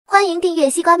欢迎订阅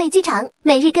西瓜妹剧场，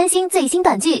每日更新最新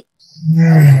短剧。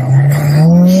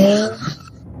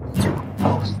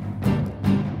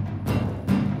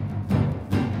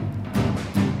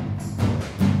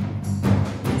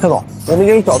蔡总，我们已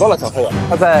经找到了小车友，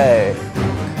他在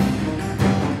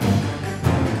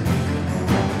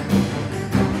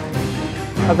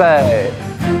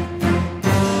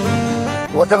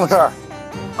我正事儿。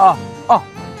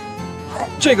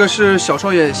这个是小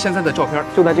少爷现在的照片，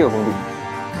就在这个工地。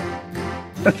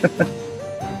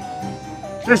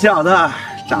这小子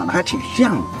长得还挺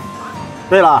像的。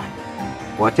对了，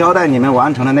我交代你们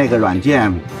完成的那个软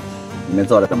件，你们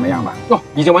做的怎么样了？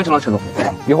已经完成了，陈总。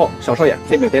以后小少爷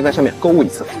可以每天在上面购物一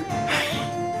次。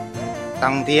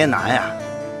当爹难呀，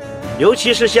尤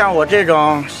其是像我这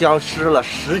种消失了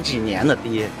10几年的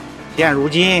爹，现如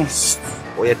今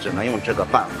我也只能用这个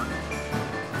办法，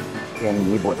先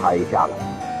弥补他一下了。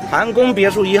谭宫别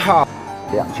墅1号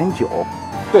2900。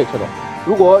对，车总，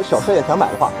如果小少爷想买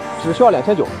的话，只需要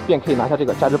2900便可以拿下这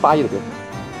个价值8亿的别墅。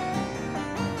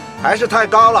还是太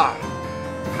高了。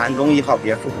谭宫1号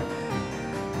别墅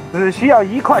只需要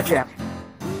1块钱。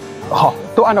好，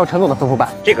都按照陈总的吩咐办。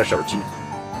这个手机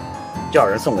叫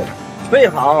人送给他，最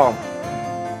好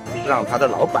让他的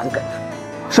老板给他。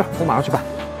是，我马上去办。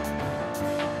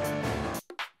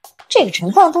这个陈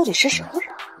放到底是什么人？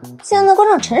竟然能够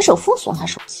让陈首富送他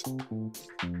手机，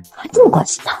还这么关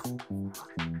心他？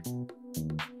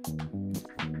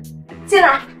进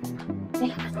来，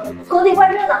工地怪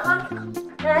热的哈，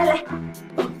来，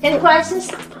赶紧过来休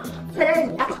息，快点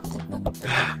饮料。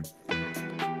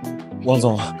王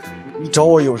总，你找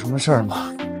我有什么事儿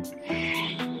吗？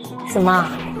怎么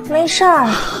没事儿，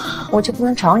我就不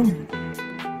能找你？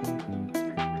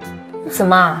怎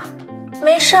么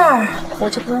没事儿，我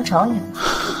就不能找你了？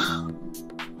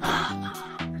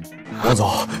王总，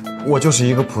我就是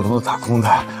一个普通的打工的，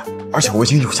而且我已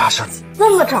经有家室了。那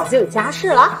么早就有家室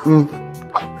了？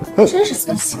真是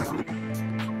随性。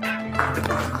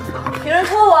有人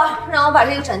托我让我把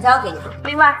这个转交给你，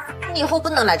另外你以后不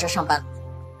能来这上班。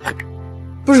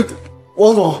不是，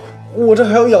王总，我这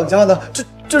还要养家呢，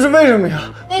这是为什么呀？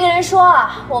那个人说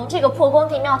啊，我们这个破工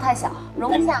地庙太小，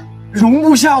容不下。容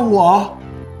不下我。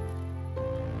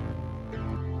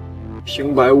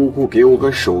平白无故给我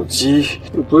个手机，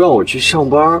又不让我去上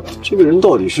班，这个人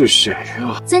到底是谁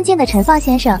啊？尊敬的陈放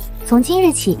先生，从今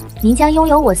日起，您将拥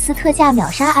有我司特价秒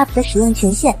杀 App 的使用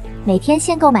权限，每天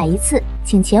限购买1次，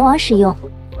请前往使用。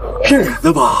骗人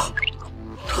的吧？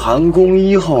谭宫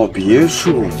1号别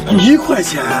墅1块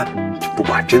钱，不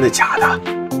管真的假的，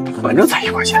反正才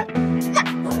1块钱。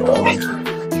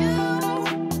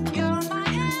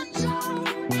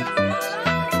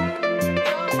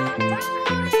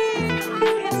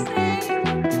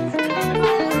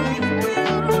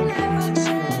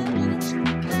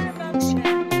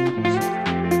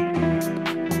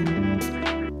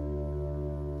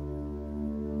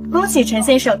恭喜陈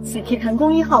先生，此批谭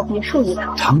宫1号别墅已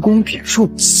到。谭宫别墅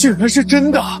竟然是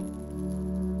真的，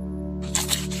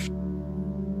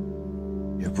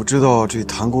也不知道这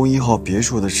谭宫1号别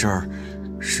墅的事儿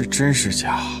是真是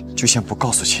假，就先不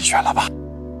告诉秦轩了吧。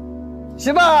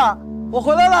媳妇儿，我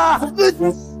回来了。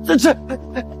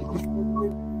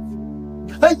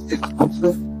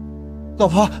老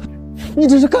婆，你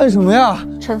这是干什么呀？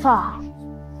陈放，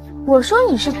我说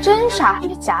你是真傻还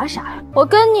是假傻呀？我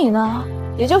跟你呢，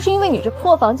也就是因为你这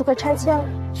破房子快拆迁了，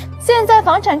现在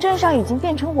房产证上已经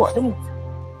变成我的名字，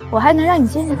我还能让你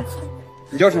进来？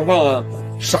你叫陈放啊？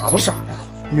傻不傻呀？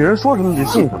女人说什么你就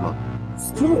信什么，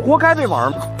这不活该被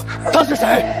玩吗？他是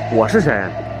谁？我是谁？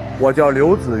我叫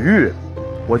刘子玉，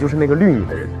我就是那个绿你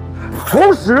的人，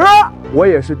同时我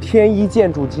也是天一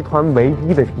建筑集团唯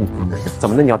一的继承人。怎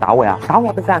么的？你要打我呀？打我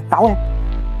呀，笨蛋！打我呀！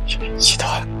天一集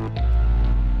团，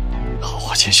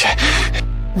好秦轩，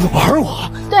你玩我？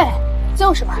对，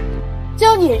就是玩。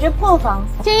就你这破房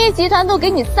子，天一集团都给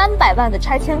你300万的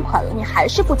拆迁款了，你还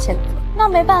是不签字，那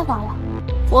没办法了，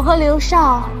我和刘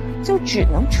少就只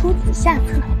能出此下策。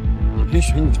也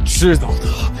许你知道的，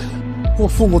我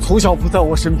父母从小不在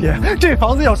我身边，这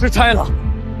房子要是拆了，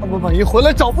他们万一回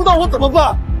来找不到我怎么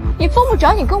办？你父母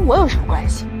找你跟我有什么关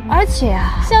系？而且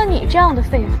啊，像你这样的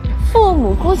废物，父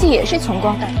母估计也是穷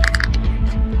光蛋。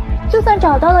就算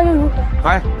找到了又如何？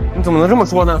哎，你怎么能这么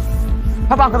说呢？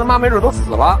他爸和他妈没准都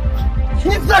死了。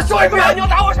你再说一遍，你要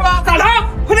打我是吧？打他！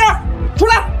快点出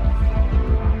来！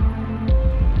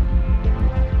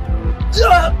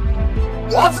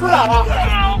我死了！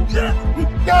你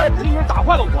打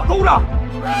坏了我兜着。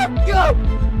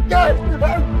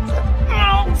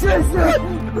谢谢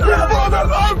我的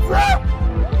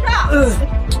儿子。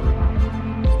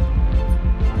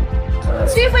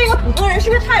欺负一个普通人是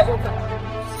不是太过分了？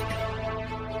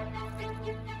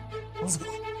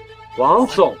王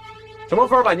总，什么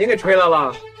风把您给吹来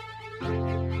了？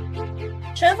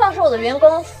陈放是我的员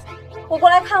工，我过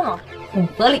来看了，很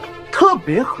合理，特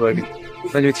别合理。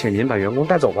那就请您把员工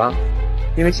带走吧，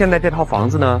因为现在这套房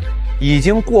子呢，已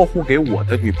经过户给我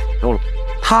的女朋友了，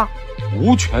她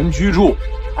无权居住。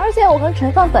而且我和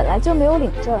陈放本来就没有领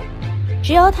证，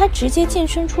只要他直接净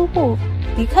身出户，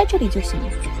离开这里就行了。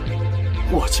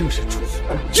我净身出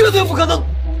户，绝对不可能！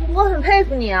我很佩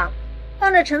服你啊，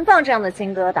当着陈放这样的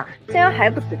金疙瘩，竟然还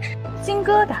不辞职。金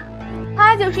疙瘩，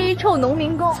他就是一臭农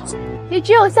民工，也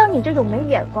只有像你这种没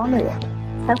眼光的人，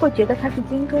才会觉得他是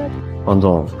金疙瘩。王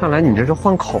总，看来你这是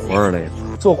换口味了呀。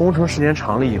做工程时间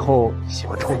长了以后，喜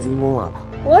欢臭民工了。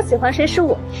我喜欢谁是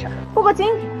我的事儿。不过今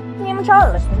天你们招惹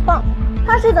了陈放，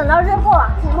他是等到日后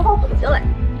啊，你们后悔就来。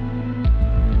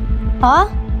好啊，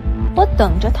我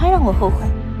等着他让我后悔。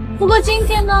不过今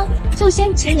天呢，就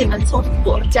先请你们从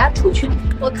我家出去。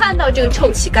我看到这个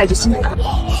臭乞丐就心疼。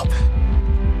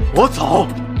我走。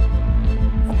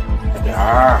快点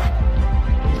儿。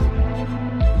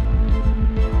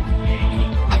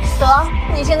得，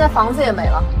你现在房子也没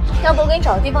了，要不我给你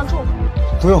找个地方住？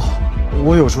不用，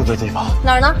我有住的地方。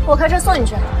哪儿呢？我开车送你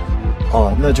去。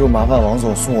哦，那就麻烦王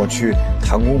总送我去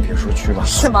谭公别墅区吧。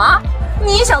什么？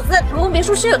你小子在谭公别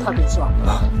墅是有套别墅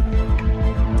啊？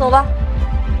走吧。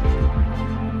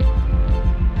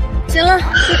行了，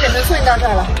就只能送你到这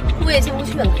儿了，我也进不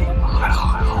去了。还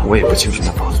好，我也不清楚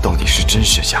那房子到底是真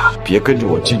是假，别跟着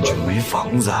我进去没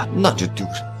房子，那就丢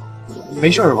人。没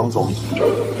事儿，王总，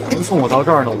能送我到这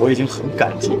儿呢，我已经很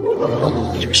感激。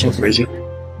就先回去。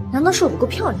难道是我不够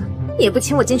漂亮？你也不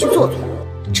请我进去坐坐，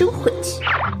真晦气。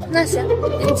那行，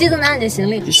你记得拿你的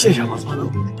行李。谢谢王总，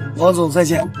王总再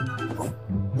见。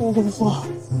哇，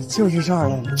就是这儿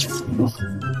了。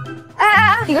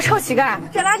哎，你个臭乞丐，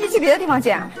捡垃圾去别的地方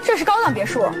捡，这是高档别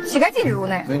墅，乞丐禁止入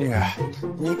内。美女，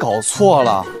你搞错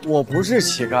了，我不是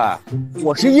乞丐，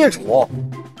我是业主。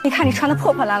你看你穿的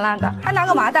破破烂烂的，还拿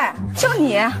个麻袋，就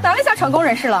你哪里像成功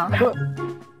人士了？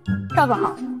赵总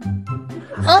好。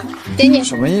给你。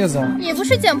什么意思啊？你不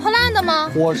是捡破烂的吗？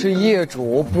我是业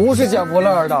主，不是捡破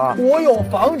烂的，我有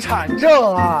房产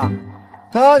证啊！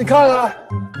啊，你看看。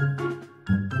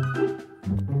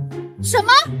什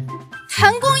么？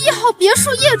谭公1号别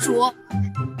墅业主？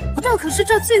这可是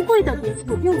这最贵的别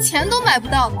墅，用钱都买不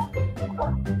到的。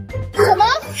什么？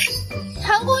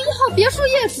谭公1号别墅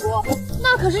业主？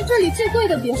那可是这里最贵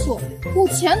的别墅，有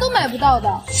钱都买不到的。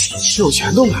有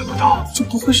钱都买不到，这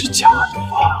不会是假的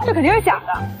吧？这肯定是假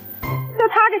的。就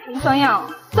他这穷酸样，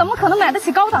怎么可能买得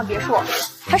起高档别墅，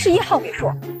还是1号别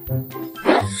墅？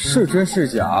是真是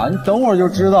假，你等会儿就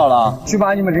知道了。去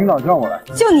把你们领导叫过来。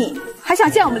就你还想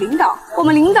见我们领导？我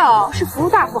们领导是服务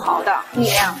大富豪的，你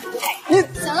呀，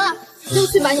行了，就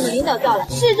去把你们领导叫来，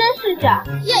是真是假，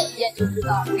验一验就知道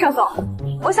了。赵总，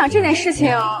我想这件事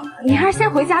情你还是先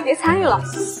回家别参与了，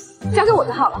交给我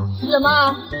就好了。怎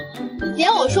么，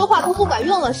连我说话都不管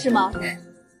用了是吗？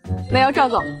没有，赵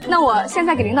总，那我现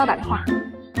在给领导打电话。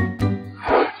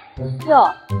哟，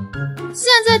现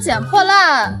在捡破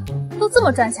烂都这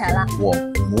么赚钱了？我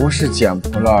不是捡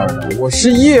破烂的，我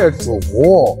是业主。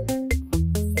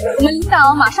我们领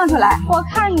导马上就来，我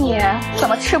看你怎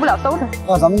么吃不了兜着走。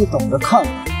那咱们就等着看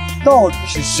看，到底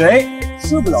是谁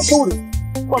吃不了兜着走。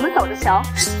我们走着瞧。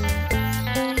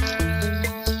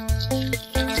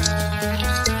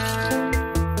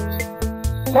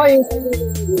欢迎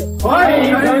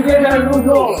陈先生入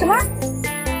住。什么？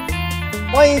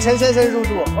欢迎陈先生入住。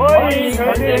欢迎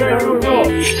陈先生入住。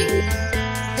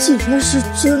竟然是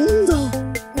真的，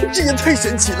这也太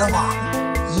神奇了吧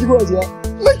！1块钱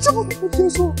买这么多别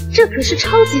墅，这可是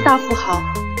超级大富豪，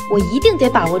我一定得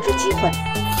把握住机会。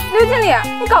刘经理，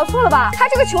你搞错了吧？他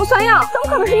这个穷酸样，怎么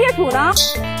可能是业主呢？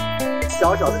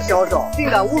小小的销售竟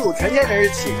敢侮辱陈先生是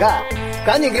乞丐，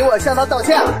赶紧给我向他道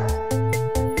歉！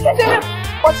陈先生，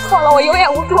我错了，我有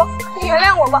眼无珠，你原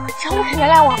谅我吧，只要你肯原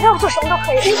谅我，让我做什么都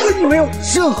可以。我对你没有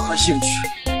任何兴趣，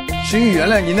至于原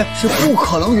谅您呢，是不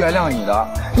可能原谅你的。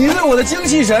你对我的精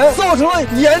气神造成了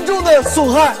严重的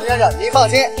损害。陈先生，您放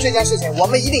心，这件事情我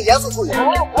们一定严肃处理。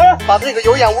把这个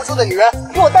有眼无珠的女人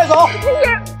给我带走，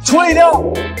处理掉。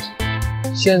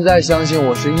现在相信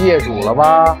我是业主了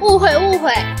吧？误会，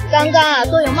刚刚啊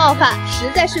多有冒犯，实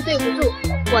在是对不住。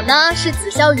我呢是紫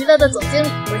霄娱乐的总经理，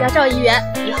我叫赵一元，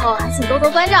以后还请多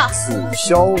多关照。紫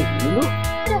霄娱乐，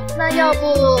对，那要不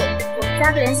我们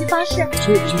加个联系方式？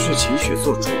这不就是秦雪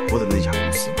做主播的那家公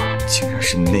司吗？竟然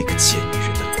是那个贱女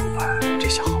人的老板，这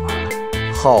下好玩了。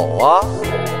好啊。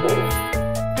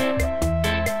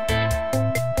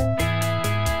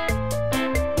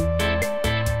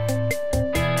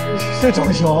是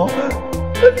张雄，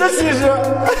这其实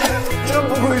真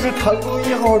不愧是谭公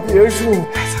1号别墅。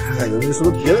再看看有没有什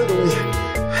么别的东西。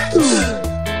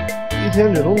一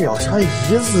天只能秒杀1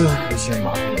次，先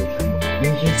把这个填满，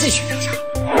明天继续秒杀。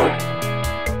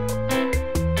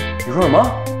你说什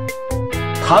么？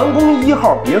谭公1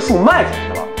号别墅卖出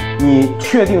去了？你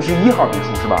确定是1号别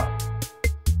墅是吧？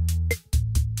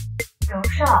刘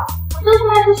少，我就是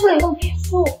卖出去了一栋别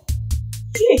墅，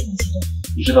这种情况。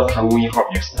你知道谭公1号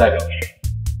别墅代表什么？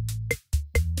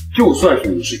就算是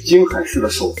你是京海市的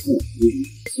首富，你也没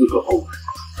资格购买，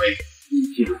除非你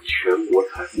进入全国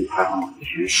财富排行榜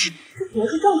前10。这别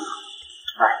墅正好。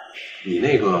哎，你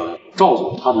那个赵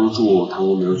总他不是住谭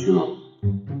公明区吗？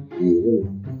你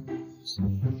问。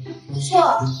是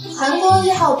谭公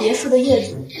1号别墅的业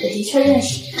主，我的确认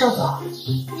识赵总。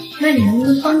那你能不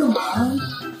能帮个忙，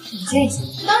引荐一下？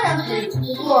当然可以，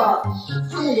不过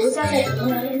他们刘家在主动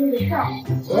来的那个事儿，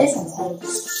我也想参与一下。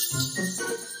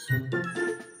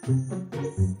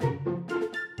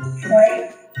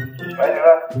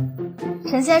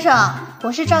陈先生，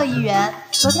我是赵议员，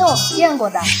昨天我们见过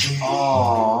的。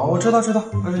哦，我知道。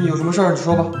但是你有什么事儿，你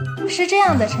说吧。是这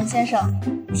样的，陈先生，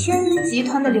天一集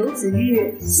团的刘子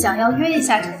玉想要约一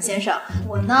下陈先生，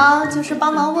我呢就是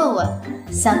帮忙问问，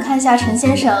想看一下陈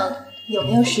先生有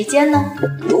没有时间呢？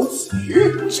刘子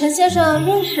玉，陈先生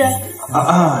认识？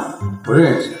不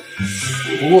认识。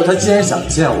不过他既然想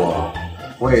见我，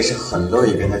我也是很乐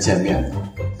意跟他见面的。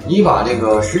你把这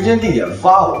个时间地点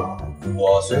发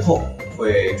我随后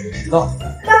会准时到。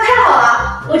那太好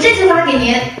了，我这就发给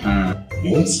您。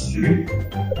刘子玉，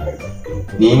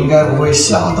你应该不会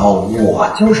想到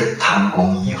我就是谭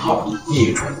公1号的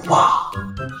业主吧？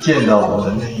见到我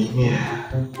的那一面，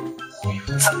会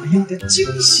有怎么样的惊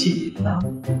喜呢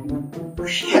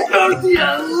？2年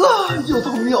了，又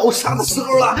到秒杀的时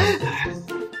候了！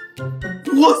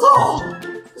我操！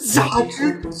价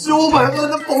值900万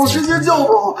的保时捷轿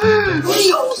跑，秒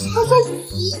杀才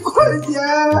1块钱！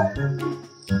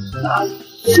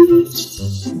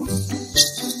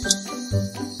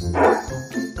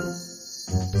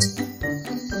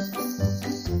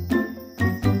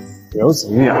刘子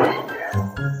玉啊，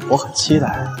我很期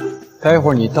待，待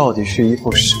会儿你到底是一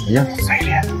副什么样的嘴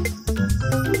脸？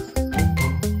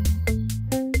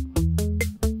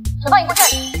陈放，你给我站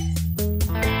住！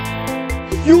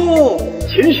哟，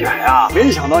秦雪呀，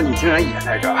没想到你竟然也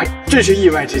在这儿，还真是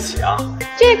意外之喜啊！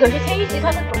这可是天一集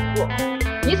团的总部，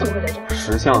你怎么会在这儿？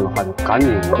识相的话就赶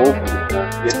紧沟通你们，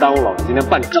别耽误老子今天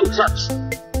办正事儿。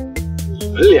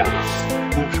你们俩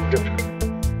能有什么正事？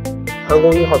谭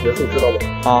公1号别墅知道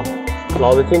吗？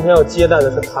老子今天要接待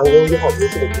的是谭公1号别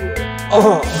墅的主人。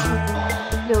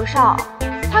刘少，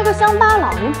他个乡巴佬，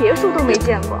连别墅都没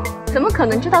见过，怎么可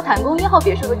能知道谭公1号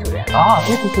别墅的主人？对，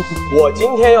我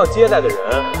今天要接待的人，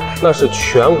那是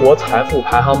全国财富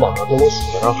排行榜上都能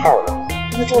数得上号的。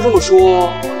那照这么说，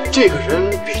这个人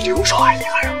比刘少还厉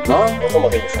害啊！我这么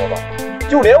跟你说吧，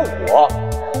就连我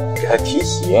给他提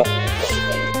鞋。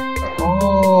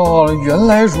哦，原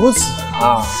来如此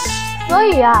啊！所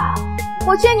以啊，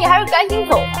我劝你还是赶紧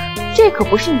走吧，这可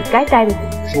不是你该待的地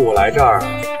方。是我来这儿，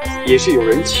也是有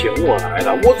人请我来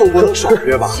的，我总不能爽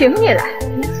约吧？请你来，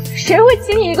谁会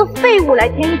请你一个废物来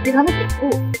天一集团的总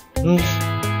部？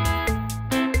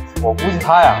我估计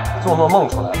他呀做噩梦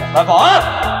出来的。来，保安，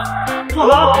坐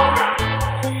牢，把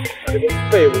这个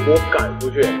废物给我赶出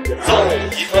去，脏我们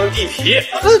集团的地皮。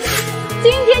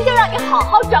今天就让你好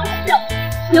好长长。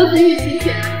刘子玉、秦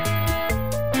雪，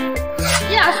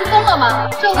你俩是疯了吗？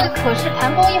这位可是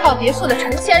谭公1号别墅的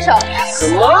陈先生。什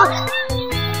么？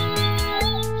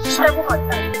实在不好意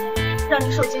思，让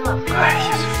您受惊了。哎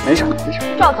呀，没事。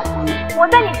赵总，我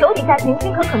在你手底下勤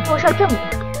勤恳恳做事这么多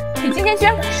年，你今天居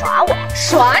然敢耍我？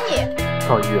耍你！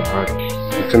赵玉儿，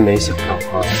我真没想到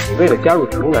啊！你为了加入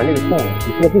城南这个项目，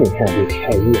你做这种事儿，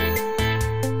太恶了。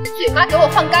嘴巴给我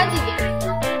放干净点！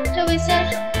这位先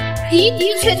生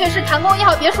的确是谭公1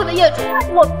号别墅的业主。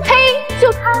我呸！就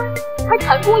他还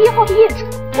谭公1号的业主？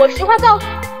我实话告诉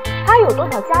你，他有多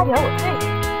少家底儿我最懂，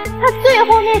他最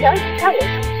后那点也在我手里。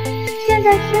现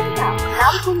在身上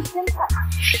拿不出1000块，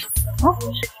怎么回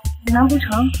事？难不成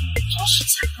真是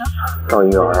假的？赵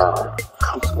玉儿啊，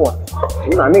看错了，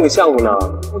城南那个项目呢，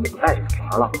我给你带警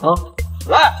察了啊！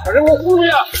来，把人给我轰出去！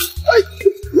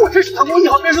我这是谭公1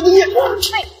号别墅的业主。没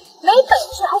本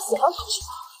事还喜欢跑车，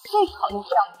最讨厌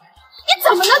这样的人。你怎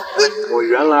么能？我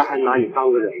原来还拿你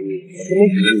当个人呢，我真没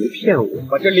想到你们骗我，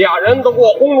把这俩人都给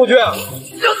我轰出去！刘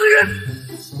子玉，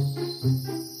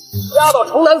押到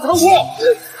城南仓库。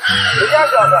回家，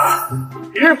小子，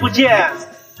日不见，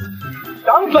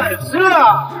长本事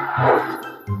啊！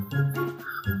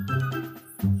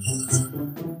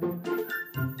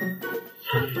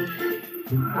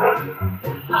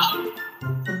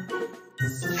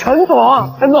陈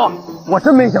总，陈总，我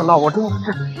真没想到，我真的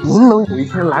是您能有一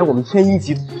天来我们天一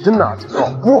集，真的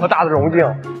多大的荣幸！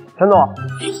陈总，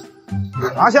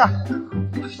拿下。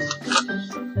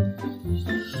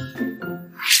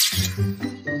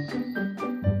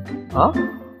啊？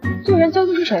这人究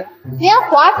竟是谁？连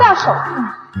华夏首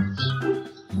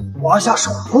富？华夏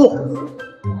首富？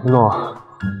陈总，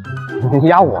您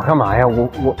压我干嘛呀？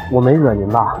我没惹您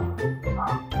吧？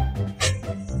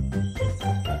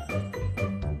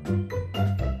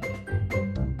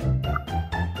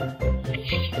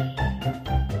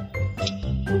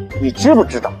你知不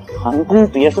知道皇宫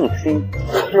别墅区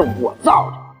是我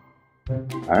造的，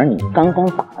而你刚刚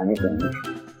打的那个人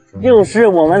就是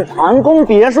我们皇宫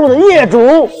别墅的业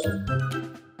主。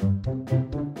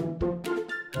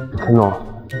陈总，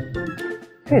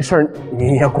这事儿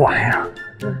您也管呀？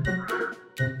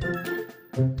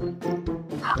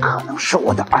她可能是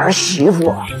我的儿媳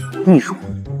妇，你说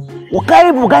我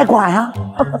该不该管呀？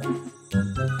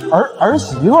儿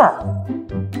媳妇儿？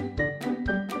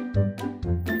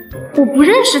我不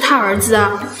认识他儿子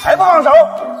啊！还不放手！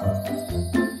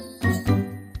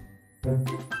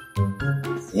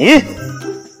你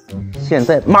现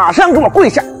在马上给我跪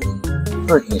下，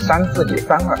自己扇自己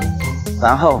3耳，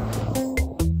然后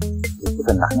你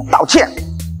跟男人道歉，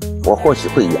我或许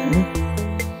会原谅你。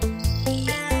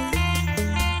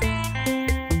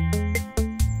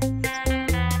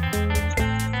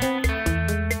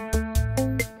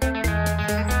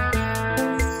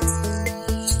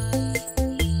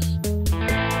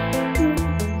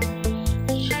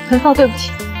陈放，对不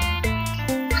起，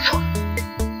错。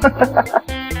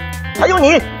还有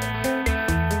你，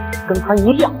跟他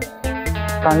一样，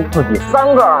扇自己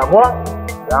3个耳光，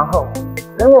然后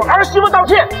跟我儿媳妇道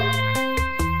歉。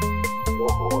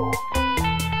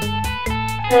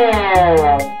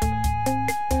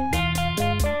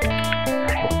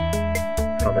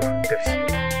说得对不起，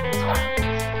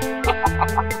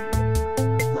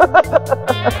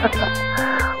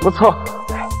不错，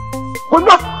滚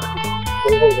吧！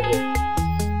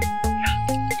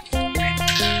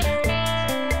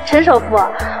陈首富，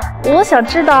我想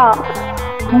知道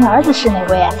您儿子是哪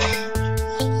位啊？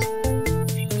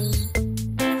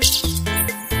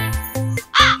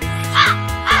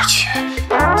我去，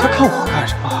他看我干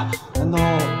什么？难道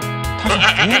他是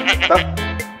谁？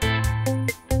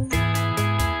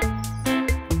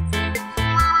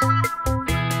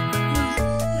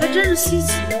还真是稀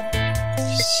奇。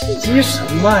稀奇什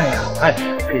么呀？哎，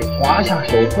给华夏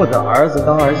首富的儿子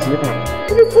当儿媳妇，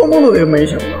这是做梦都也没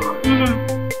想到。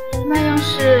那要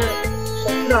是首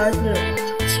富的儿子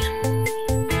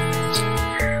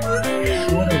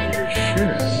说的也是。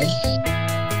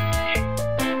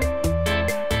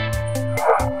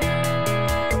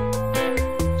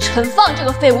陈放这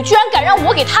个废物居然敢让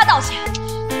我给他道歉，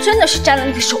真的是沾了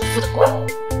那个首富的光。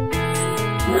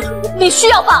必须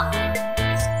要放！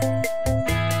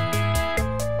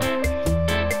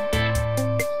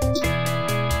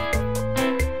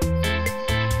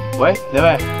喂，哪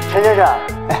位？陈先生，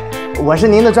哎，我是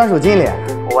您的专属经理。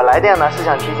我来电呢是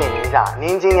想提醒您一下，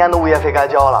您今年的物业费该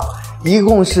交了，一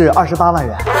共是28万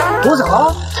元。多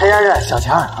少？陈先生，小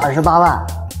钱28万。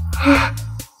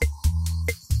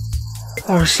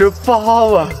28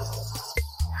万，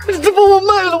这把我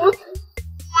卖了，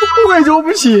我也交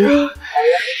不起啊！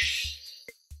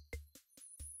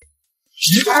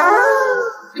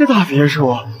这大别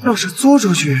墅要是租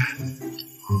出去，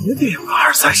也得有个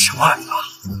20-30万吧。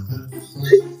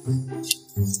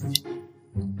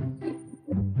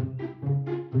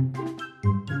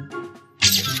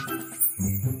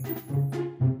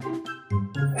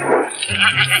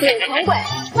顶棚鬼，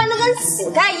穿得跟乞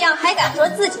丐一样，还敢说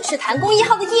自己是谭公1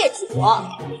号的业主？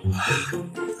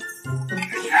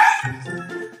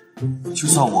就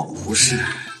算我不是，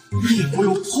你也不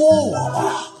用泼我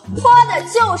吧？泼的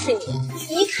就是你，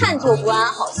一看就不安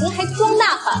好心，还装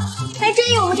大款，还真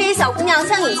以为我们这些小姑娘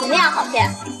像以前那样好骗？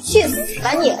去死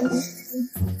吧你！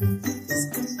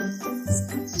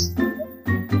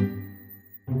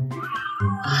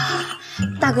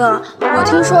大哥，我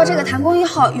听说这个谭公1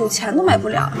号有钱都买不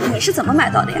了，你是怎么买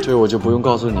到的呀？这我就不用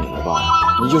告诉你了吧？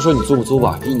你就说你租不租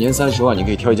吧，1年30万，你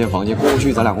可以挑一间房间，过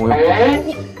去咱俩共用。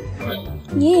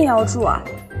你也要住啊？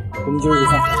我们今儿就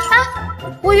算。啊，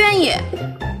我愿意，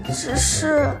只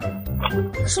是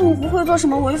你不会做什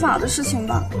么违法的事情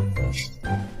吧？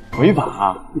违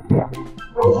法？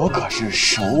我可是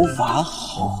守法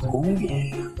好公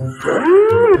民。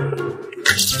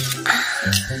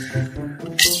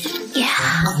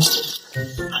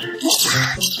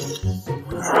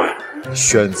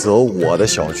选择我的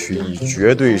小区，你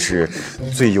绝对是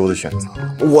最优的选择。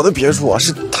我的别墅啊，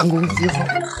是谭公1号。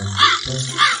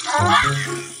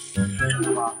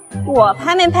我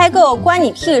拍没拍够关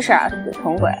你屁事啊！死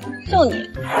穷鬼，就你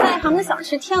在行的想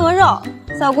吃天鹅肉，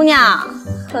小姑娘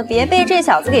可别被这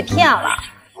小子给骗了。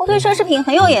我对奢侈品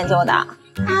很有研究的，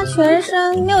他全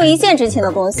身没有一件值钱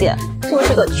的东西，就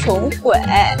是个穷鬼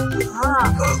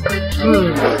啊！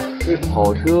这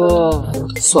跑车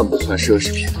算不算奢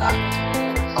侈品呢？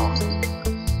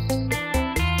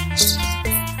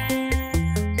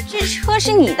这车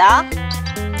是你的？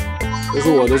不是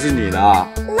我的，是你的。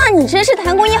那你真是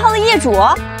谭公1号的业主？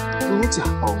如假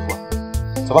包换。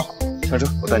走吧，上车，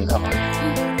我带你看房。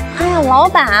哎呀，老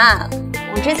板，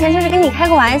我之前就是跟你开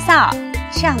个玩笑。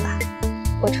这样吧，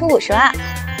我出50万，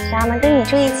咱们跟你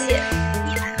住一起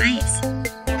，100万也行。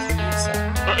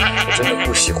我真的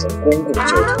不喜欢公共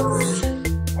交通，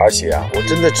而且啊，我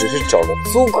真的只是找个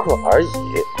租客而已。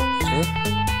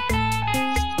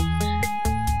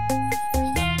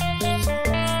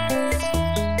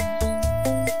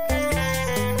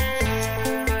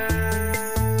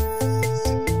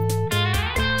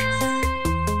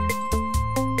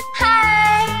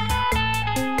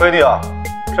兄弟啊，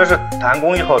这是谭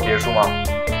公1号别墅吗？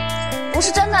不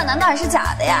是真的，难道还是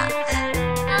假的呀？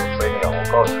闺女啊，我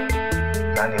告诉你，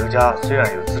咱刘家虽然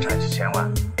有资产几千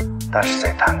万，但是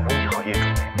在谭公1号业主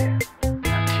面前，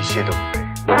提鞋都不配。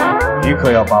你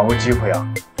可要把握机会啊！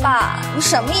爸，你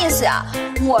什么意思呀？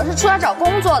我是出来找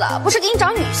工作的，不是给你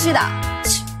找女婿的。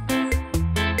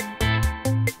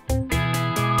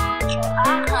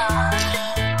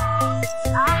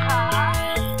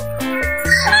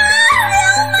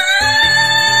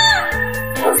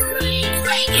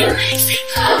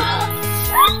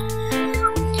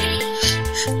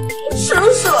叔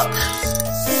叔，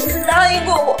你不是答应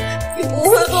过我，你不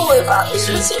会做违法的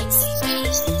事情。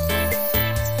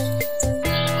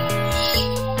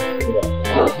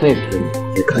那个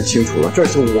你看清楚了，这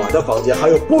是我的房间，还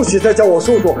有不许再叫我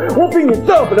叔叔，我比你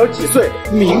大不了几岁，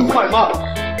明白吗？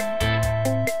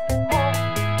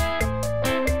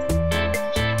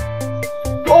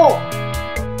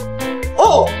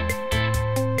哦，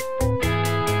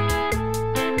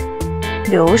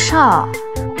刘少，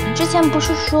你之前不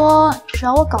是说只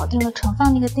要我搞定了盛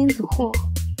放那个钉子户，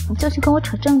你就去跟我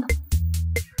扯证的？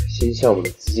新项目的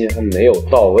资金还没有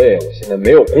到位，我现在没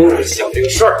有功夫想这个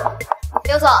事儿。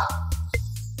刘总，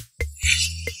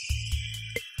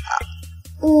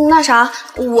那啥，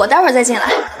我待会儿再进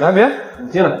来。来，别，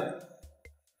你进来。我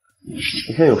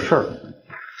现在有事儿。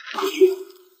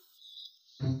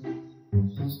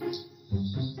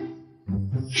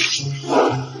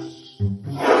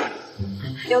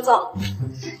刘总，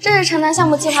这是承担项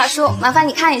目计划书，麻烦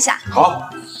你看一下。好。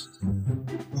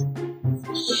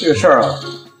这个事儿啊，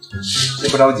先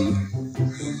不着急。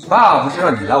爸不是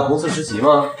让你来我公司实习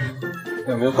吗？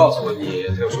他有没有告诉我你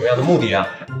他有什么样的目的啊？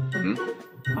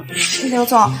刘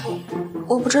总，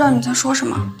我不知道你在说什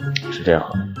么。是这样，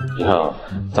你看啊，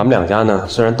咱们两家呢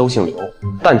虽然都姓刘，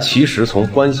但其实从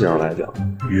关系上来讲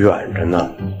远着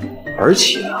呢。而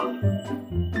且啊，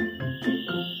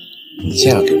你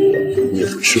嫁给我，你也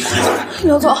不吃亏。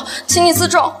刘总，请你自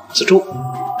重。自重。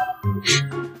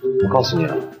我告诉你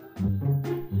啊，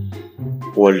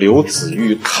我刘子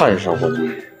玉看上我的女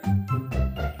人，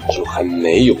就还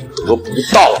没有得不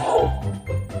到。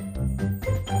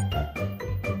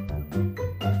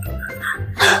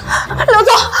刘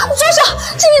总，住手！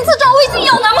请你自重，我已经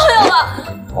有男朋友了。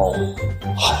哦，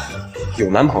好，有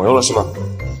男朋友了是吗？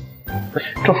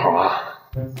正好啊，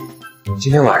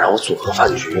今天晚上我组合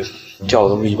饭局，叫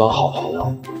的都是一帮好朋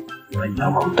友，你把你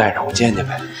男朋友带上，我见见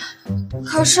呗。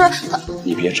可是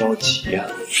你别着急呀，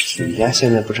你们家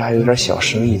现在不是还有点小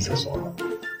生意在做吗？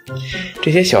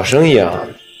这些小生意啊，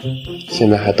现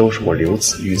在还都是我刘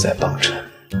子玉在帮衬。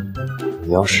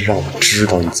你要是让我知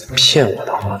道你在骗我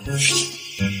的话，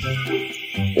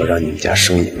我让你们家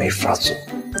生意没法做。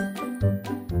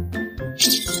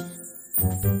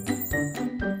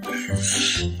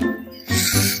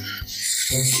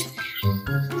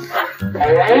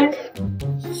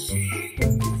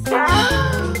怎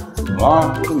么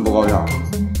了？这么不高兴？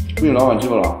不给老板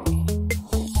救了？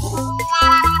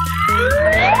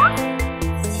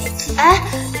哎，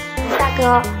大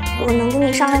哥，我能跟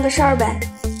你商量个事儿呗？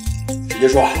直接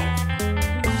说。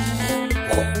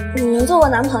你能做我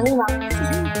男朋友吗？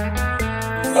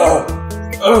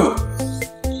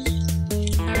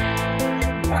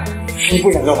你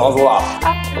不想交房租了？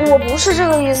啊，我不是这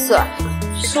个意思，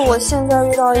是我现在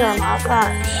遇到一点麻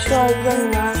烦，需要一个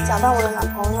女人假扮我的男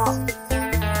朋友。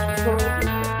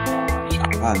假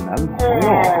扮男朋友？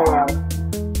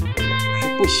是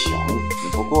不想，你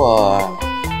不过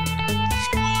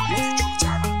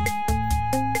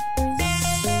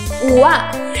5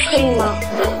万可以吗？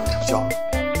成交。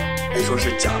别说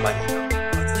是假扮你的，我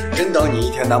这是真当你一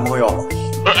天男朋友。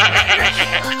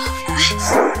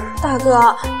大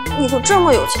哥，你都这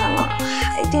么有钱了，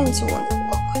还惦记我那5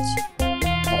万块钱？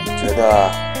我觉得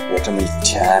我这么有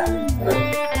钱，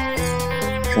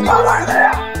是哪来的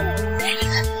呀？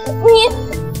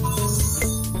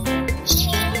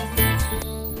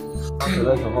死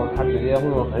的时候，他直接会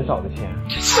用很少的钱。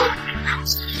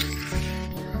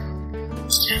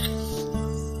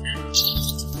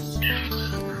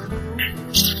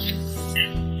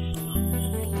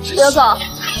刘总，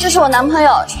这是我男朋友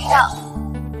陈亮。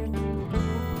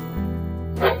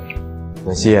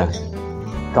可惜，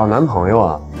找男朋友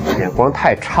啊，眼光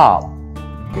太差了。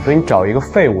你说你找一个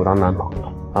废物当男朋友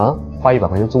啊？花100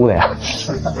块钱租的呀？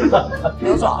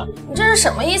刘总，你这是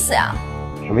什么意思呀？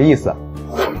什么意思？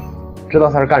知道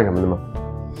他是干什么的吗？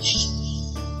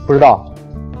不知道，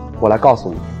我来告诉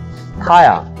你，他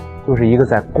呀就是一个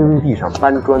在工地上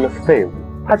搬砖的废物。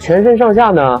他全身上下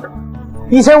呢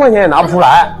，1000块钱也拿不出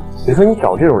来。你说你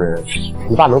找这种人，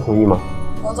你爸能同意吗？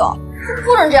刘总，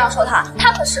不能这样说他，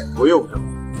他可是……不用，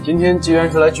今天既然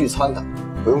是来聚餐的，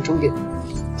不用争辩，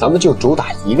咱们就主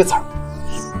打一个字儿，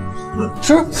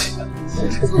吃。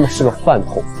这他妈是个饭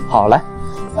桶。好，来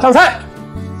上菜。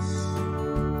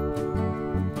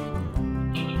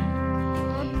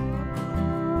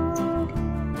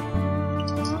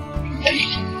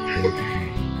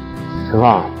陈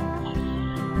放，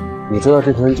你知道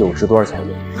这瓶酒值多少钱吗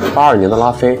？82年的拉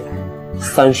菲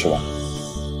，30万。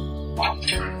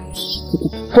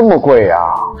这么贵呀？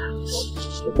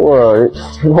跟我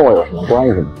有什么关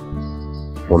系吗？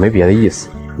我没别的意思，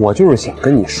我就是想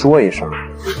跟你说一声，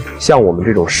像我们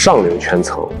这种上流圈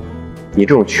层，你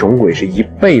这种穷鬼是一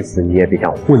辈子你也别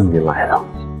想混进来的，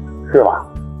是吧？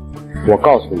我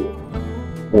告诉你，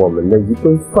我们的一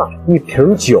顿饭、一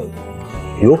瓶酒，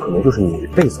有可能就是你一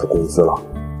辈子的工资了。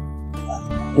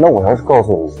那我要是告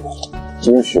诉你，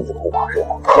今时不同往日，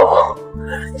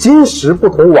今时不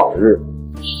同往日，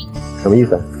什么意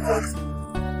思？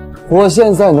我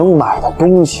现在能买的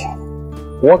东西，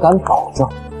我敢保证，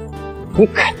你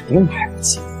肯定买不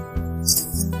起。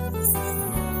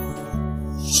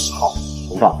好，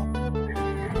陈放，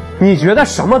你觉得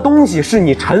什么东西是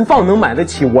你陈放能买得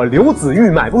起，我刘子玉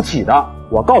买不起的？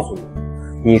我告诉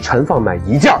你，你陈放买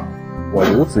1件，我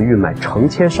刘子玉买成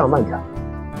千上万件。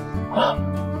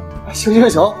行，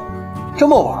这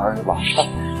么玩是吧？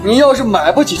你要是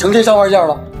买不起成千上万件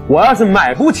了，我要是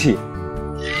买不起，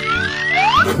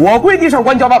我跪地上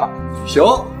管叫爸爸。行，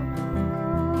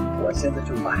我现在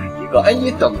就买一个，哎，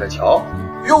你等着瞧，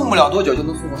用不了多久就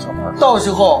能送我上门，到时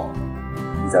候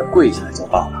你再跪下来叫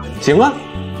爸爸。行啊，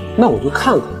那我就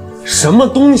看看什么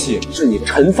东西是你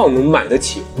陈放能买得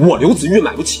起，我刘子玉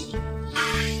买不起。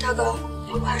大哥，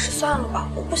要不还是算了吧，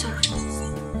我不想让你付费。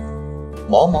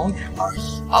毛毛雨而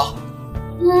已啊。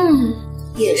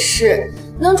也是，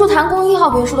能住谭宫1号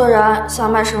别墅的人，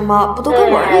想买什么不都跟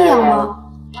我一样吗？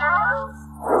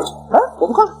哎，我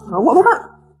不看。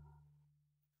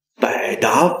百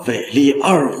达翡丽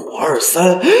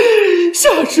2523，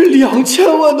价值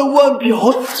2000万的腕表，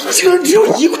竟然只有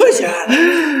1块钱，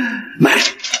买。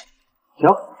行，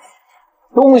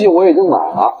东西我已经买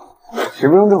了，10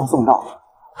分钟之后送到，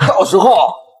到时候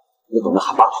你等着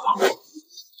喊爸爸。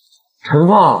陈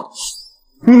放，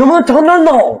你能不能长点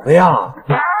脑子呀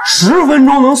？10分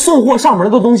钟能送货上门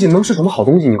的东西能是什么好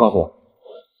东西？你告诉我。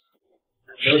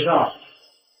刘少，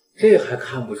这还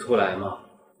看不出来吗？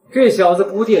这小子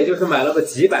估计也就是买了个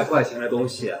几百块钱的东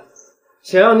西，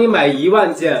想让你买1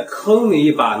万件，坑你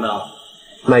一把呢。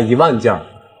买1万件，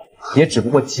也只不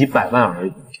过几百万而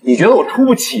已。你觉得我出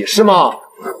不起是吗？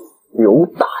刘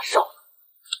大少，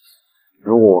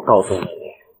如果我告诉你，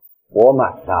我买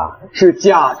的是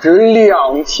价值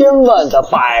2000万的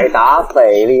百达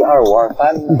翡丽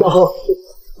2523呢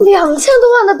2000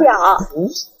多万的表，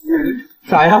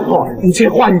傻丫头，你这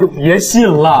话你就别信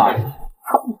了。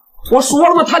我说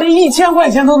了吗？他连1000块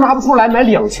钱都拿不出来买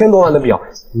2000多万的表，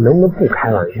你能不能不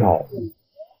开玩笑？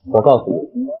我告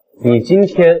诉你，你今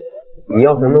天你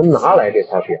要是能拿来这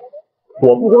块表，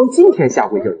我不光今天下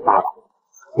回叫你爸爸，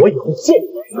我以后见你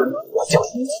我叫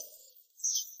你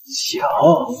行。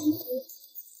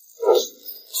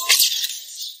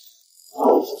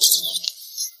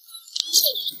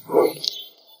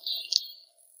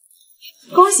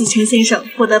恭喜陈先生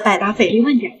获得百达翡丽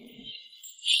腕表。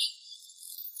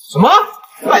什么？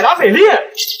百达翡丽？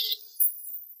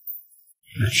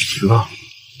什么？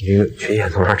你这个群演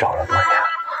从哪找的？多少钱？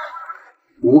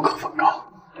无可奉告。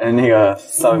那个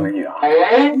3位美女啊，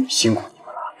辛苦你们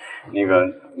了。那个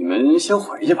你们先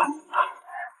回去吧。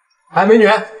哎，美女，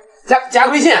加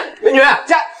个微信，美女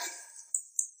加。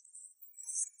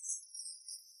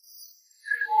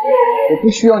我不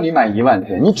需要你买1万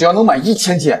件，你只要能买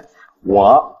1000件，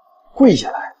我跪下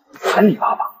来喊你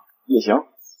爸爸也行。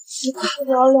1块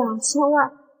表2000万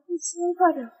，1000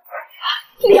块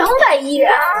表200亿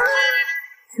啊！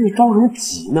你着什么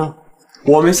急呢？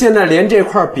我们现在连这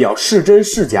块表是真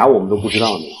是假我们都不知道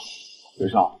呢。刘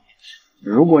少，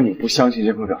如果你不相信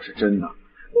这块表是真的，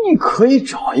你可以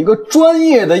找一个专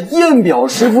业的验表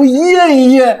师傅验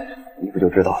一验，你不就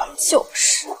知道了？就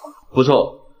是。不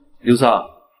错，刘少，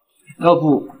要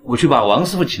不我去把王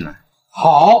师傅请来。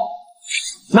好，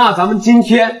那咱们今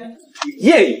天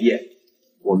验一验，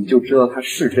我们就知道它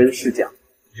是真是假。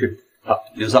去，好，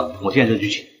刘少，我现在就去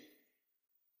请。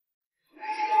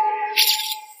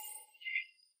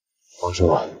王师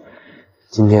傅，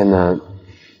今天呢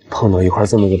碰到一块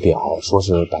这么个表，说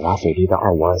是百达翡丽的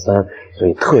2523，所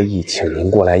以特意请您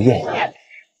过来验一验。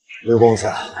刘公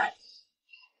子，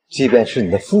即便是你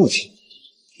的父亲，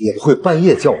也不会半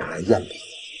夜叫我来验表。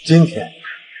今天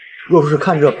若不是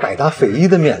看这百达翡丽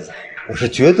的面子，我是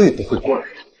绝对不会过来的。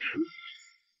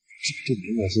这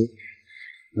您放心，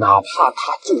哪怕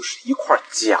它就是一块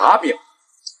假表，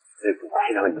也不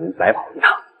会让你们白跑一趟。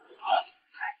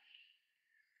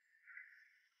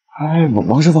哎，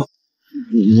王师傅，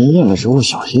您验的时候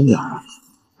小心点啊，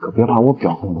可别把我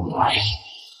表弄弄坏。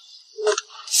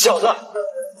小子，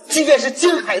即便是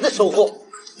金海的首富，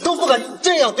都不敢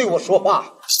这样对我说话。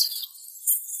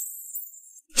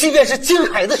即便是金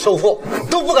海的首富，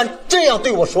都不敢这样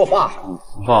对我说话。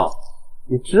爸，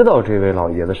你知道这位老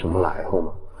爷子什么来头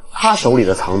吗？他手里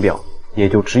的藏表，也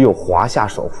就只有华夏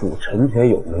首富陈全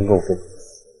友能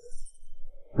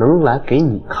来给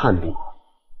你看表。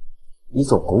你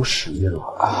走狗屎运了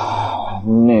啊！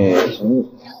那什么，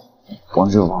王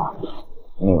师傅，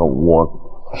那个我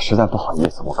实在不好意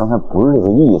思，我刚才不是这个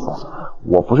意思，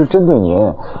我不是针对您，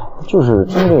就是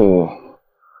针对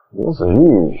刘子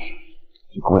玉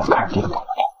这狗眼看人低的宝宝。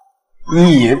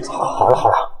你好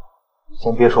了，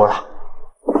先别说了，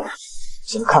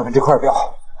先看看这块表，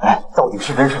哎，到底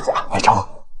是真是假？哎，成。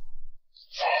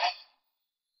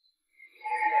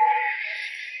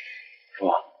是吧？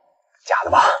假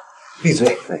的吧？闭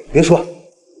嘴！别说。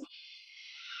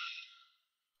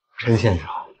陈先生，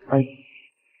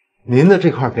您的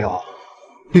这块表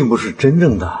并不是真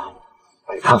正的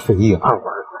百达翡丽2万。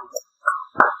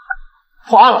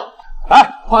破案了！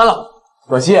哎，破案了！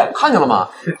短信看见了吗？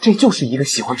这就是一个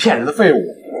喜欢骗人的废物。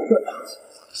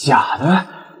假的？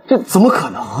这怎么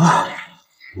可能啊？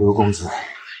刘公子，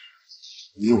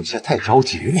你有些太着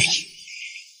急了。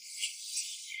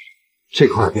这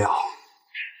块表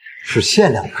是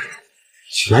限量版，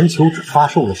全球只发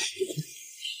售了10个。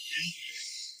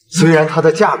虽然它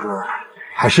的价格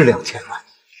还是2000万，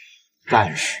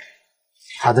但是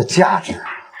它的价值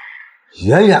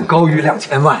远远高于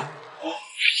2000万。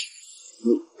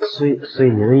所以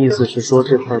您的意思是说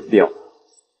这块表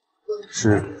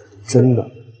是真的？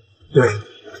对，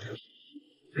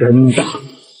真的。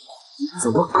怎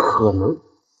么可能？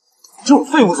这种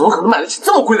废物怎么可能买得起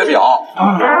这么贵的表？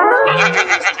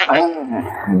哎，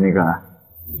那个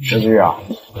小菊啊，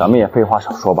咱们也废话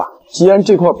少说吧。既然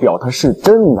这块表它是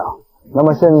真的，那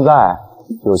么现在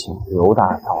就请刘大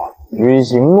嫂履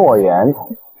行诺言，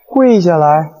跪下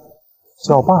来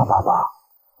叫爸爸吧，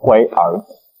乖儿子。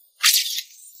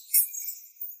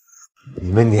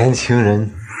你们年轻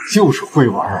人就是会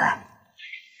玩啊！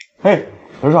嘿，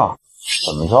刘少，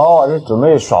怎么着啊？这准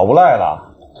备耍无赖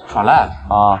了？耍赖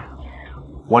啊！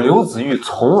我刘子玉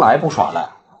从来不耍赖，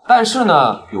但是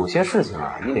呢，有些事情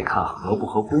啊，你得看合不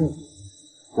合规矩。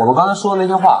我们刚才说的那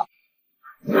些话，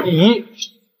第一，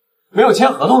没有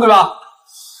签合同，对吧？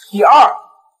第二，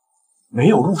没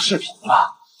有录视频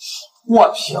吧？我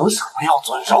凭什么要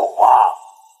遵守啊？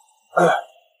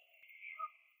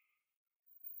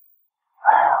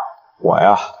我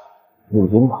呀，录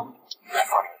音吧。要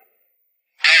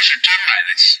是真买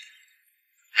得起，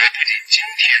我不仅今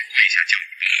天跪下叫你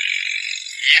爸，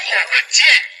以后我见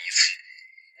你一次，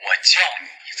我叫你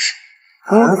一次。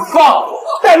不放我！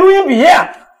带录音笔。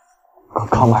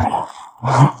刚买的。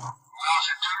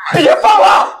别放了！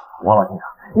王老先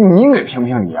生，您给评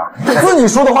评理啊！他自己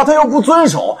说的话他又不遵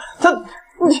守，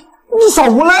你耍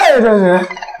无赖啊！这是。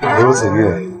刘子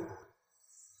玉，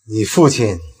你父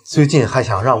亲最近还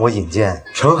想让我引荐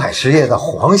澄海实业的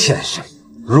黄先生。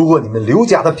如果你们刘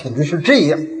家的品质是这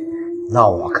样，那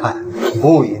我看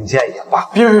不引荐也罢。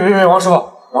别，王师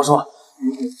傅，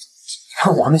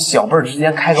我们小辈儿之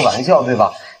间开个玩笑，对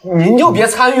吧？您就别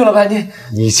参与了呗，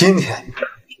你今天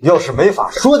要是没法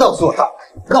说到做到，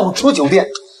那我出酒店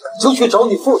就去找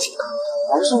你父亲。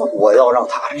我要让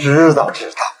他知道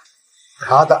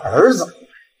他的儿子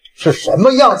是什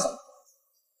么样子。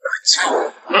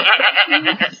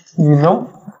你能？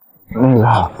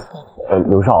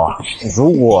刘少啊，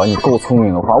如果你够聪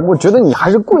明的话，我觉得你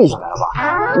还是跪下来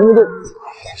吧，因为这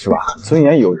是吧？尊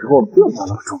严有时候并不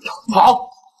那么重要。好，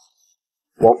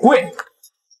我跪，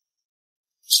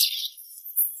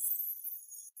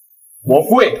我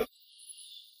跪。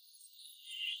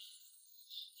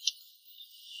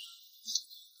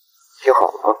听好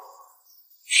了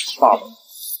啊，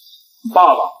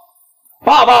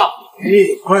爸爸，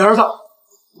乖儿子，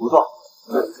不错，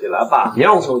自己来吧，别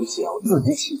让手机起，我自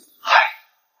己起。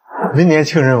跟年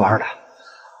轻人玩的，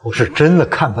我是真的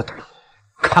看不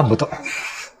懂。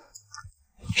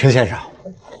陈先生，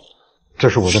这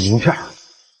是我的名片，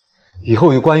以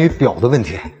后有关于表的问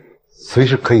题，随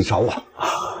时可以找我。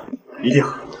一定。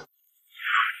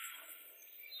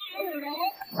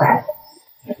哎，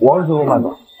王师傅慢走，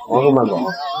王师傅慢走。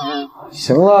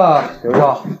行了，刘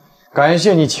少，感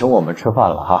谢你请我们吃饭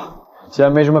了哈。既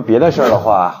然没什么别的事儿的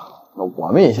话，那我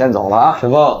们也先走了啊。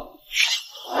陈峰，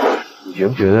你觉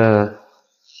不觉得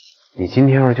你今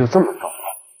天要是就这么走了，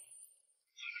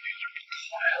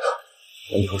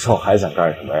刘少还想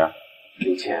干什么呀？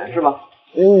领钱是吧？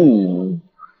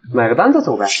买个单子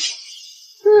走呗。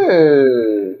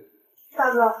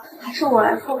大哥，还是我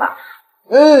来付吧。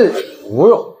不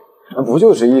用，那不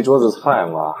就是一桌子菜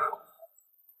吗？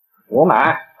我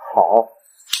买。好，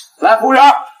来，服务员。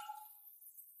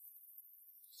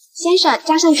先生，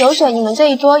加上酒水，你们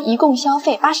这一桌一共消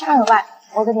费82万，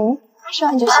我给您80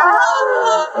万就行了。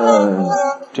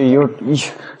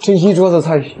这一桌子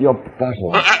菜要80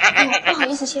万。不好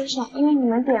意思，先生，因为你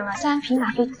们点了3瓶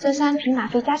马菲，这3瓶马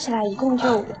菲加起来一共就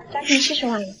将近70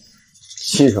万元。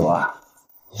70万，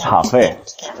马费？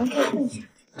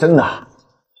真的？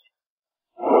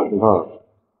陈峰，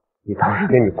你当时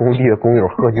跟你工地的工友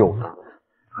喝酒呢。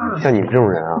像你们这种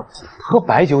人啊，喝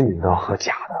白酒你们都要喝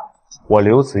假的。我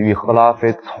刘子玉喝拉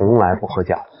菲从来不喝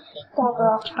假的。大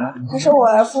哥，还是我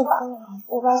来付吧。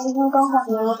我爸今天刚好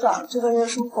给我转了这个月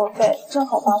生活费，正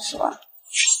好80万。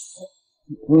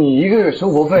你一个月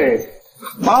生活费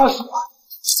80万？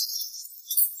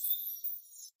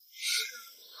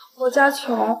我家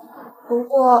穷，不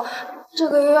过这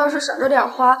个月要是省着点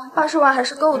花，80万还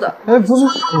是够的。不是，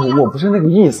我不是那个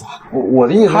意思，我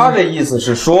的意思，他的意思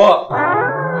是说，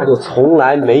他就从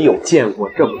来没有见过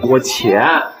这么多钱，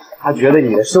他觉得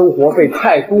你的生活费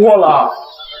太多了。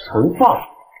陈放，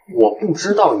我不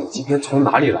知道你今天从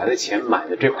哪里来的钱买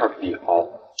的这块表，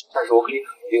但是我可以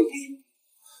肯定的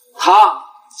说，他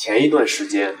前一段时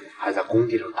间还在工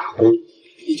地上打工，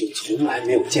你就从来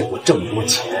没有见过这么多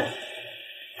钱。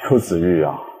刘子玉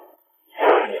啊，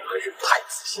你还是太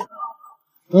自信了，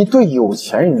你对有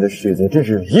钱人的世界真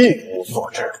是一无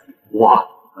所知。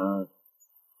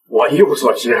我一无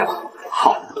所知啊。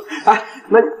好，哎，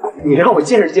那你让我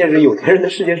见识见识有钱人的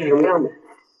世界是什么样的？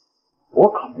我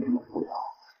可没这么无聊。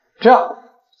这样，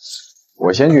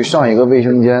我先去上一个卫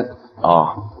生间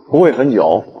啊，不会很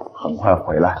久，很快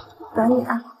回来。等你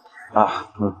啊。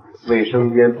卫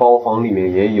生间包房里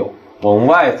面也有，往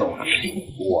外走呢。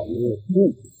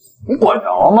你管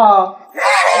着吗？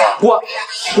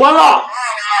关了，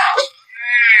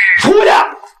出去！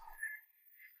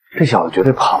这小子绝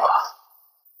对跑了。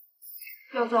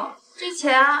刘总，这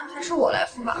钱还是我来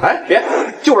付吧。哎，别，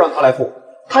就让他来付。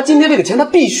他今天这个钱他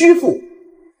必须付。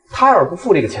他要是不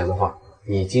付这个钱的话，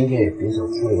你今天也别想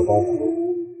出这个包房。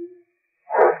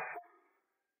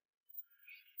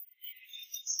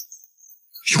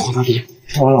玉皇大帝，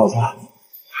父王老子，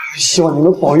希望你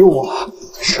们保佑我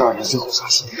，12年最后杀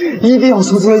心，一定要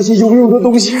说出来一些有用的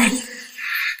东西。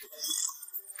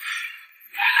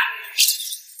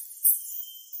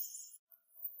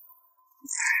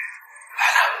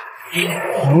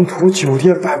黄土酒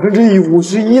店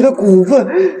51%的股份，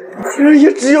竟然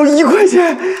也只要1块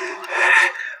钱，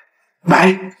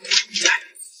买。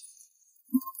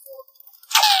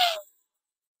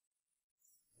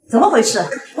怎么回事？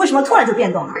为什么突然就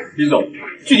变动了？李总，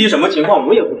具体什么情况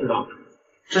我也不知道，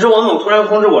只是王总突然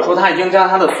通知我说他已经将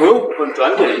他的所有股份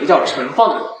转给了一个叫陈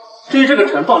放的人。至于这个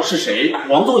陈放是谁，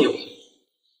王总有。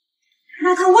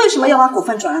那他为什么要把股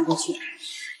份转让过去？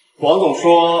王总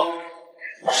说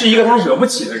是一个他惹不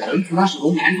起的人从他手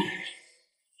中买走。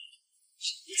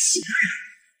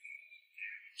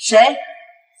谁？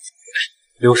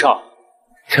刘少，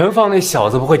陈放那小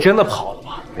子不会真的跑了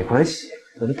吧？没关系，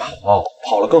让他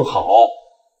跑了更好，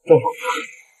正好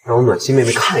让我暖心妹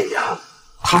妹看一看，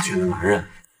她选的男人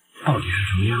到底是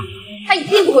什么样的。他一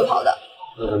定不会跑的。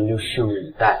那咱们就拭目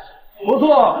以待。不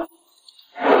错。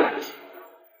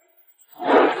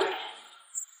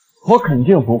我肯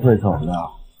定不会走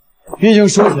的。毕竟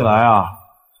说起来啊，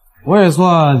我也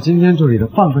算今天这里的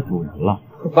半个主人了。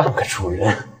半个主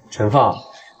人，陈放，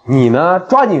你呢？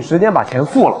抓紧时间把钱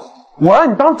付了，我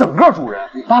让你当整个主人，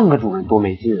你半个主人多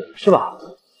没劲，是吧？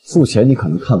付钱你可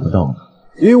能看不到呢，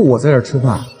因为我在这儿吃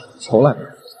饭，从来没有。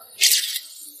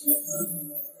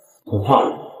陈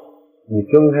放，你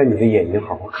睁开你的眼睛，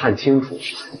好好看清楚，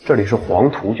这里是黄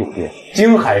土酒店，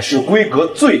京海市规格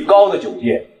最高的酒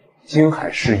店。京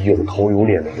海市有头有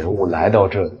脸的人物来到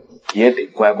这里，也得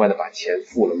乖乖的把钱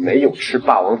付了，没有吃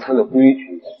霸王餐的规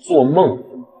矩，做梦！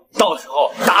到时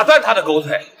候打断他的狗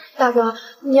腿。大哥，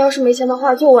你要是没钱的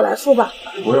话，就我来付吧。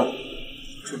不用，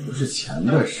这不是钱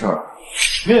的事儿，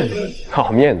面子问题。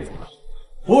好面子。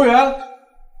服务员，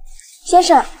先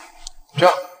生，这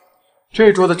样，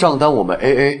这桌的账单我们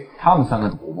AA， 他们3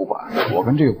个我不管，我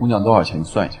跟这个姑娘多少钱你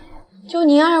算一下。就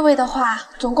您2位的话，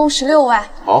总共16万。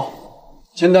好，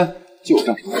签单。就这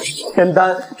样，签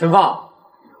单，陈放，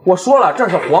我说了，这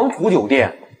是黄土酒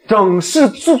店，整市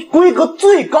规格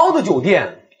最高的酒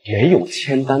店，没有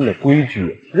签单的规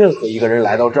矩，任何一个人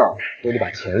来到这儿都得把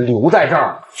钱留在这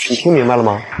儿，你听明白了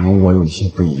吗？我有一些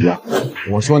不一样，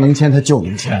我说能签他就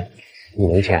能签，你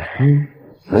能签？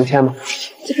能签吗？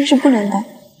这边是不能的。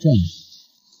这样，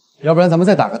要不然咱们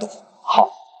再打个赌。好，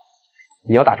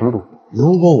你要打什么赌？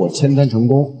如果我签单成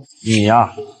功，你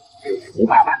呀500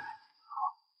万。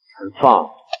陈放，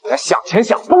你还想钱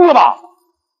想疯了吧？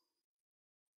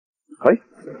可以，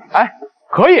哎，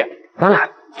可以，咱俩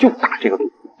就打这个赌。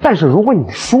但是如果你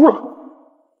输了，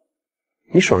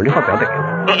你手上这块表得给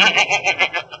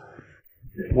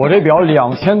我。我这表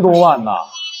2000多万呢。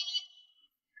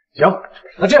行，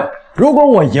那这样，如果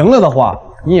我赢了的话，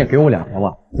你也给我2000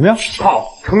万，怎么样？好，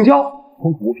成交。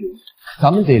空无凭，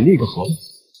咱们得立个合同。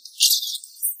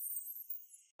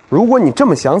如果你这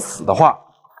么想死的话，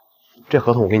这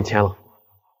合同我给你签了。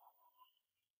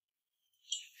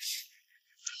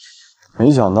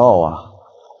没想到啊，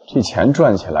这钱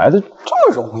赚起来的这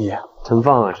么容易啊！陈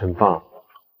放啊，陈放，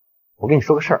我跟你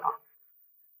说个事儿啊，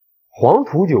黄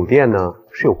土酒店呢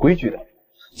是有规矩的，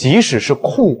即使是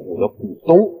控股的股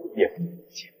东也不能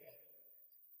签。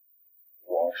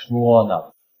我说呢，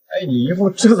哎，你一副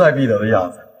志在必得的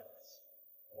样子。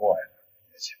我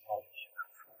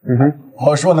呀，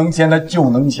我说能签他就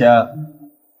能签。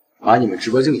把你们直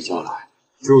播经理叫来，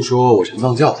就说我陈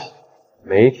放叫他。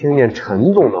没听见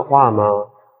陈总的话吗？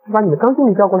就把你们张经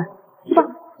理叫过来，去吧。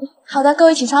好的，各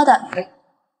位请稍等。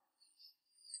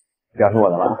表是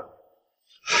我的了。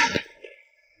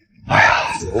哎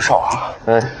呀，刘少啊，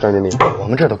张经理，我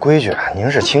们这的规矩您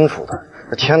是清楚的，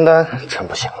这签单真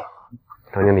不行了。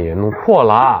张经理弄错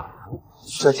了，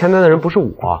这签单的人不是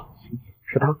我，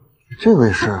是他。这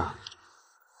位是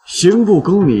行不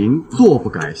更名，坐不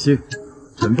改姓。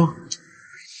陈放，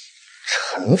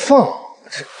陈放，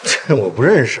这我不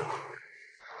认识。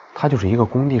他就是一个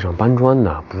工地上搬砖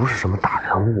的，不是什么大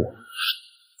人物。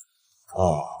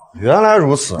哦，原来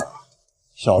如此，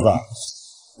小子，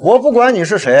我不管你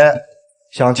是谁，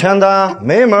想签单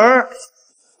没门儿，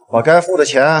把该付的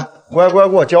钱乖乖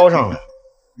给我交上来，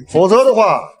否则的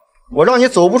话，我让你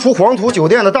走不出黄土酒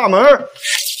店的大门。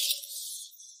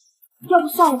要不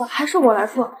算了吧，还是我来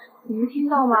付。你们听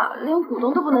到吗？连股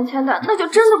东都不能签单，那就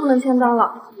真的不能签单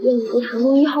了。愿你个成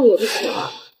功1号也不行了。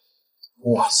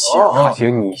我行，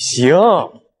行，你行。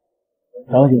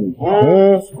张经理，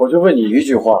我就问你一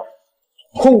句话，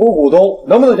控股股东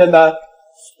能不能签单？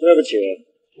对不起，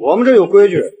我们这有规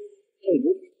矩。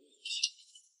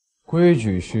规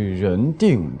矩是人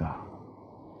定的，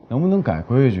能不能改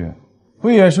规矩，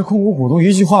不也是控股股东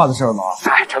一句话的事吗？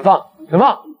哎，陈放，陈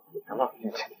放，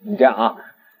你这样啊，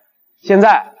现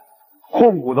在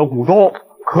控股的股东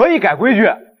可以改规矩，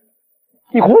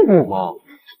你控股吗？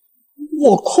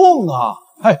我控啊！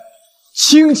哎，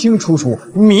清清楚楚、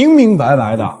明明白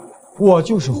白的，我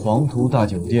就是黄图大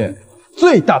酒店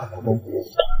最大的股东。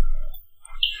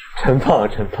陈放，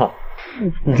陈放，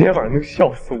你今天晚上能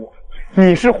笑死我！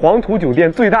你是黄土酒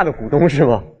店最大的股东是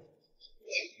吗？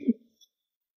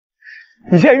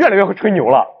你现在越来越会吹牛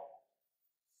了。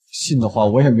信的话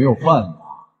我也没有办法，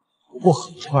不过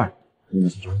很快你们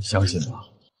就会相信了。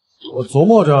我琢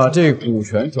磨着这股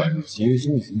权转让协议书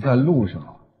已经在路上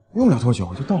了，用不了多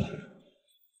久就到了。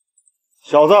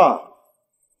小子，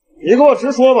你给我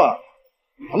直说吧，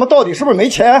咱们到底是不是没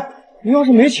钱？你要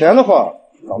是没钱的话，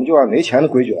咱们就按没钱的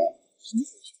规矩来。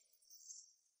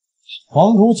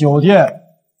黄土酒店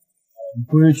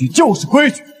规矩就是规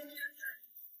矩。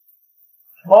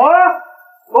保安，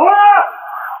保安！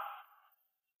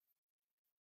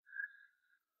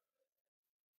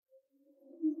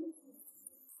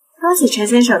恭喜陈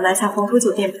先生拿下黄浦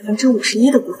酒店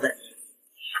51%的股份，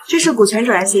这是股权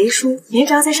转让协议书，您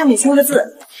只要在上面签个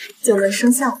字，就能生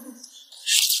效。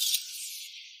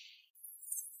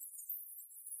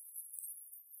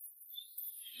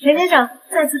陈先生，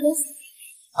再次恭喜。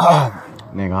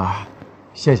那个，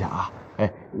谢谢啊。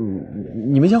哎，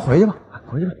你们先回去吧，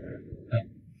回去吧。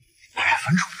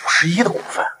51%的股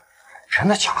份，真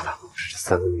的假的？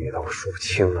这3个女的我说不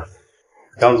清了。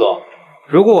张总，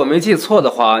如果我没记错的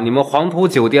话，你们黄土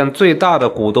酒店最大的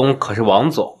股东可是王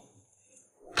总，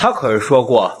他可是说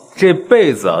过这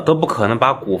辈子都不可能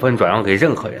把股份转让给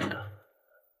任何人的。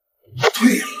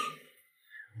对了，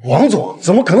王总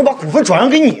怎么可能把股份转让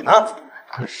给你呢？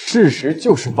可事实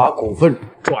就是把股份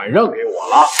转让给我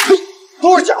了，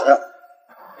都是假的。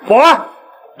保安，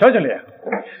张经理，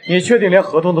你确定连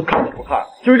合同都看都不看，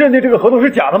就认定这个合同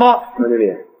是假的吗？张经理，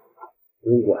不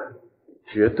用管，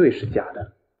绝对是假的，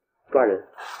抓人！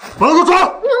把他给我抓！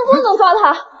你们不能抓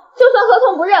他，就算合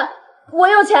同不认，我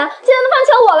有钱，今天的饭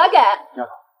钱我来给。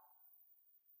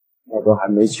大哥还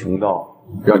没穷到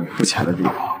让你付钱的地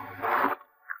方。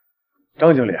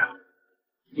张经理，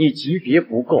你级别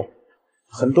不够，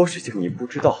很多事情你不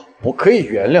知道，我可以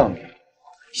原谅你。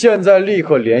现在立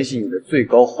刻联系你的最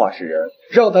高话事人，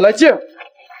让他来见我。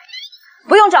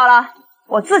不用找了，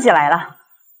我自己来了。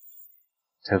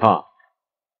陈放，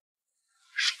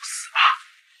受死吧！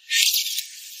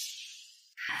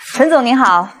陈总您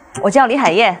好，我叫李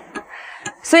海燕。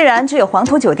虽然只有黄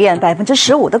土酒店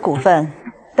15%的股份，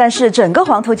但是整个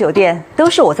黄土酒店都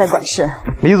是我在管事。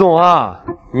李总啊，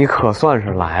你可算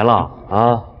是来了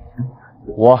啊！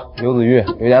我刘子玉，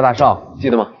刘家大少，记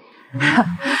得吗？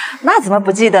那怎么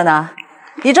不记得呢？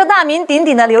你这大名鼎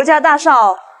鼎的刘家大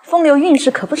少，风流韵事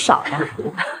可不少呀。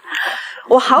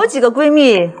我好几个闺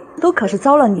蜜都可是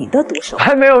遭了你的毒手。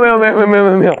没有，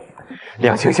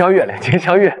两情相悦，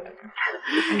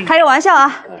开个玩笑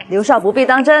啊，刘少不必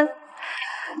当真。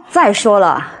再说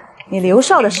了，你刘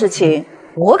少的事情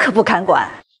我可不敢管。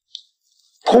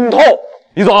通透，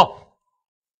李总，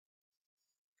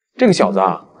这个小子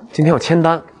啊，今天要签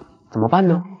单，怎么办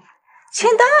呢？签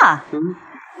单啊？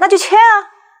那就签啊。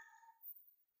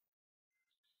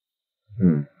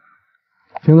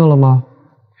听到了吗？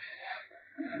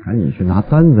赶紧去拿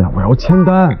单子呀！我要签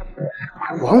单。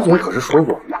王总可是说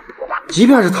过，即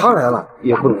便是他来了，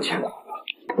也不能签。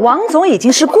王总已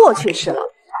经是过去式了，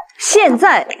现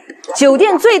在酒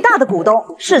店最大的股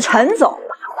东是陈总。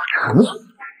陈总？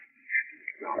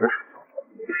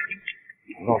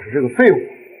难道是这个废物？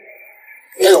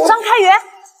张开元，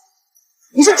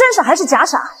你是真傻还是假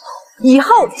傻？以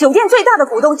后酒店最大的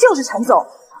股东就是陈总，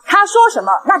他说什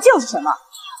么那就是什么，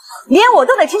连我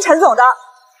都得听陈总的。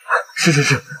是，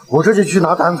我这就去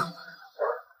拿单子。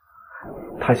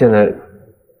他现在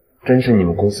真是你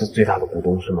们公司最大的股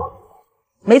东是吗？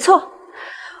没错，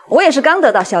我也是刚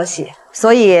得到消息，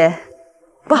所以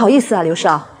不好意思啊，刘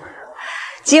少，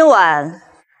今晚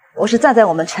我是站在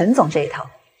我们陈总这一头。哇，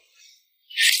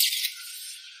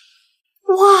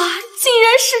竟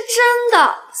然是真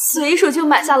的！随手就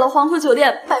买下了黄土酒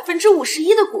店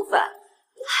51%的股份，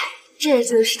这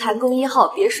就是谭公1号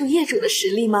别墅业主的实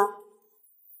力吗？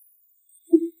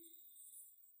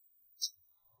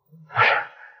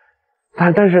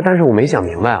但是我没想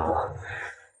明白啊，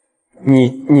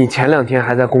你前2天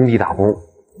还在工地打工，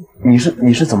你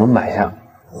是怎么买下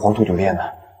黄土酒店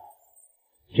的？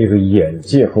这个眼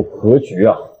界和格局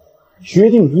啊，决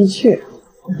定一切。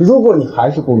如果你还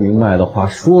是不明白的话，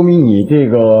说明你这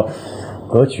个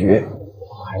格局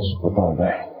还是不到位。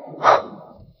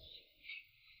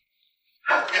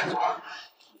陈总，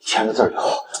签个字就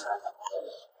好。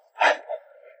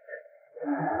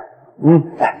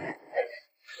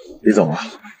李总啊，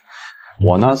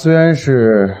我呢虽然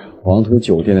是黄土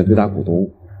酒店的最大股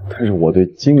东，但是我对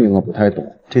经营不太懂，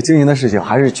这经营的事情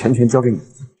还是全权交给你。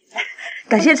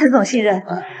感谢陈总信任。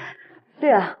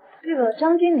对啊，这个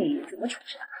张经理怎么处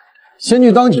置啊？先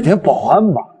去当几天保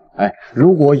安吧。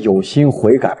如果有心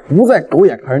悔改，不再狗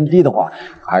眼看人低的话，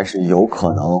还是有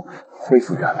可能恢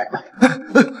复原位的。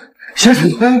先生，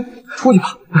出去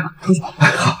吧，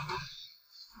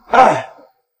好。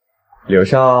柳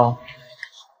少，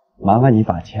麻烦你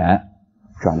把钱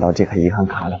转到这个银行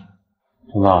卡里。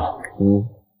陈总，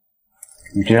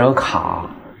你这张卡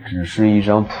只是一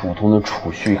张普通的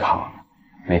储蓄卡，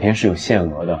每天是有限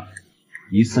额的，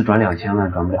一次转2000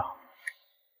万转不了。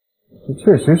这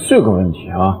确实是个问题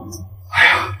啊！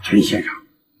陈先生，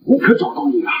我可找到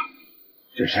你了，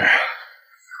这是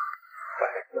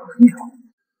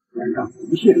转账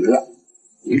不限额，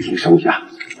您请收下。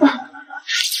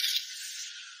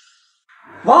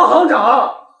王行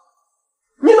长，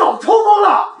你脑抽风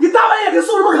了？你大半夜给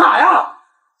送什么卡呀？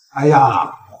哎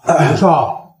呀，刘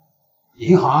少，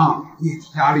银行业绩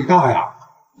压力大呀，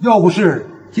要不是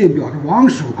鉴表的王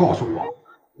师傅告诉我，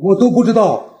我都不知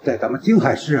道在咱们京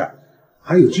海市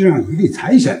还有这样一位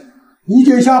财神，理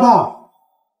解一下吧。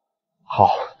好，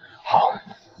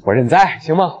我认栽，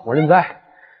行吗？我认栽。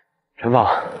陈放，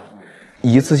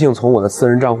一次性从我的私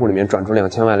人账户里面转出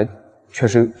2000万来，确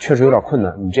实有点困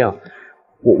难。你这样，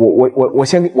我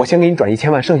先给你转1000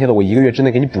万，剩下的我1个月之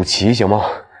内给你补齐，行吗？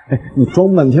哎，你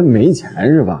装半天没钱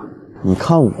是吧？你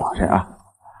看我这啊，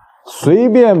随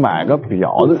便买个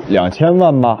表的2000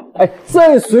万吧，哎，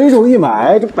再随手一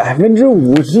买，这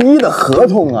51%的合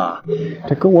同啊，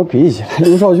这跟我比起来，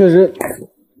刘少确实，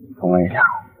重问一下，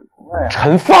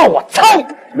陈放，我操！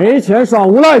没钱耍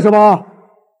无赖是吧？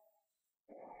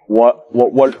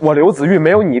我刘子玉没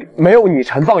有你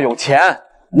陈放有钱，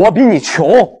我比你穷，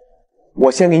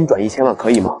我先给你转1000万，可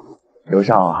以吗？刘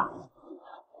少啊，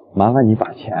麻烦你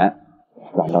把钱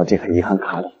转到这个银行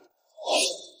卡里。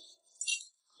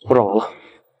我转完了。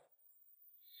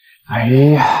哎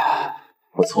呀，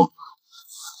不错，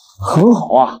很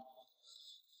好啊。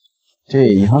这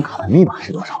银行卡的密码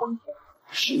是多少？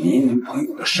是你女朋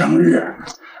友的生日。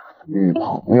女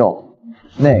朋友？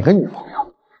哪个女朋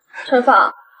友？陈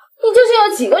放，你究竟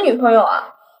有几个女朋友啊？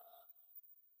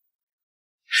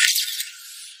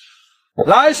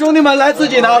来，兄弟们，来自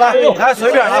己拿来，来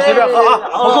随便拿，随便喝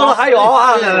啊！我喝了还有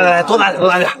啊！来，多拿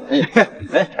点。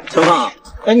哎，陈放，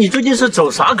哎，你最近是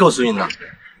走啥狗屎运呢？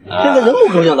这个人模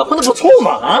狗样的，混得不错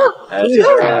嘛啊！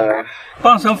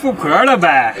傍上富婆了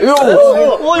呗？哎呦，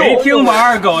没听王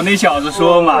二狗那小子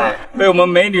说嘛，被我们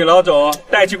美女老总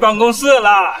带去办公室了。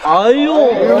哎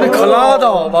呦，你可拉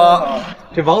倒吧！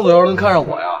这王总要是能看上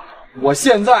我呀，我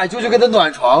现在就去跟他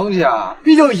暖床去啊！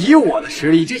毕竟以我的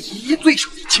实力，这一对手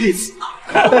就气死了。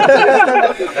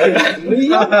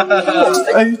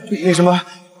哎，那什么，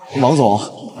王总，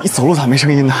你走路咋没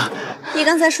声音呢？你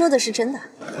刚才说的是真的？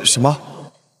什么？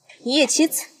一夜7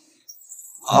次？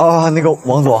啊，那个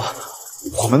王总，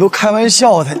我们都开玩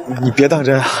笑的，你别当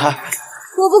真啊！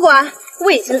我不管，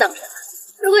我已经当真了。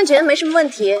如果你觉得没什么问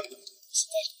题，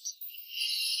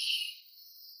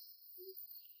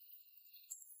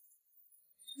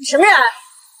什么人？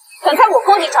敢在我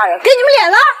工地抓人，给你们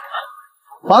脸了！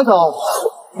王总，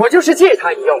我就是借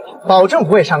他一用，保证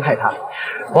不会伤害他。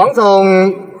王总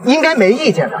应该没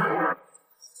意见吧？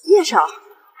叶少，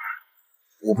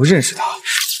我不认识他。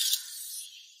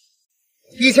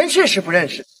以前确实不认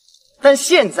识，但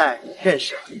现在认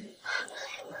识了。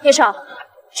叶少，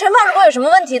陈放如果有什么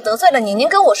问题得罪了你，您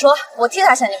跟我说，我替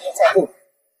他向你赔罪。不，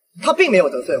他并没有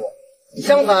得罪我，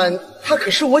相反，他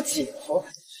可是我姐夫。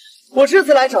我这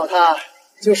次来找他，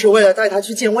就是为了带他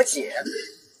去见我姐。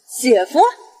姐夫？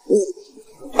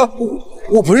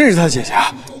我不认识他姐姐。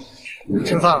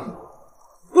陈放，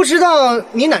不知道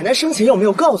你奶奶生前有没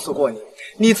有告诉过你，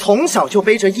你从小就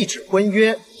背着一纸婚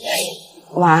约。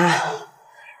娃，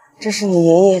这是你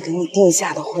爷爷给你定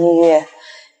下的婚约，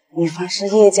女方是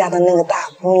叶家的那个大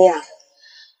姑娘，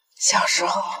小时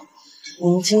候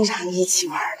你们经常一起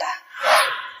玩的。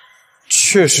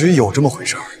确实有这么回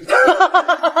事儿。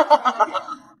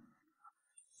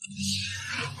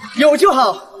有就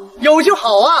好，有就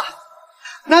好啊！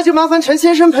那就麻烦陈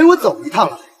先生陪我走一趟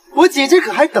了，我姐姐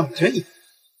可还等着你。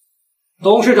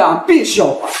董事长必须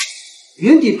要管，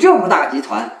云底这么大集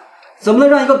团，怎么能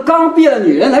让一个刚毕业的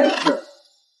女人来主事？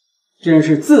真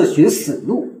是自寻死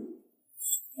路。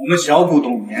我们小股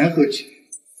东联合起来，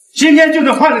今天就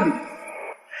得换了你。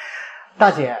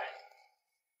大姐，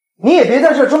你也别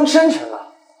在这装深沉了。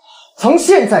从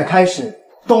现在开始，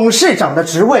董事长的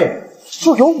职位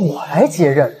就由我来接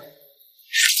任。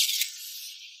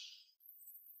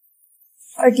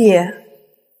二弟，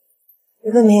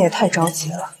你未免也太着急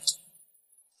了。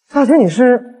大姐，你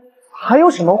是还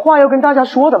有什么话要跟大家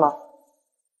说的吗？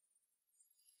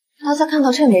大家看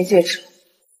到这枚戒指，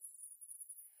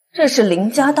这是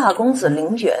林家大公子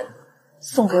林远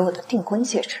送给我的订婚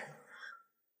戒指。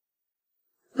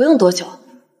不用多久，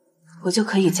我就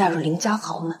可以嫁入林家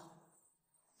豪门。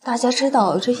大家知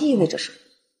道这意味着什么？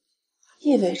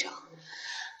意味着，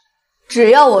只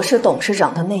要我是董事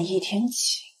长的那一天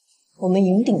起，我们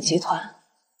银鼎集团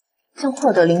将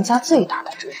获得林家最大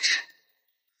的支持。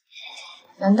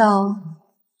难道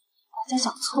大家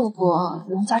想错过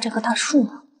林家这棵大树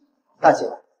吗？大姐，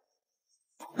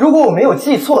如果我没有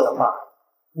记错的话，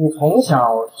你从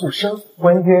小就身负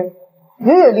婚约，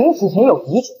爷爷临死前有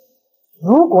遗嘱，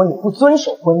如果你不遵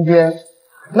守婚约，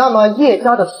那么叶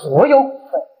家的所有股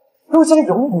份都将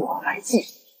由我来继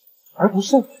承，而不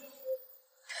是你。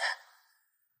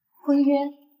婚约？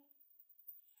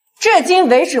至今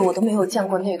为止我都没有见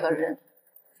过那个人，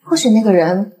或许那个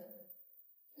人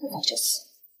他早就死了。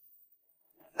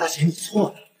大姐，你错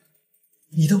了，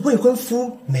你的未婚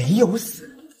夫没有死，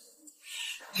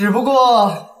只不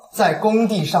过在工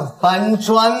地上搬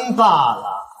砖罢了。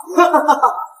哈哈哈！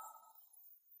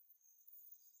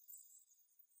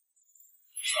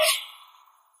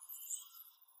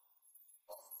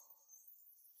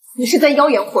你是在妖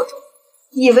言惑众，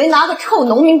以为拿个臭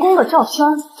农民工的照片，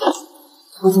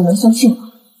我就能相信吗？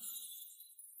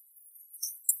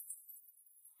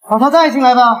把他带进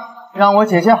来吧，让我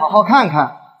姐姐好好看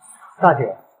看。大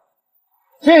姐，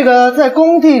这个在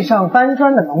工地上搬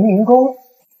砖的农民工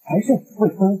还是你未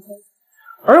婚夫，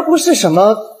而不是什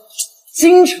么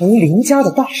京城林家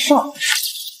的大少。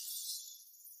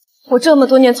我这么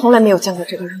多年从来没有见过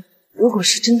这个人，如果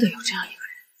是真的有这样一个人，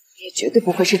也绝对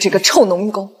不会是这个臭农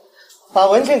民工。把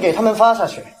文件给他们发下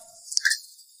去，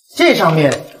这上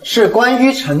面是关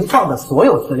于陈放的所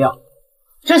有资料，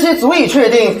这些足以确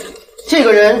定这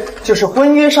个人就是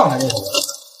婚约上的那个人。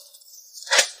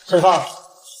陈放，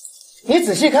你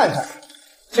仔细看看，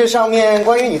这上面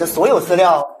关于你的所有资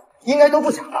料应该都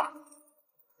不假吧？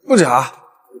不假，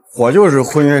我就是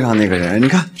婚约上那个人，你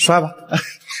看，刷吧。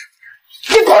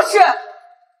你不是，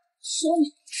说你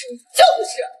不是，就不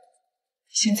是。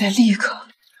现在立刻，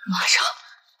马上，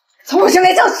从我身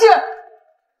边消失！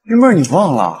云妹，你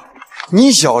忘了，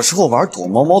你小时候玩躲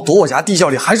猫猫躲我家地窖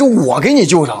里，还是我给你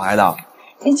救上来的。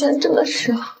你竟然真的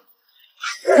是啊！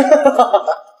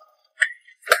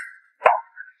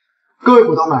各位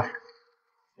股东们，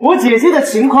我姐姐的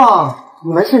情况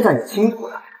你们现在也清楚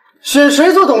了。选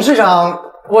谁做董事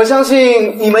长，我相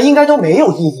信你们应该都没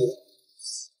有异议。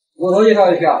我投一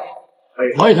票一票。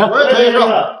我也投一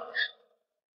票。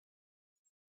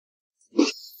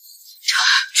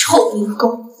臭民工，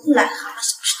癞蛤蟆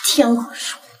想吃天鹅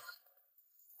肉。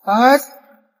哎，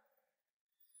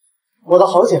我的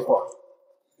好姐夫，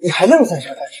你还愣在这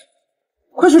干什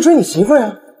么？快去追你媳妇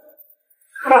呀！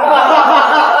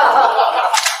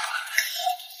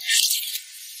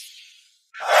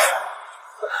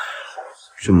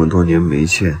这么多年没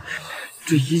见，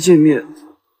这一见面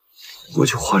我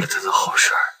就坏了他的好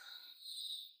事儿。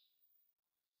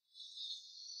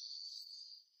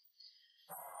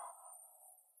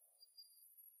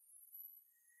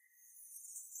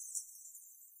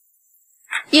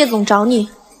叶总找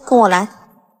你，跟我来。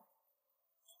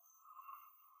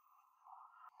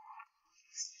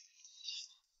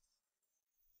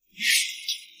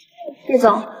叶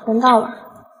总，人到了。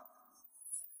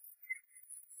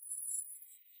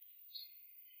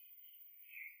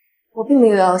我并没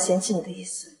有要嫌弃你的意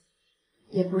思，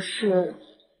也不是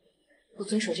不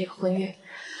遵守这个婚约，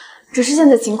只是现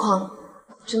在情况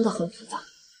真的很复杂。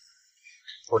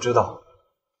我知道，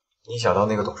你想当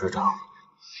那个董事长，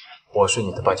我是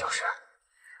你的绊脚石。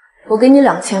我给你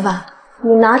2000万，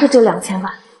你拿着这2000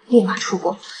万立马出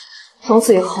国，从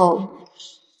此以后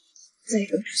再也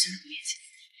不出现在我面前。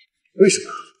为什么？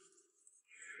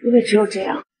因为只有这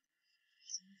样。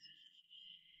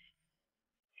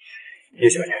叶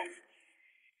小姐，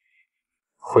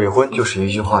悔婚就是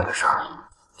一句话的事儿，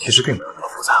其实并没有那么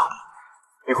复杂。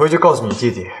你回去告诉你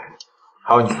弟弟，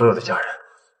还有你所有的家人，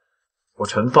我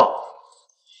陈放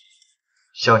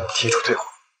向你提出退婚。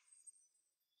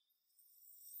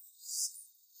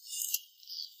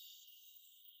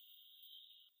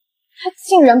他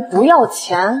竟然不要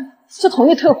钱就同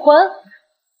意退婚，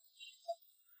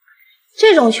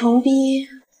这种穷逼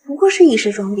不过是一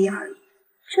时装逼而已，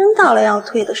真到了要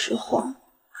退的时候，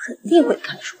肯定会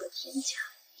看出个天价。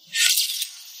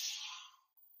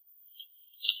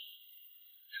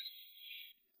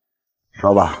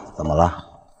说吧，怎么了？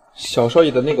小少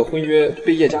爷的那个婚约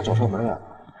被叶家找上门了。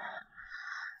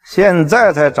现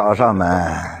在才找上门，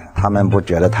他们不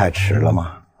觉得太迟了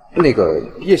吗？那个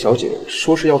叶小姐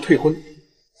说是要退婚，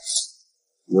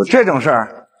有这种事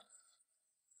儿？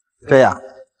这样，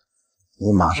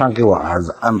你马上给我儿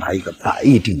子安排一个100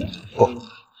亿定金，不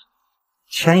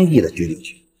，1000亿的决定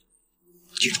权。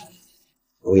记住，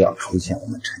不要出现我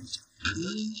们陈家，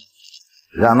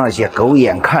让那些狗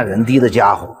眼看人低的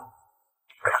家伙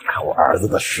看看我儿子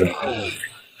的实力。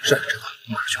是，陈总，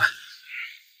马上去办。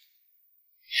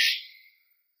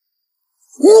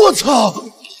我操！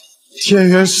天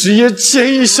元实业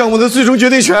千亿项目的最终决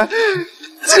定权，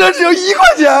竟然只有1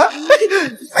块钱！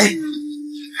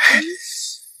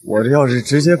我这要是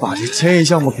直接把这1000亿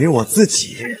项目给我自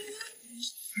己，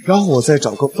然后我再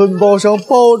找个分包商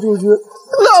包出去，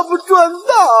那不赚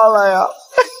大了呀！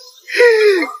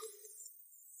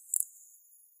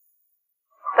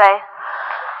喂，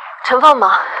陈放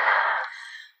吗？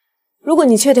如果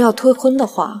你确定要退婚的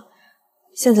话，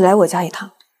现在来我家一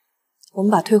趟，我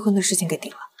们把退婚的事情给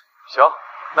定了。行，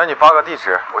那你发个地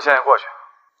址，我现在过去。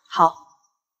好，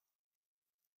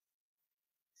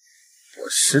我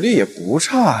实力也不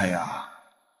差呀，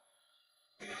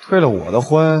退了我的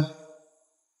婚，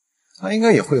他应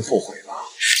该也会后悔吧？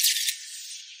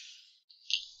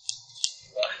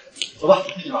走吧，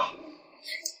去吧。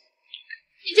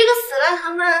你这个死癞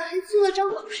蛤蟆还做了张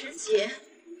保时捷，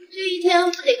这一天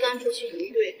不得干出去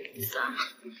一堆子啊！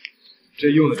这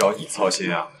用得着你操心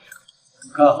啊？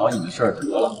干好你的事儿得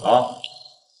了啊！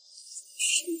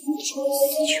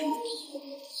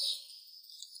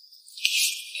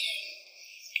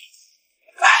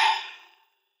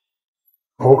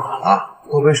口渴了，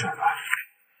多杯水吧。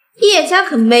叶家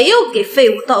可没有给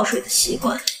废物倒水的习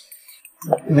惯。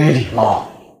没礼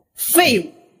貌！废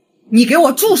物，你给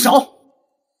我住手！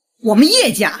我们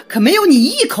叶家可没有你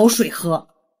一口水喝。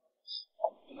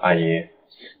阿姨，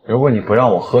如果你不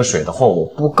让我喝水的话，我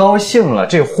不高兴了，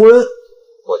这婚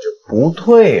我就不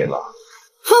退了。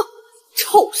哼，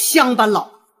臭乡巴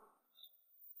佬！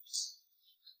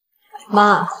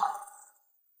妈，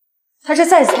他这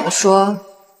再怎么说，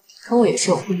跟我也是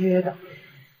有婚约的，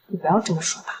你不要这么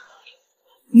说吧。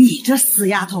你这死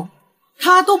丫头，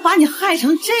他都把你害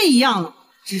成这样了，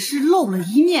只是露了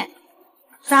一面，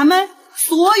咱们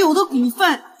所有的股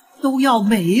份都要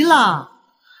没了。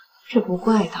这不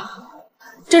怪他，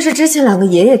这是之前2个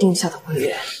爷爷定下的婚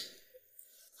约。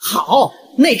好，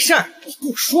那事儿我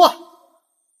不说。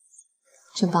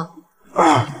真棒，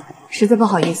实在不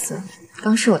好意思，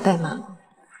刚是我怠慢了。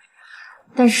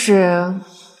但是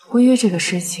婚约这个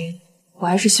事情，我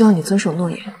还是希望你遵守诺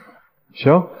言。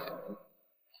行，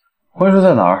婚书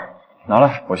在哪儿？拿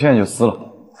来，我现在就撕了。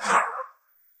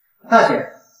大姐，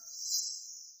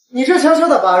你这悄悄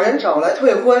的把人找来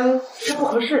退婚，是不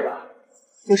合适吧？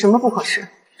有什么不合适？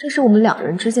这是我们2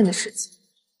人之间的事情，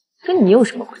跟你有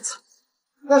什么关系？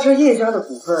那这叶家的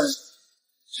股份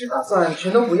是打算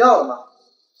全都不要了吗？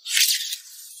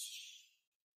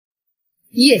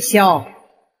叶萧，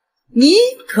你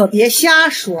可别瞎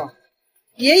说。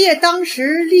爷爷当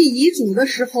时立遗嘱的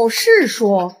时候是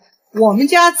说，我们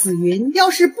家紫云要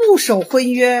是不守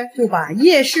婚约，就把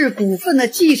叶氏股份的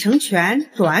继承权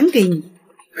转给你。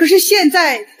可是现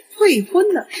在退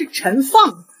婚的是陈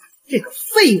放这个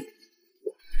废物。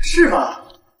是吧？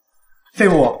废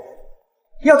物，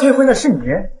要退婚的是你。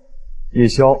叶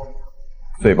萧，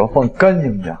嘴巴放干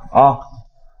净点啊！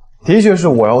的确是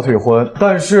我要退婚，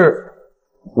但是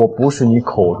我不是你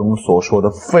口中所说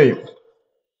的废物。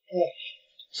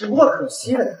只不过可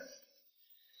惜了，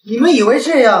你们以为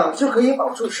这样就可以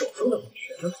保住手中的股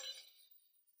权吗？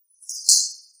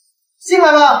进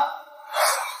来吧。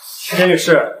田女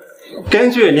士，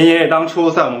根据您爷爷当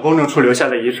初在我们公证处留下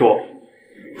的遗嘱，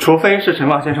除非是陈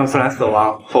放先生自然死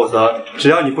亡，否则只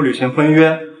要你不履行婚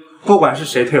约，不管是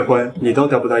谁退婚，你都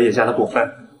得不到叶家的部分。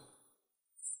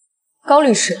高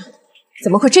律师，怎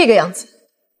么会这个样子？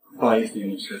不好意思，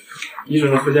女士，遗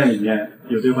嘱的附件里面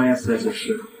有对关键词的解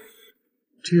释。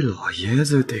这老爷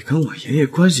子得跟我爷爷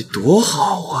关系多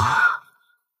好啊！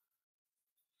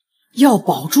要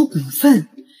保住股份，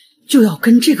就要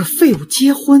跟这个废物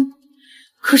结婚。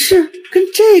可是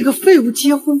跟这个废物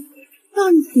结婚，那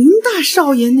林大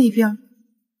少爷那边，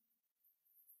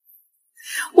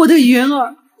我的云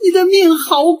儿，你的命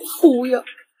好苦呀！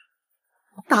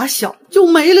打小就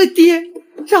没了爹，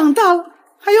长大了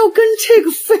还要跟这个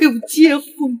废物结婚。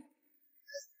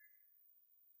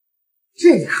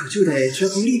这可就得权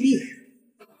衡利弊。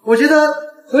我觉得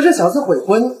和这小子悔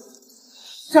婚，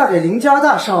嫁给林家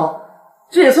大少，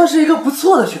这也算是一个不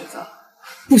错的选择。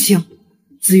不行，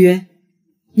紫云，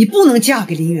你不能嫁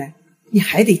给林远，你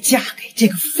还得嫁给这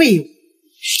个废物。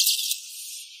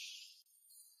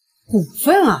股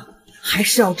份啊，还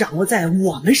是要掌握在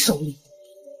我们手里。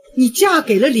你嫁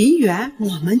给了林远，我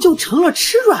们就成了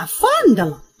吃软饭的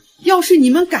了。要是你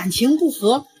们感情不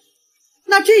和，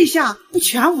那这下不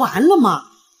全完了吗？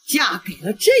嫁给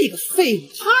了这个废物，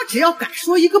他只要敢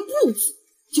说一个不字，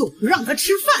就不让他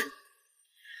吃饭。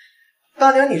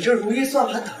大娘，你这如意算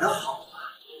盘打得好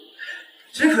啊！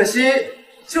只可惜，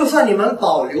就算你们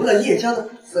保留了叶家的股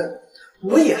份，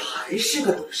我也还是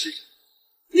个董事长，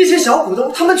那些小股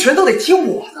东他们全都得听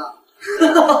我的。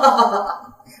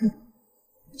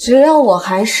只要我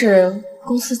还是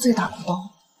公司最大股东，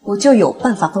我就有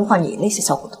办法分化你那些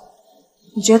小股东。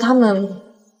你觉得他们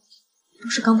都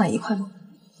是钢板一块吗？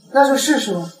那就试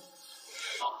试喽。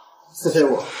四废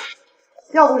物，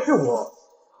要不是我，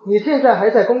你现在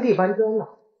还在工地搬砖呢。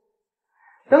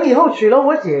等以后娶了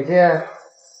我姐姐，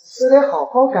可得好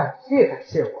好感谢感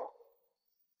谢我。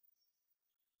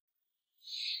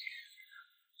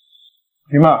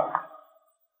云妹儿，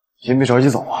先别着急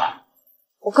走啊。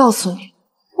我告诉你，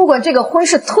不管这个婚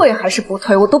是退还是不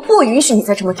退，我都不允许你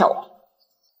再这么叫我。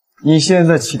你现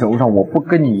在气头上，我不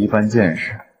跟你一般见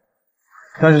识。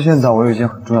但是现在我有一件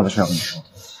很重要的事要跟你说。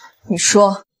你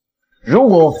说，如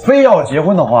果非要结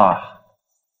婚的话，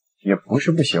也不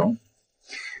是不行。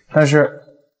但是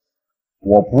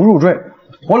我不入赘，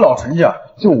我老陈家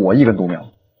就我一根独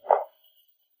苗。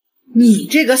你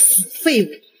这个死废物，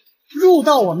入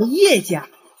到我们叶家，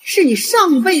是你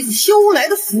上辈子修来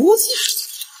的福气。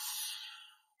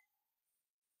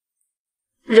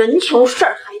人穷事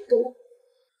儿还多。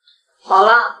好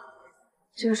了，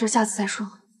这个事下次再说。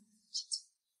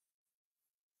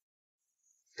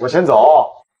我先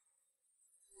走。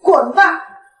滚吧，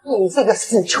你这个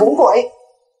死穷鬼！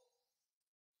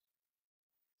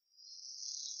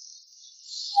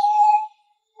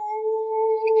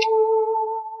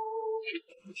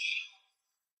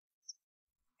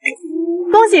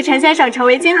恭喜陈先生成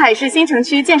为金海市新城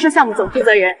区建设项目总负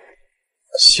责人。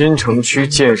新城区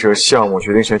建设项目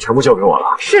决定权全部交给我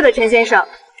了。是的，陈先生，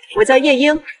我叫叶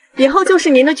英，以后就是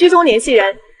您的居中联系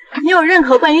人。您有任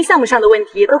何关于项目上的问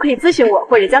题，都可以咨询我，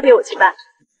或者交给我去办。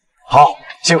好，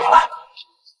辛苦了。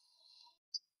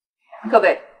各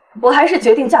位，我还是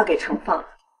决定嫁给程放，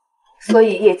所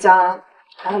以叶家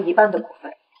拿了1半的股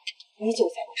份，依旧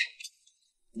在我身上。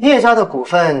叶家的股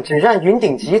份只占云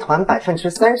鼎集团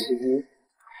31%，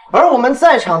而我们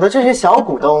在场的这些小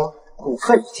股东股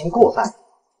份已经过半，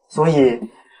所以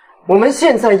我们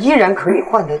现在依然可以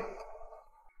换得。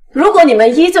如果你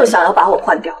们依旧想要把我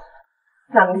换掉，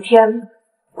那明天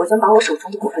我将把我手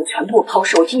中的股份全部抛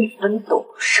售，1分都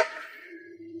不剩。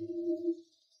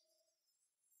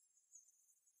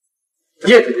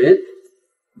叶子云，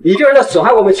你这是在损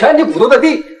害我们全体股东的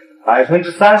利益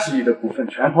！30%亿的股份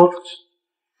全抛出去，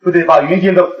不得把云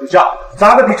鼎的股价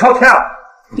砸得比朝天啊！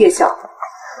叶晓，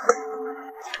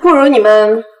不如你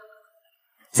们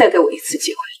再给我一次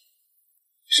机会。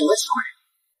什么机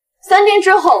会？3天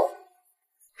之后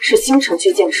是新城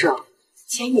区建设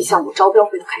1000亿项目招标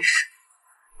会的开始。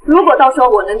如果到时候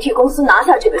我能替公司拿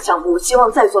下这个项目，希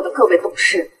望在座的各位董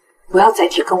事不要再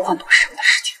提更换董事长的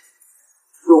事情，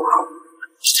如何？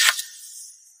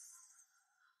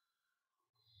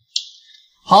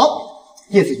好，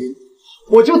叶子云，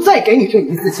我就再给你这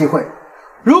一次机会。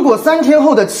如果3天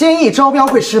后的1000亿招标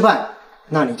会失败，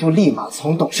那你就立马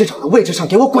从董事长的位置上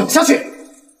给我滚下去。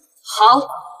好。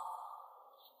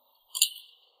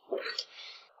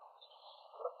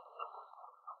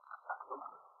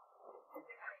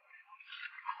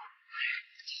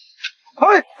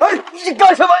你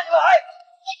干什么？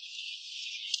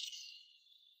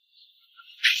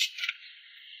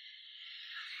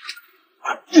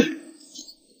你们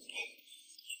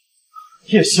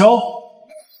叶萧，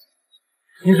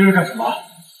你这是干什么？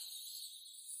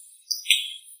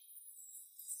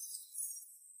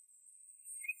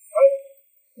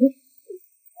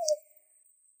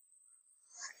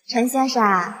陈先生，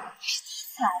是第一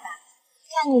次来吧？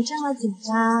看你这么紧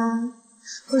张，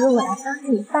不如我来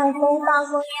帮你放松放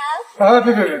松呀。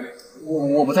别，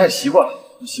我不太习惯，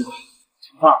不习惯。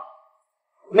啊，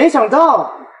没想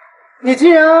到你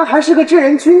竟然还是个正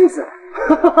人君子。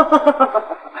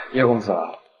叶公子，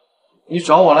你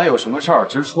找我来有什么事儿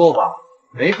直说吧，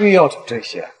没必要整这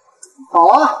些。好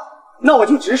啊，那我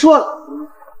就直说了，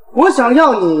我想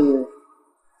要你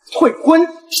退婚。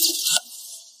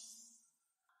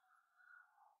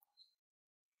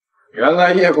原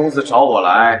来叶公子找我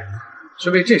来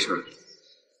是为这事儿。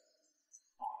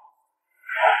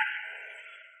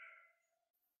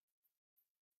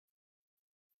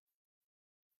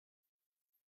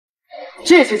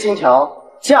这些金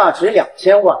条价值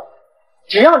2000万，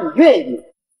只要你愿意，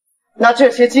那这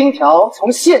些金条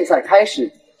从现在开始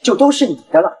就都是你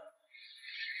的了。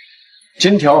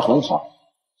金条很好，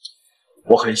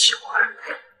我很喜欢，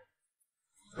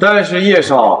但是叶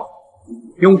少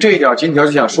用这点金条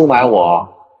就想收买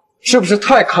我，是不是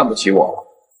太看不起我了？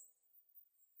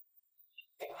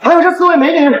还有这4位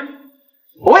美女，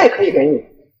我也可以给你，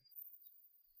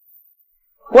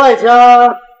外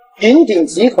加云鼎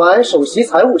集团首席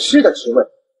财务师的职位。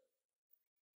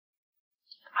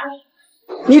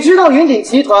你知道云鼎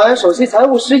集团首席财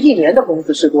务师1年的工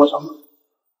资是多少吗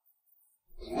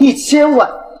？1000万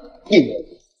1年，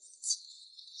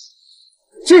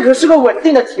这可是个稳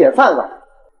定的铁饭碗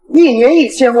，1年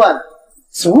1000万，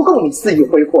足够你肆意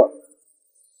挥霍。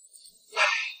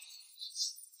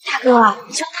大哥，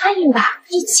你就答应吧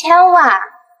，1000万，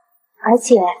而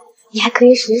且你还可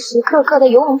以时时刻刻的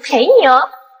有我们陪你哦。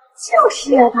就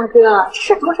是呀，大哥，这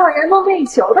是多少人梦寐以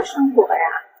求的生活呀！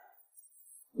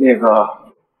那个，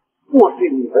我对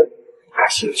你们不感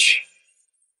兴趣，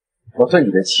我对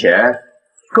你的钱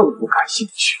更不感兴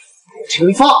趣。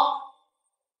陈放，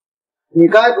你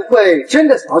该不会真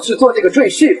的想要去做这个赘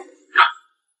婿吧？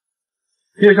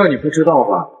叶少，你不知道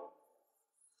吧？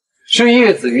是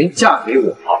叶子云嫁给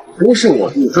我，不是我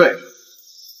入赘。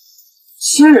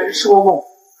痴人说梦。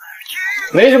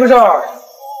没什么事儿，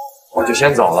我就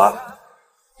先走了。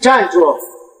站住！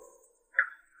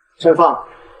陈放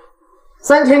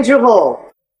，3天之后，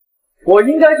我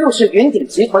应该就是云鼎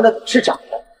集团的董事长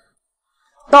了。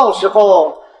到时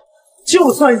候，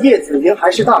就算叶子云还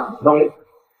是大股东，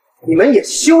你们也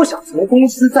休想从公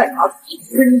司再拿走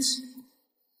分钱。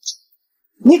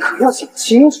你可要想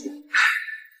清楚。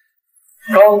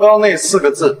刚刚那4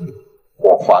个字，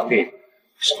我还给你。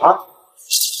啥？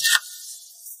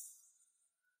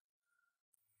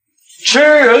痴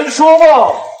人说梦。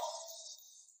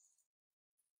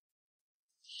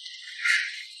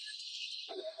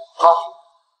好，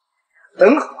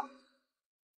很好。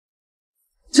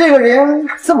这个人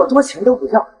这么多钱都不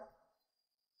要，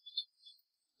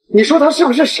你说他是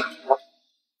不是傻了？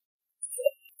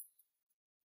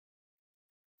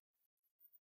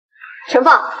陈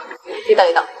放，你等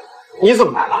一等，你怎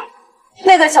么来了？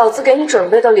那个小子给你准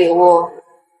备的礼物，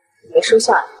你没收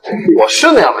下。我是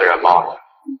那样的人吗？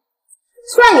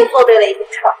算你做对了一件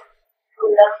事，不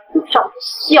然上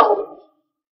笑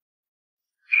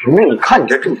你。你看你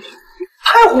这证据，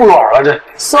太护短了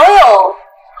这。所有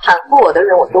袒护我的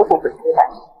人，我都不会亏待，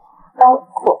包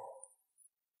括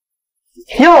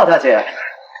哟，大姐，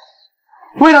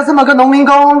为了这么个农民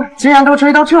工，竟然都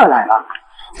追到这儿来了，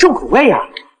重口味呀！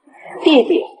弟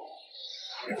弟，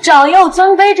长幼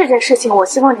尊卑这件事情，我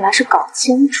希望你还是搞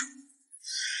清楚。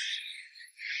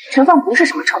陈放不是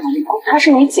什么臭农民工，他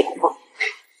是你姐夫，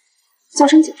叫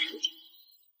声姐夫。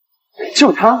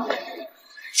就他，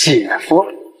姐夫，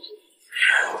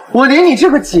我连你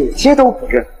这个姐姐都不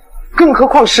认，更何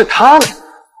况是他呢？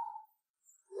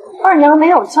二娘没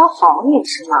有教好你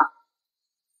是吗？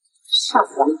上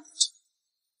坟。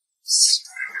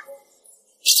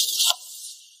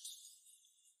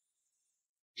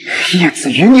叶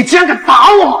子云，你竟然敢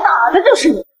打我！打的就是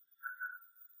你。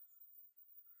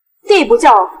弟不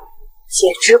教，姐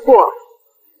之过，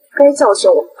该教训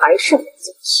我还是得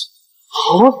教训。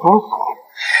好，好，好，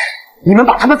你们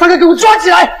把他们3个给我抓起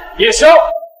来！叶宵，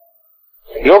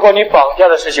如果你绑架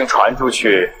的事情传出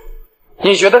去，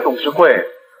你觉得董事会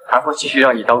还会继续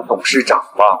让你当董事长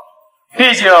吗？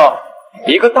毕竟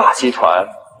一个大集团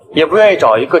也不愿意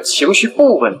找一个情绪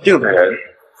不稳定的人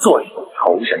做领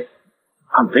头人，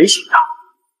很危险的。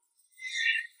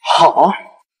好，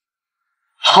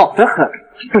好的很。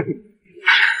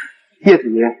叶子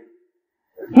云，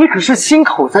你可是亲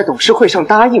口在董事会上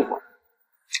答应我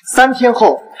，3天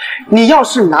后你要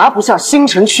是拿不下新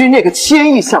城区那个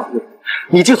1000亿项目，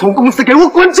你就从公司给我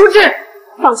滚出去！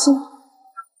放心，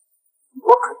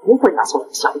我肯定会拿下我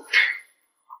的项目。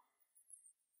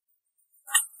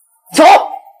走。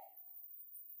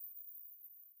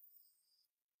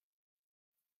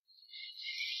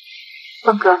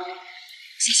放哥，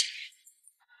谢谢。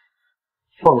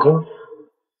放哥，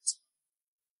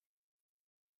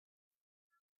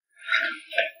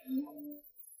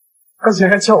他竟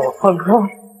然叫我放哥。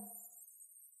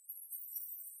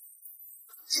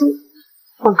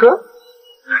放哥。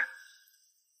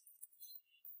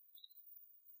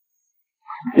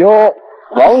哟，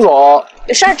王总，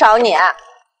有事儿找你。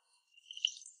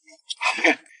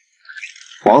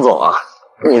王总啊，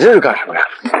你这是干什么呀？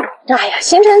哎呀，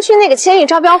新城区那个1000亿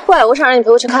招标会，我想让你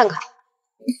陪我去看看。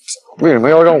为什么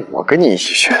要让我跟你一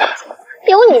起去？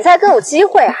有你在更有机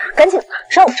会啊！赶紧的，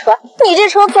上我车。你这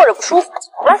车坐着不舒服。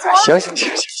行。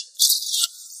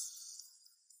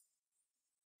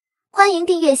欢迎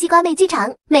订阅西瓜妹剧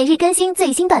场，每日更新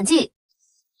最新短剧。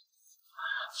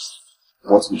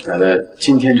我总觉得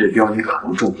今天这标你可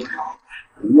能中不了，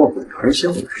要不而且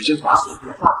我直接把你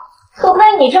都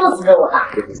该你这么指着我的。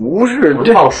不是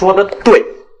这样说的对，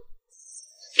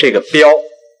这个标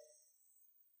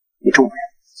你中不了。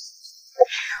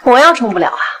我要中不了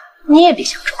啊，你也别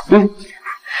想中。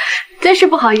真是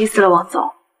不好意思了，王总，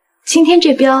今天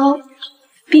这标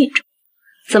必中。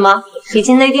怎么，已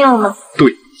经内定了吗？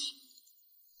对，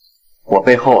我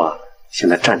背后啊，现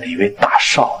在站着一位大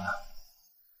少呢，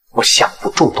我想不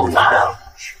中都难啊。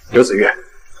刘子月，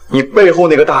你背后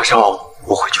那个大少，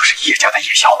不会就是叶家的叶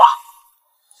宵吧？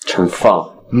陈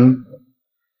放，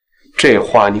这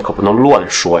话你可不能乱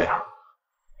说呀。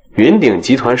云鼎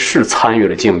集团是参与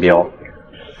了竞标，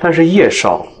但是叶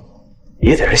少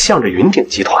也得是向着云鼎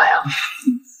集团呀。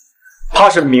他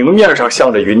是明面上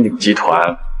向着云鼎集团，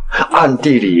暗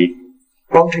地里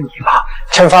帮着你吧。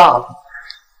陈放，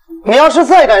你要是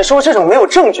再敢说这种没有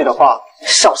证据的话，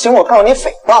小心我告你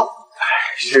诽谤。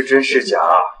是真是假，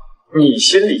你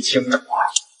心里清楚啊。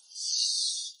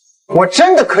我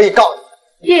真的可以告你。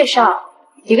叶少，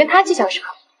你跟他计较什么？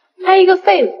他一个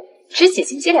废物，值几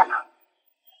斤几两？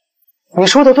你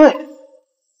说的对。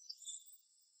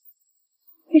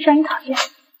遇上你讨厌。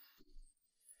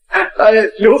哎，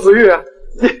刘子玉，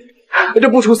你这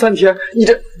不出3天，你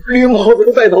这绿帽子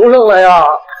都戴头上了呀！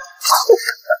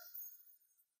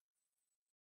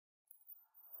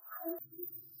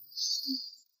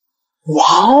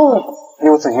哇哦，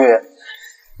刘子玉，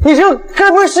你这该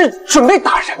不会是准备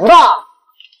打人吧？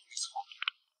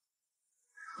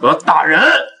我要打人，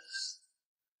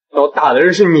要打的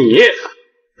人是你，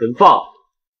文放。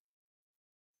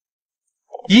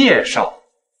叶少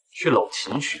去搂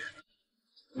秦雪，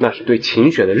那是对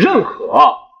秦雪的认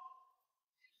可。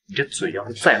你这嘴要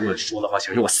是再乱说的话，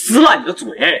小心我撕烂你的嘴！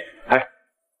哎，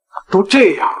都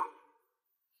这样，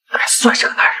还算是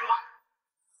个男人吗？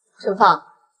陈放，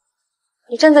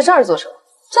你站在这儿做什么？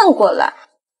站过来。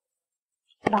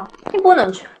爸，你不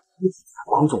能去。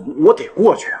王总，我得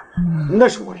过去啊，那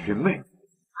是我云妹。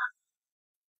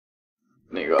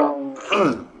那个，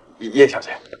叶小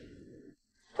姐，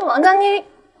这王家妮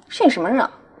是你什么人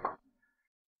啊？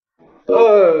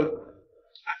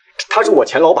他是我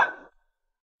前老板。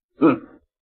哦，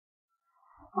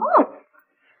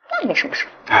那没什么事。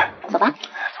哎，走吧。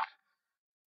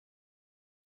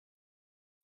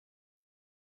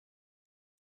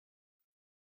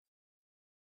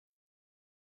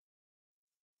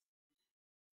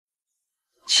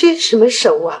缺什么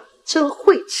手啊？真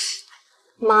会吃！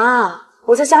妈，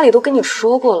我在家里都跟你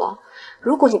说过了，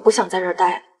如果你不想在这儿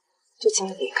待，就请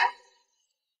你离开。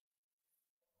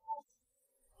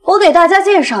我给大家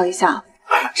介绍一下，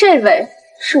这位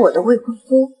是我的未婚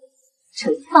夫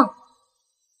陈放。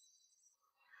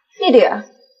弟弟，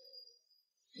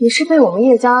你是被我们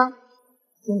叶家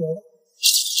经营的。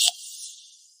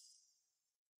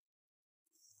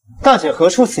大姐何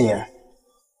出此言？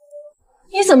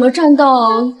你怎么站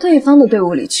到对方的队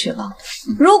伍里去了？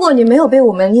如果你没有被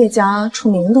我们叶家除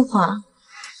名的话，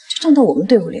就站到我们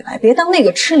队伍里来，别当那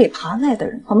个吃里扒外的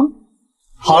人，好吗？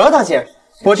好了，大姐，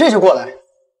我这就过来。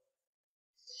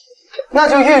那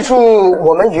就预祝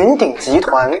我们云鼎集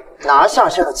团拿下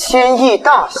这个1000亿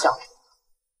大项目。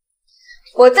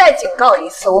我再警告一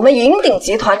次，我们云鼎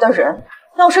集团的人，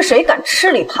要是谁敢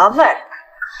吃里扒外，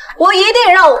我一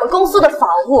定让我们公司的法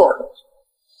务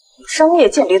以商业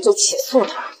间谍罪起诉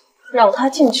他，让他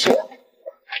进去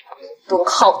蹲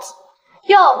耗子。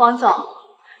哟，王总，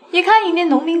一看你那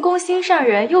农民工心上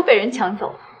人又被人抢走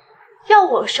了。要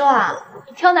我说啊，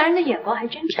你挑男人的眼光还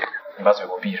真差。你把嘴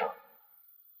给我闭上。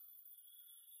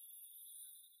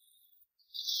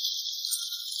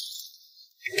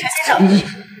陈先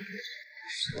生，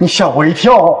你吓我一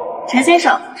跳。陈先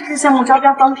生，这是项目招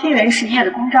标方天元实业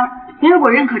的公章，您如果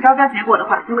认可招标结果的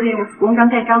话，就可以用此公章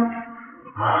盖章。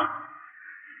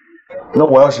那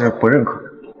我要是不认可，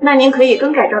那您可以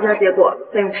更改招标结果，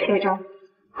再用它盖章。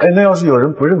哎，那要是有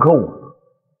人不认可我呢？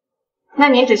那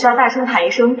您只需要大声喊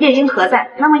一声夜莺何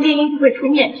在，那么夜莺就会出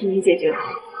面替您解决。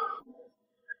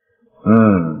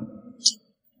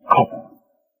靠谱。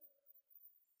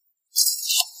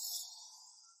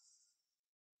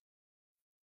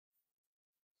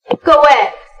各位，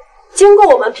经过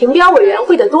我们评标委员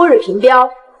会的多日评标，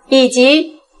以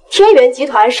及天元集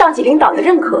团上级领导的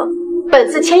认可，本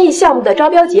次1000亿项目的招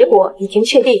标结果已经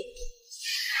确定。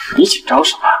你紧张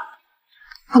什么？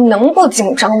我能不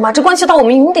紧张吗？这关系到我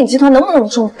们云鼎集团能不能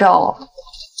中标。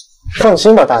放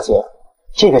心吧，大姐，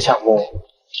这个项目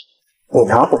你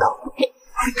拿不到。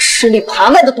吃里扒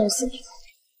外的东西！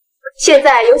现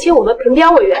在有请我们评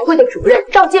标委员会的主任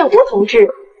赵建国同志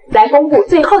来公布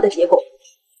最后的结果。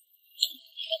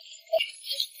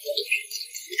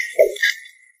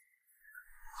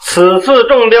此次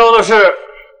中标的是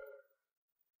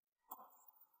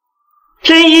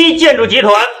天一建筑集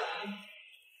团，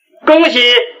恭喜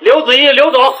刘子怡刘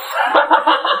总。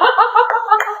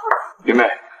云妹，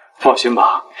放心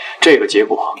吧，这个结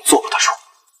果做不得出。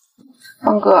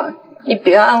方哥，你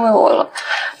别安慰我了，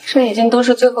这已经都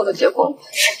是最后的结果了。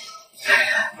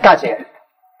大姐，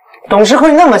董事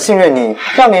会那么信任你，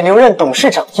让你留任董事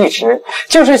长一职，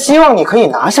就是希望你可以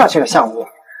拿下这个项目。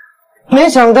没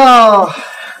想到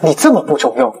你这么不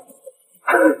中用。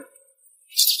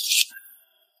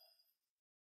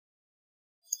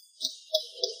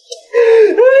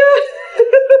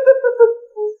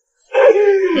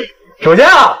首先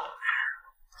啊，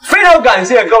非常感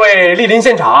谢各位莅临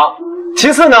现场。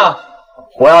其次呢，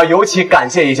我要尤其感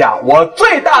谢一下我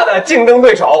最大的竞争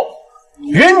对手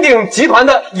云鼎集团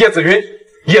的叶子云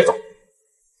叶总。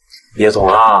叶总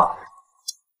啊，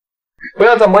不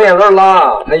要再抹眼泪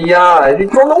了。哎呀，你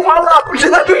妆都花了，不知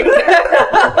道对不对？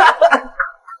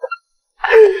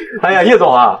哎呀，叶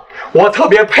总啊，我特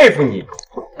别佩服你，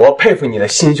我佩服你的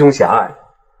心胸狭隘。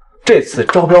这次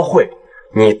招标会，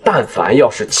你但凡要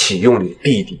是启用你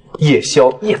弟弟叶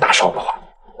宵叶大少的话，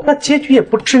那结局也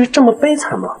不至于这么悲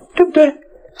惨嘛，对不对？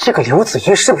这个刘子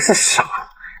玉是不是傻？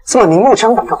这么明目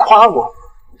张胆的夸我，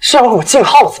是要让我进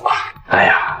耗子吧？哎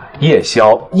呀，叶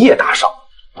宵叶大少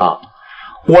啊，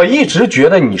我一直觉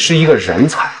得你是一个人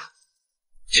才，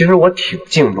其实我挺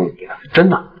敬重你的，真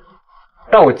的。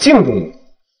但我敬重你，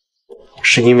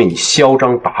是因为你嚣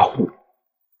张跋扈，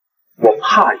我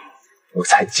怕你，我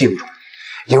才敬重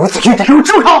你。刘子玉，得给我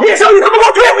住口！叶宵，你他妈给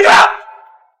我退回去！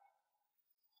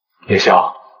叶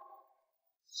宵，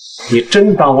你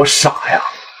真当我傻呀？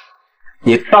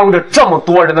你当着这么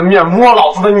多人的面摸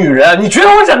老子的女人，你觉得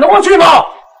我忍得过去吗？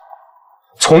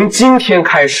从今天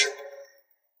开始，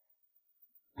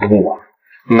我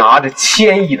拿着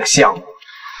1000亿的项目，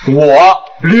我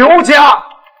刘家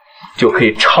就可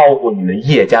以超过你们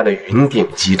叶家的云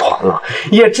顶集团了。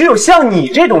也只有像你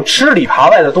这种吃里扒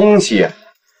外的东西，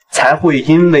才会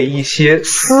因为一些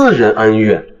私人恩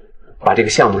怨，把这个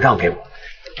项目让给我，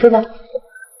对吧？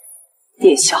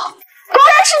叶宵，果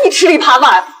然是你吃里扒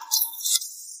外。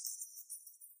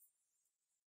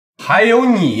还有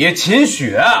你，秦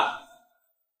雪，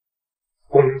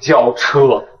公交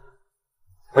车，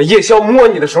叶宵摸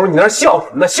你的时候，你那笑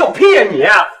什么呢？笑屁呀你！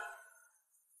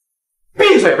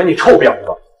闭嘴吧，你臭婊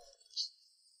子！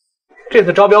这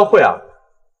次招标会啊，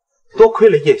多亏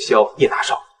了叶宵叶大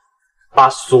少，把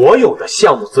所有的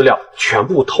项目资料全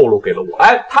部透露给了我。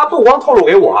哎，他不光透露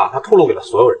给我啊，他透露给了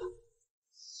所有人。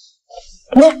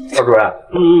赵主任，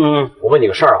我问你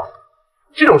个事儿啊，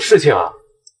这种事情啊，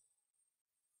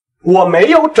我没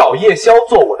有找叶宵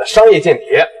做我的商业间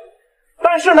谍，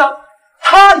但是呢，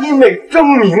他因为争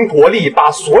名夺利，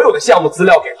把所有的项目资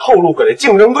料给透露给了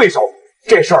竞争对手，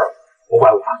这事儿不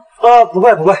怪我吧？不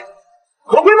怪，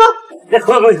合规吗？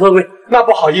合规。那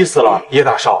不好意思了，叶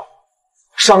大少，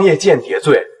商业间谍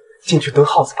罪，进去蹲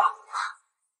耗子吧。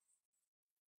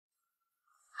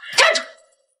站住！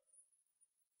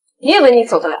你以为你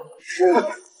走得了？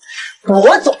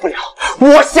我走不了，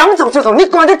我想走就走，你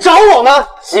管得着我吗？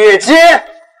姐姐，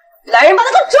来人，把他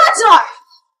给我抓起来！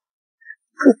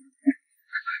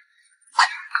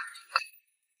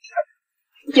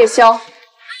叶宵，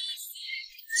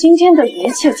今天的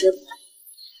一切结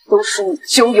果都是你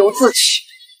咎由自取，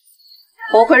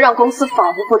我会让公司法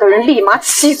务部的人立马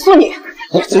起诉你。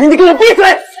叶子玉，你给我闭嘴！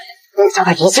叶家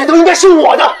的一切都应该是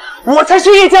我的，我才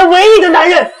是叶家唯一的男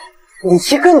人。你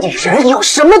一个女人有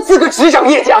什么资格执掌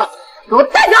叶家？给我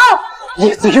带走！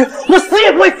叶子玉，我死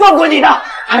也不会放过你的！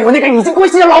还有那个已经归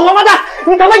西的老王八蛋，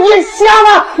你他妈眼瞎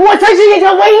了！我才是叶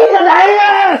家唯一的男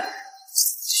人！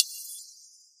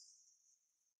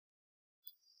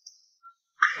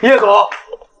叶总，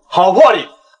好魄力，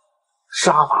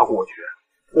杀伐果决，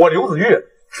我刘子玉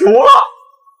服了。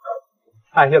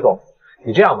哎，叶总，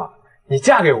你这样吧，你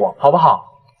嫁给我好不好？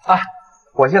哎，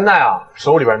我现在啊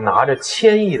手里边拿着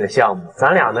1000亿的项目，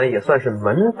咱俩呢也算是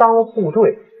门当户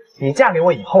对。你嫁给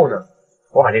我以后呢，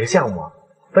我把这个项目啊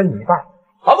分你一半，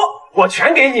好不？我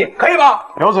全给你，可以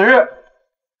吧？刘子玉，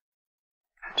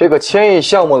这个1000亿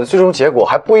项目的最终结果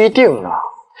还不一定呢，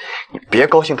你别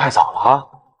高兴太早了啊。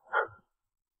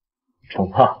什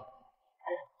么？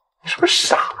你是不是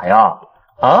傻呀？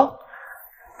啊，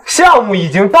项目已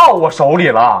经到我手里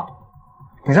了，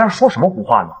你在这说什么胡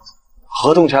话呢？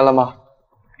合同签了吗？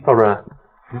赵主任，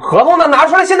合同呢？拿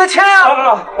出来，现在签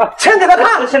啊！签给他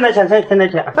看。现在签，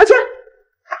来签。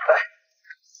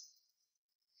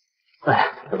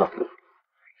哎，刘总，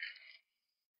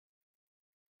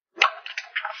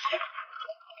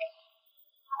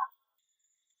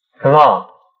陈放，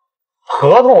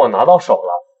合同我拿到手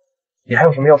了，你还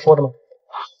有什么要说的吗？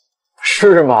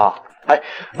是吗？哎，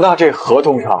那这合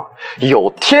同上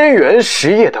有天元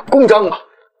实业的公章吗？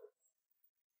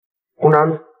公章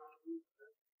呢？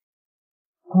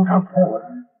公章在我这。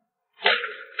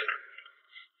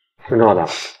听到的，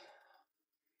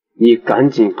你赶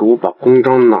紧给我把公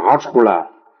章拿出来，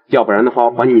要不然的话，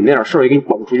我把你那点事儿也给你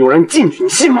保出去，我让你进去，你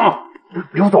信吗？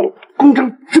刘总，公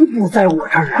章真不在我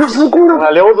这儿啊！公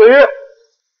章，刘子玉，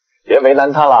别为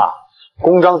难他了，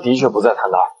公章的确不在他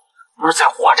那儿，而在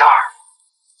我这儿。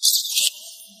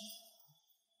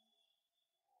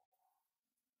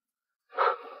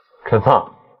陈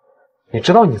放，你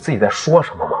知道你自己在说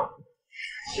什么吗？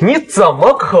你怎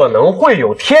么可能会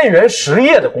有天元实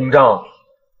业的公章？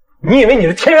你以为你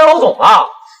是天元老总啊？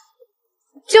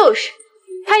就是，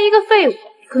他一个废物，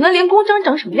可能连公章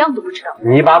长什么样都不知道。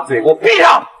你把嘴给我闭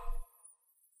上！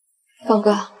方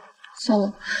哥，算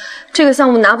了，这个项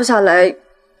目拿不下来，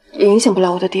也影响不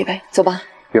了我的地位，走吧。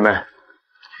玉梅，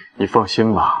你放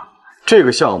心吧，这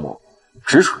个项目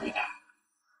只属于你，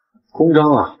公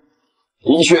章啊，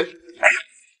的确，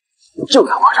就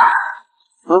在我这儿。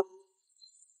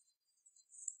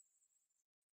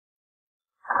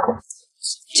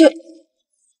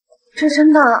这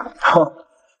真的？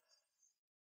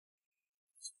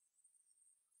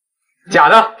假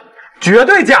的，绝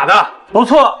对假的！不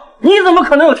错，你怎么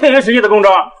可能有天元实业的公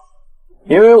章？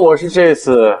因为我是这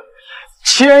次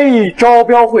千亿招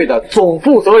标会的总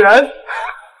负责人。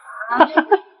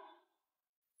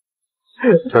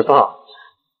陈放，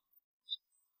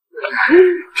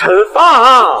陈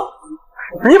放，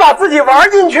你把自己玩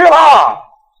进去了，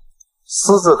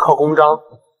私自刻公章，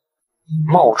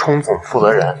冒充总负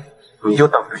责人，你就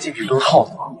等着进去蹲耗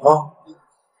子吧啊！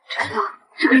真的，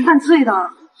这个是犯罪的。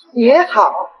也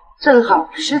好，正好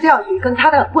吃掉你跟他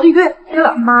的婚约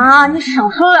了。妈，你少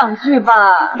说两句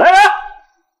吧。来人，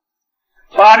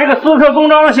把这个私刻公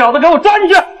章的小子给我抓进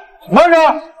去！慢着，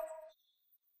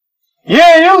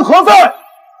夜莺何在？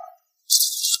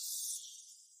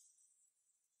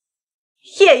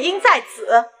夜莺在此。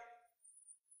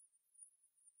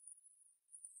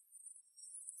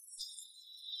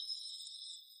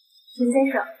秦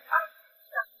先生，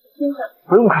先生，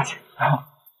不用客气。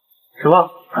什么？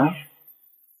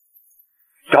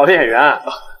找演员？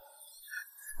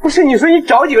不是，你说你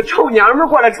找几个臭娘们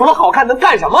过来，除了好看能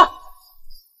干什么？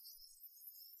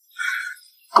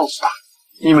告诉他，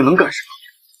你们能干什么？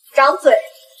长嘴。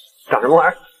长什么玩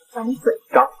意儿？长嘴。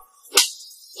长。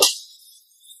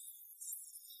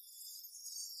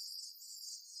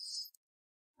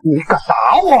你敢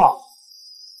打我？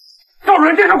赵主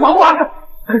任，这事管不管？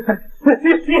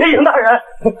夜莺大人，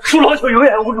恕老朽有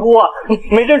眼无珠啊，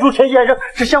没认出陈先生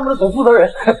是项目的总负责人，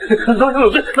老朽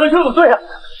有罪，老朽有罪啊！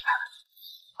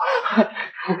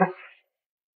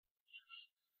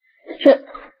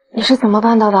你是怎么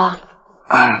办到的？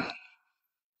妈，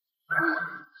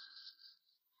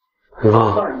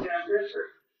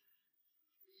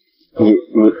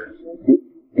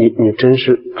你真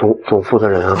是总负责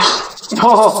人啊？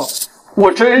哦，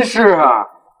我真是啊。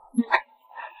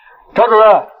张主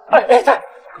任，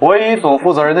我以总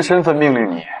负责人的身份命令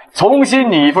你重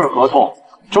新拟一份合同，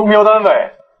中标单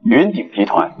位云鼎集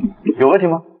团，有问题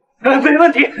吗？没问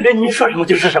题，你说什么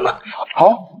就是什么。好，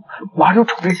马上就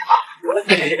处理去吧。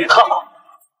好。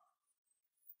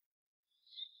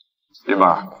林妹，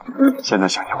现在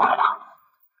想清楚了吧？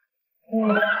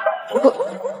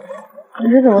你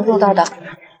是怎么做到的？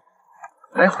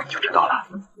待会儿你就知道了。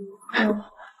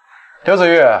刘子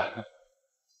玉，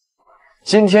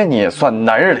今天你也算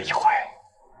男人了一回，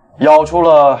咬出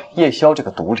了叶宵这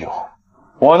个毒瘤。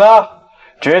我呢，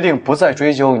决定不再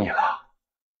追究你了。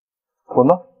滚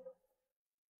吧！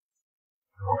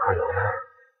怎么可能呢？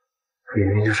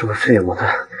明明就是个废物，他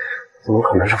怎么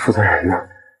可能是负责人呢？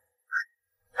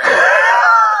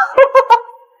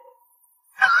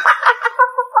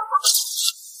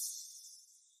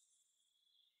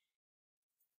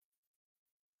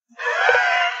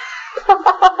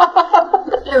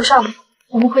六少，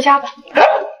我们回家吧。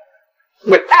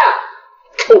滚蛋！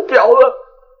臭婊子！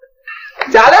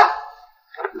假的！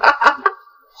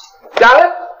假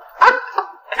的！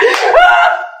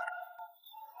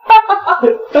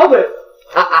张嘴！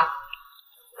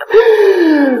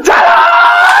假的！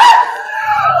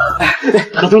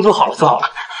合同做好了，做好了。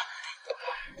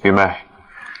云妹，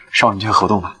少你签合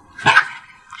同吧。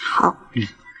好。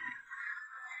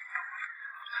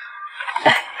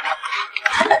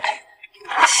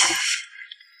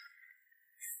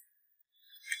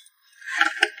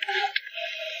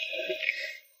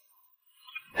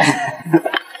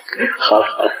好了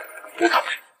好了，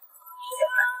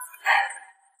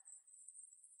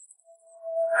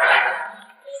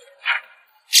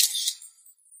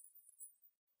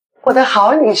我的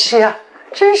好女士，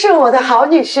真是我的好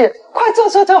女士，快坐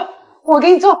坐坐，我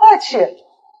给你做饭吃。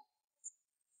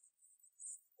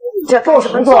你在做什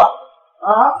么做啊？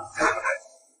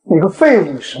你个废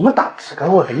物，什么档次，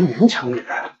跟我凌云抢女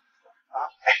人啊！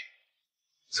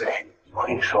子林，我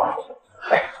跟你说，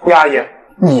叶阿姨，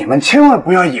你们千万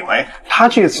不要以为他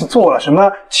这次做了什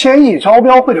么千亿招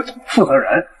标会的总负责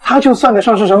人，他就算得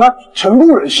上是什么成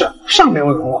功人士、上流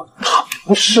人物，他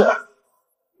不是。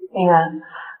林然，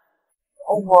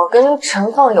我跟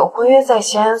陈放有婚约在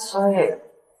先，所以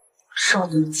受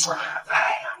你的气。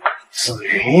子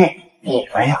云，你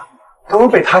们呀，都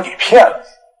被他给骗了。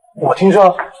我听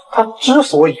说他之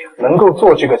所以能够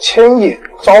做这个千亿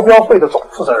招标会的总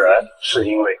负责人，是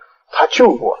因为他救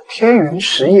过天云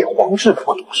实业黄志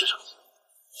福董事长。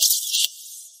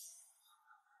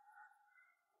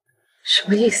什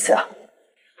么意思啊？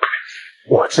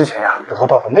我之前呀得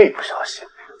到的内部消息，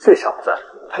这小子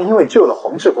他因为救了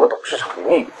黄志国董事长的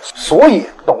命，所以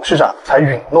董事长才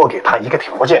允诺给他一个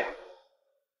条件。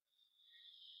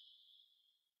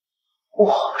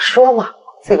我说嘛，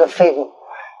这个废物，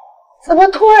怎么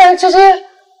突然之间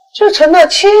就成了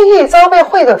千亿招标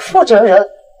会的负责人？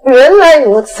原来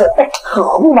如此，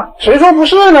可不嘛，谁说不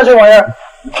是呢？这玩意儿，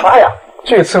他呀，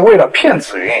这次为了骗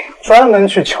紫云，专门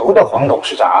去求的黄董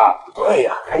事长。对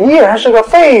呀，他依然是个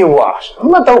废物啊，什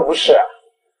么都不是。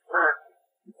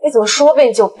你怎么说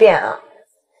变就变啊？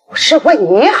我是为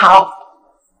你好，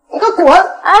你给我滚！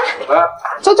哎，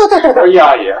走。哎呀，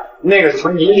阿姨，那个什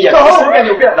么，你脸是变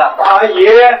就变的。阿姨，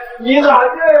你咋这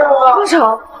样啊？不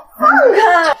吵，放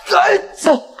开！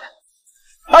走。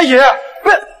阿姨，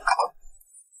别。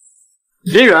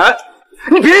林远，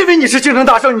你别以为你是京城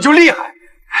大圣你就厉害，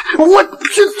我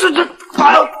这，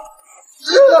哎呦，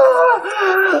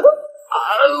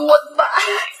我的妈！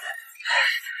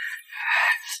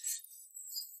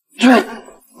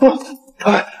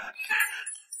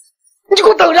你给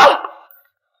我等着！哎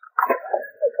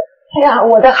呀，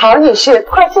我的好女婿，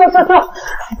快坐！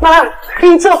妈，给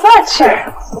你做饭去。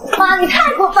妈，你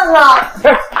太过分了！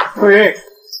哎，紫云，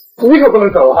你可不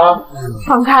能走啊！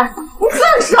放开！你放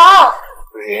手！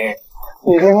紫云，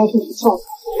你刚刚自己送葫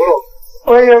芦，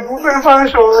我也不会放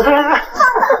手的。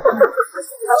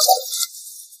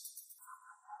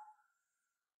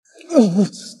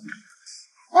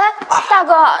哎，大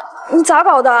哥，你咋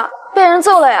搞的？被人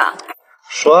揍了呀？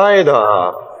摔的。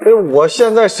哎，我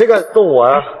现在谁敢揍我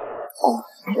呀？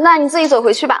那你自己走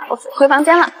回去吧，我回房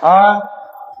间了。啊，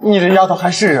你这丫头还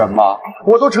是人吗？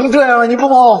我都成这样了，你不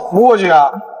把我扶过去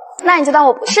啊？那你就当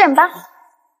我不是人吧。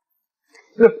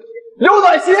刘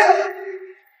暖心。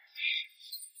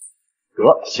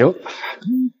得行。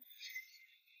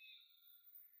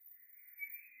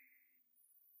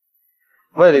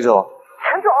喂，李总。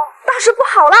陈总，大事不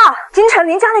好了！京城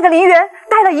林家那个林园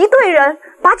带了一队人，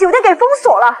把酒店给封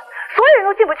锁了，所有人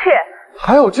都进不去。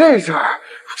还有这事儿？哎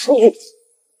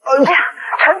呀，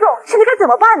陈总，现在该怎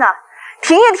么办呢？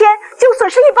停一天就损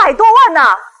失100多万呢。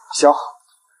行，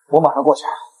我马上过去。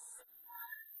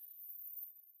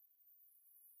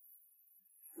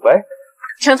喂，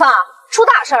陈放，出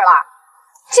大事了！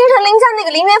京城林家那个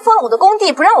林园封了我的工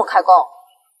地，不让我开工。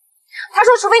他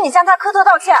说，除非你向他磕头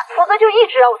道歉，否则就一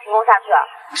直让我停工下去。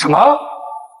什么？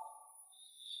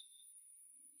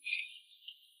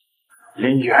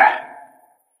林远，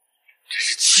这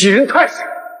是欺人太甚！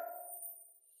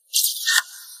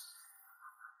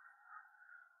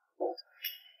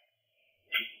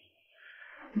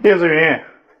叶子云，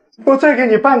我再给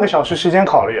你半个小时时间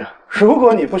考虑。如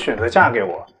果你不选择嫁给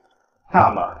我，那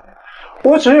么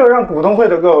我只有让股东会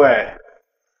的各位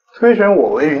推选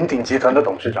我为云鼎集团的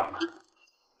董事长了。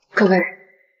各位，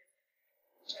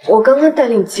我刚刚带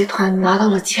领集团拿到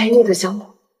了1000亿的项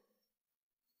目，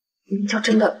你们就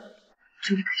真的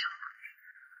可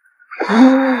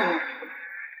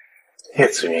叶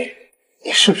子云，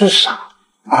你是不是傻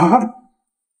啊？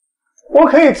我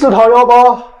可以自掏腰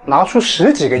包拿出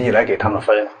10几个亿来给他们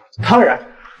分。当然，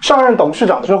上任董事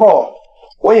长之后，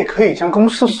我也可以将公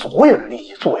司所有的利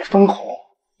益作为分红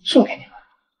送给你们。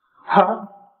啊，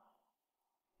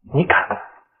你敢吗？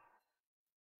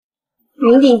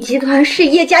云鼎集团是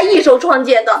叶家一手创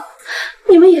建的，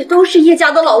你们也都是叶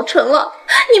家的老臣了，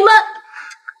你们，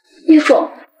叶总，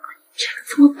这个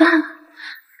怎么办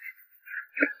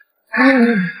啊？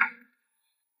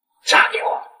嫁给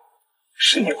我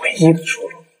是你唯一的出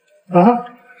路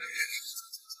啊！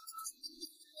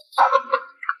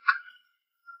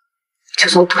就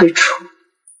算退出，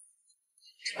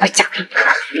我嫁给你。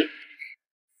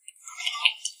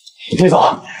李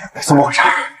总，怎么回事？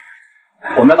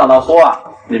我们老大说啊，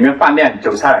里面饭店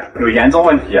酒菜有严重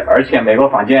问题，而且每个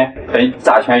房间被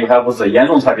甲醛有害物质严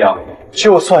重超标。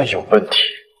就算有问题，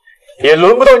也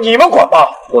轮不到你们管吧？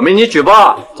我们已经举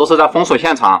报，这是在封锁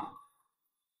现场。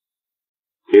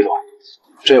李总，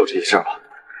真有这些事儿吗？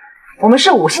我们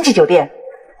是5星级酒店，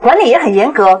管理也很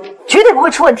严格，绝对不会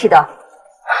出问题的。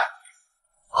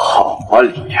好啊，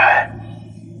李岩，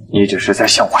你这是在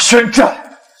向我宣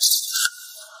战。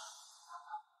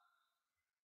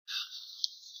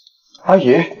阿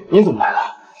姨，你怎么来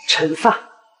了？陈放，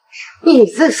你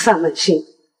这丧门星，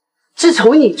自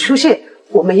从你出现，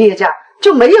我们叶家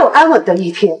就没有安稳的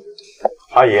一天。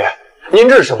阿姨，您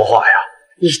这是什么话呀？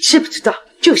你知不知道，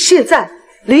就现在，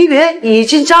林园已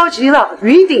经召集了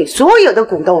云鼎所有的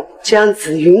股东，将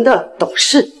紫云的董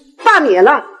事罢免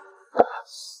了。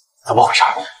怎么回事？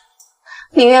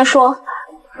林渊说，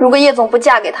如果叶总不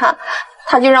嫁给他，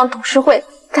他就让董事会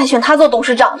改选他做董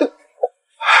事长。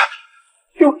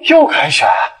又改选？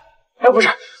哎，不是，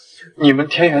你们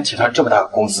天元集团这么大个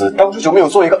公司，当初就没有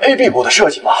做一个 AB 股的设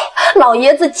计吗？老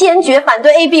爷子坚决反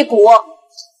对 AB 股。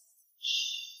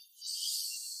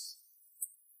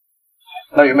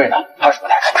那云妹呢？她什么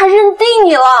态度？她认定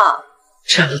你了。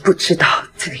真不知道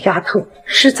这个丫头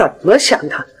是怎么想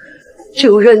的，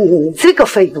就认你这个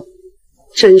废物，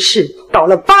真是倒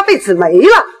了8辈子霉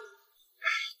了。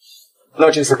那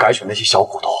这次改选那些小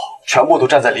股东全部都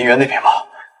站在林园那边吗？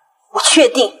我确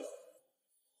定。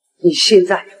你现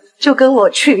在就跟我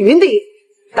去云顶，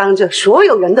当着所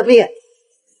有人的面，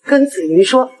跟子云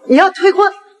说你要退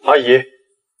婚。阿姨，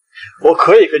我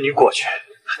可以跟您过去，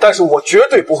但是我绝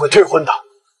对不会退婚的。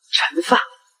陈放，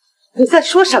你在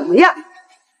说什么呀？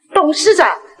董事长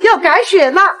要改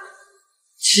选了，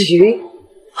子云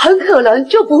很可能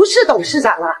就不是董事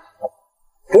长了。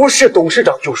不是董事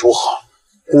长又如何？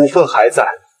股份还在，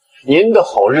您的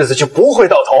好日子就不会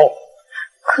到头。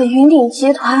可云顶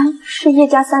集团是叶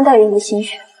家3代人的心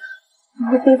血，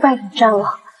如果被外人占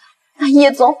了，那叶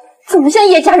总怎么向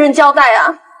叶家人交代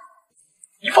啊？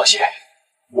你放心，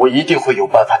我一定会有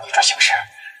办法逆转形势，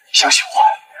相信我。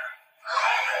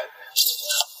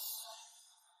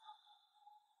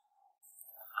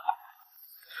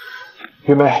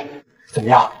云妹，怎么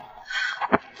样？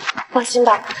放心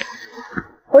吧，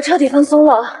我彻底放松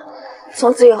了。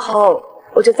从此以后，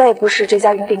我就再也不是这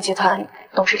家云顶集团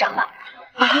董事长了。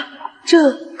啊，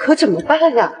这可怎么办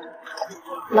呀？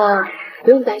妈，不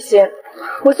用担心，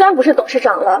我虽然不是董事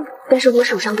长了，但是我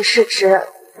手上的市值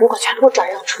如果全部转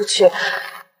让出去，可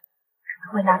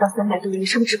能会拿到300多亿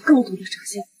甚至更多的酬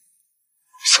谢。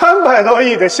300多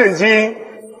亿的现金，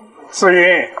子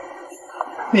云，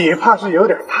你怕是有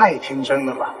点太天真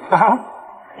了吧？啊，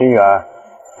林远，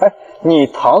哎，你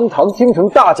堂堂京城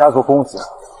大家族公子，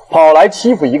跑来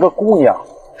欺负一个姑娘，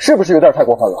是不是有点太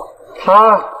过分了？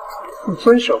他不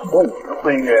遵守和你的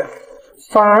婚约，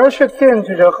反而却惦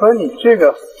记着和你这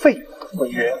个废物的婚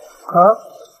约啊！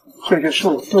这就是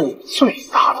我对你最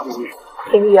大的侮辱。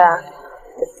林远，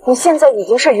你现在已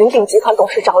经是云顶集团董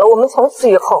事长了，我们从此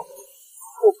以后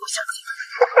互不相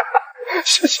欠。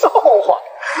是笑话，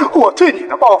我对你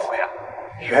的报复呀，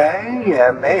远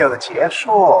远没有结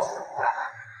束。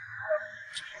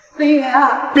林远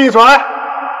啊，闭嘴！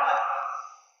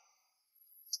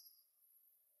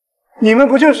你们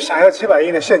不就是想要几百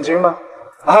亿的现金吗？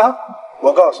啊！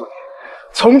我告诉你，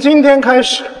从今天开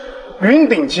始，云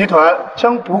顶集团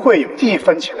将不会有1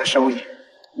分钱的收益。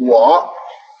我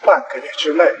半个月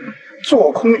之内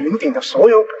做空云顶的所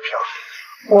有股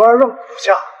票，我要让股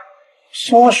价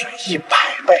缩水100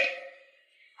倍。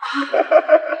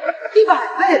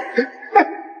100倍！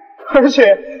而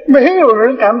且没有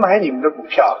人敢买你们的股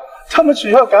票，他们只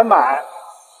要敢买，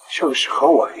就是和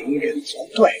我林园作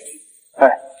对。哎，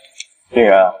林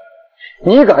园，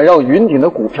你敢让云顶的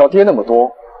股票跌那么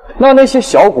多，那些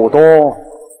小股东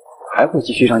还会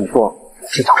继续让你做董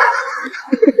事长？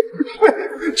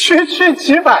区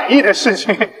几百亿的事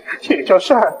情也叫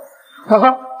事儿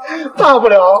啊！大不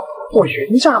了我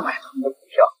原价买他们的股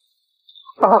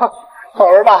票啊！好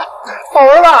玩吧，好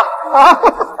玩吧啊！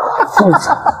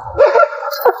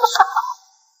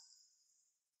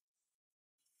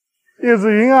叶子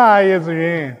云啊，叶子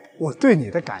云，我对你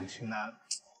的感情呢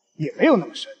也没有那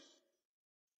么深，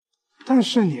但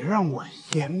是你让我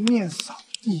颜面扫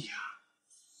地呀，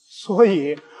所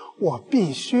以我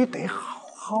必须得好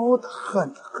好的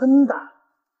狠狠的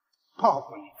报复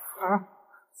你啊！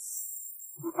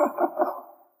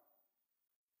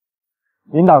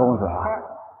林大公子，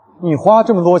你花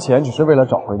这么多钱只是为了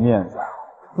找回面子，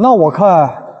那我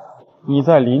看你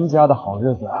在林家的好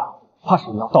日子怕是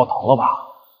要到头了吧？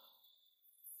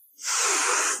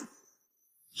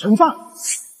陈放，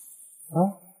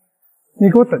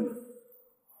你给我等着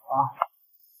啊！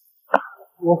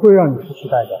我会让你付出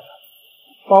代价的，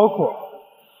包括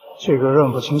这个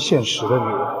认不清现实的女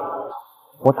人，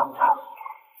我等着。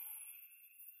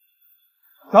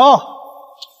走，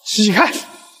起开，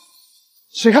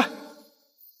起开！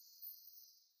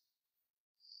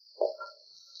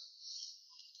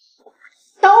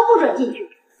都不准进去！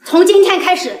从今天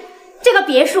开始，这个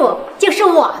别墅就是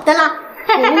我的了。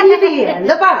无脸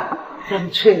了吧，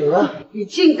张翠娥，你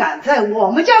竟敢在我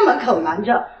们家门口拦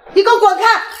着，你给我滚开！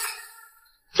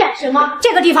干什么？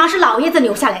这个地方是老爷子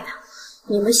留下来的，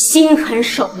你们心狠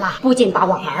手辣，不仅把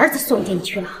我儿子送进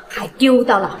去了，还丢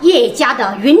到了叶家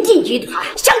的云顶集团。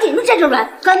像你们这种人，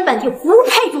根本就不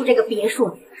配住这个别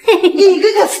墅。你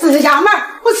个死娘们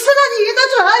儿，我吃了你的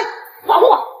嘴！还我！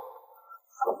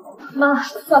妈，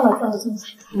算了，我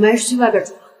们还是去外边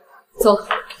住。走。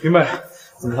云妹，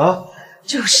怎么了？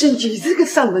就是你这个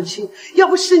丧门星，要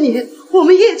不是你，我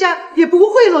们叶家也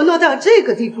不会沦落到这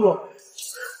个地步。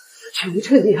求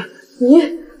求你啊，你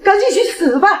赶紧去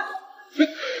死吧！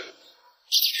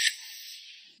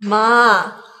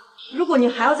妈，如果你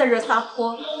还要在这撒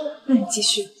泼，那你继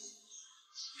续。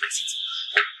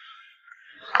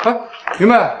哎，云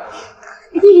妹，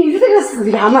你这个死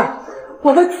娘们儿，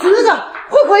我们迟早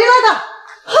会回来的。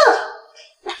哼！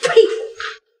呸！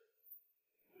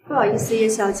不好意思，叶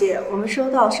小姐，我们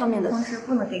收到上面的通知，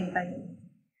不能给你办理。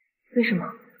为什么？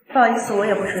不好意思，我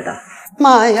也不知道。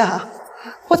妈呀！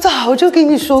我早就跟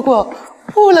你说过，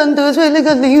不能得罪那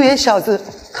个林园小子，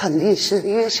肯定是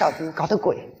林园小子搞的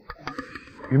鬼。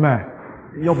云妹，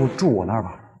要不住我那儿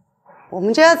吧？我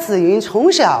们家紫云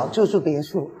从小就住别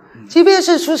墅，即便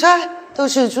是出差都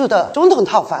是住的总统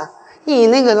套房。你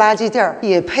那个垃圾地儿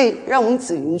也配让我们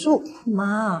紫云住？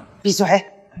妈，闭嘴！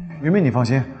云妹，你放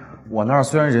心，我那儿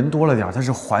虽然人多了点，但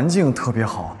是环境特别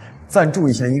好，暂住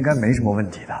一下应该没什么问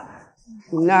题的。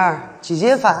你那儿几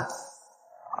间房？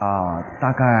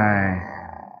大概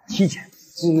7间。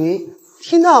紫云，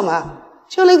听到吗？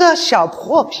就那个小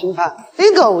破平房，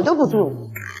连狗都不住。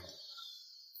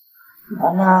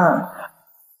妈妈，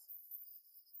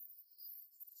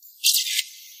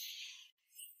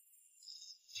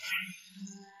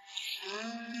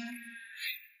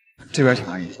这边请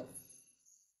阿姨。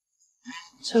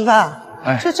陈芳，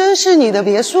哎，这真是你的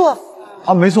别墅？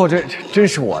啊，没错，这真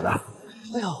是我的。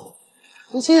哎呦，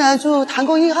你竟然住唐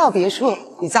宫1号别墅，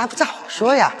你咋不早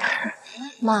说呀？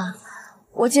妈，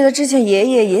我记得之前爷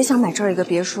爷也想买这儿一个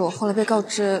别墅，后来被告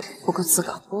知不够资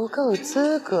格。不够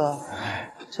资格？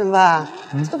陈芳，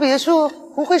这别墅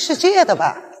不会是借的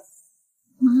吧？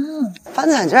房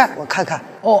产证我看看。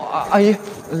哦，阿姨，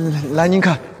来您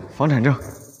看房产证。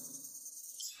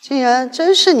竟然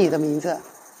真是你的名字，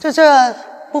这证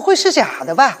不会是假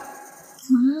的吧？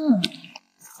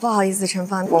不好意思，陈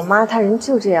芳，我妈她人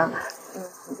就这样。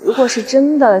如果是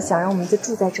真的想让我们就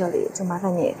住在这里，就麻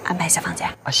烦你安排一下房间。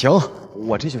啊，行，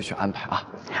我这就去安排啊。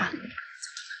好。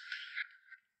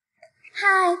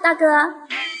嗨，大哥。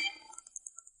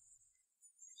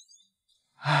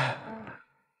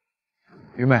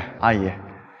云妹阿姨，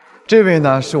这位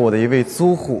呢是我的一位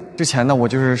租户，之前呢我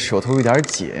就是手头有点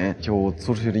紧，就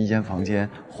租出去了一间房间，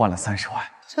换了30万。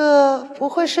这不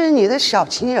会是你的小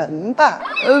情人吧？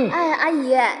哎，阿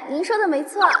姨，您说的没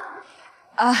错。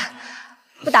啊，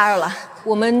不打扰了，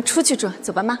我们出去住，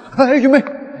走吧，妈。哎，云妹，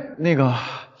那个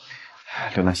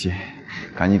刘南希，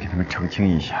赶紧给他们澄清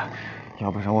一下，要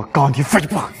不然我告你诽谤。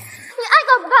你爱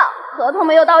告不告？合同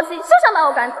没有到期，休想把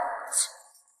我赶走。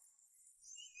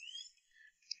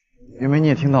云妹，你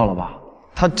也听到了吧？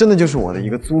她真的就是我的一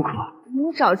个租客。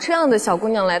你找这样的小姑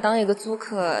娘来当一个租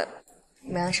客，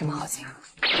没安什么好心。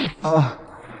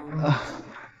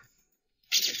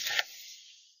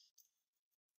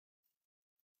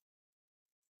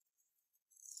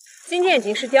今天已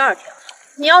经是第2天了，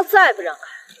你要再不让开，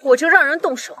我就让人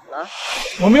动手了。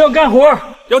我们要干活，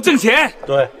要挣钱。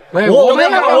对，我们要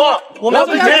干活，我们要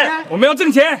挣钱，我们要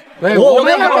挣钱。我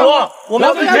们要干活，我们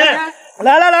要挣钱。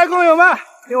来，工友们，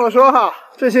听我说哈，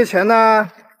这些钱呢，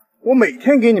我每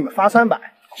天给你们发300，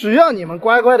只要你们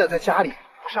乖乖的在家里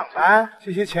上班，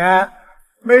这些钱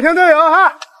每天都有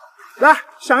哈。来，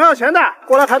想要钱的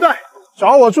过来排队，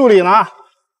找我助理拿。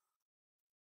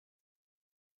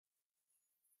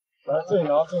来，这里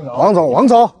拿。王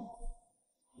总，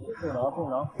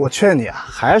我劝你啊，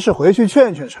还是回去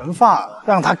劝陈放，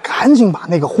让他赶紧把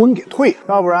那个婚给退，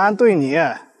要不然对你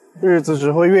日子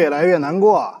只会越来越难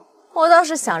过。我倒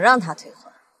是想让他退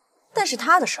婚，但是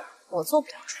他的事儿我做不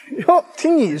了主。哟，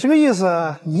听你这个意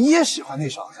思，你也喜欢那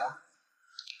小子？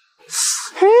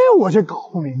嘿，我就搞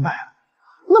不明白了，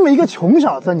那么一个穷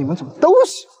小子，你们怎么都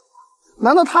喜欢？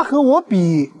难道他和我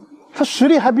比，他实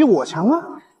力还比我强吗？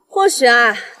或许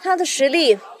啊，他的实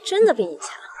力真的比你强。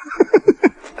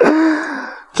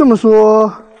这么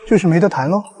说就是没得谈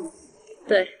喽？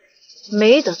对，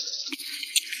没得谈。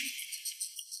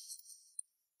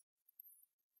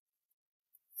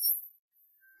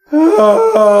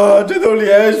这都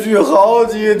连续好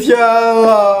几天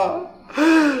了，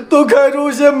都开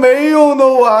出些没用的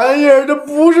玩意儿，这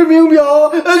不是名表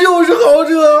就是豪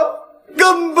车，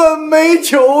根本没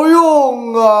球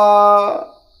用啊！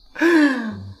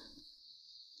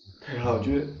太上老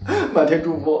君，满天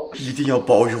祝福，一定要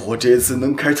保佑我这次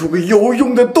能开出个有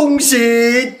用的东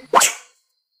西。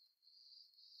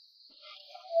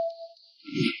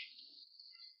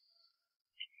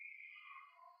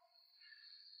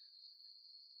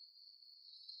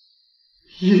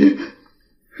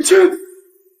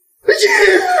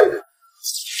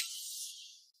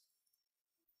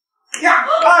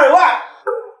2万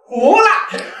服了，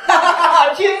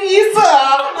清一色，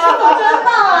真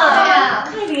棒啊！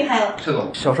太厉害了！陈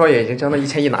总，小少爷已经将那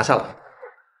1000亿拿下了。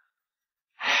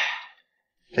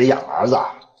这养儿子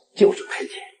啊，就是赔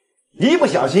钱，一不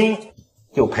小心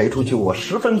就赔出去我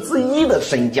1/10的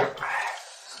身价。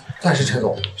但是陈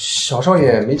总，小少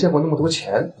爷没见过那么多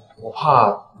钱，我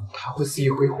怕他会肆意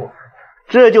挥霍。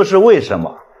这就是为什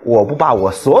么我不把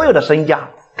我所有的身价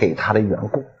给他的缘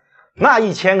故。那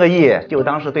1000个亿就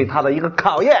当是对他的一个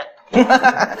考验。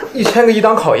1000个亿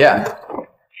当考验？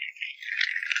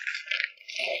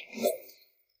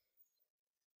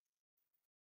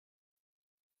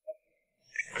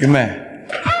云妹，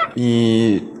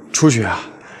你出去啊？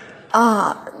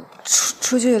啊，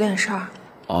出去有点事儿。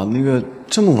啊，那个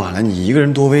这么晚了，你一个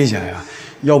人多危险呀！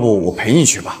要不我陪你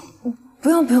去吧？不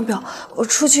用，我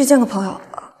出去见个朋友，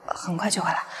很快就回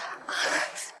来。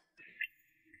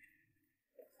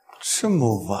这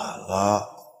么晚了，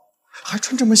还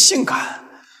穿这么性感，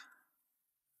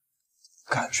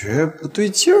感觉不对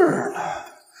劲儿呢。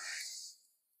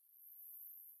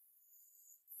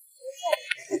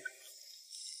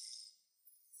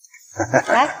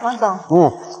来，王总。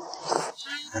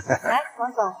来，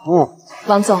王总。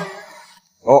王总。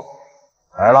哦，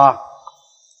来了，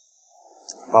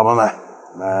宝宝们，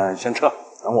你们先撤，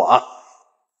等我啊。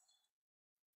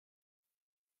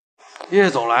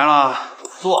叶总来了，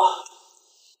坐。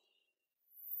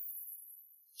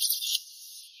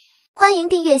欢迎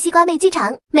订阅西瓜妹剧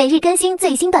场，每日更新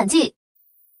最新短剧。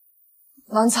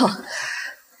王总，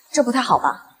这不太好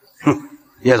吧？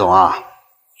叶总啊，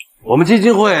我们基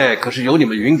金会可是有你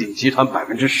们云顶集团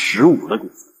15%的股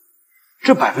份，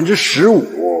这15%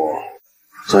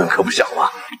作用可不小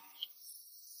啊。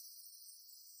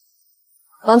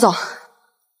王总，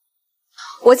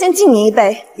我先敬您一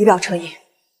杯，以表诚意。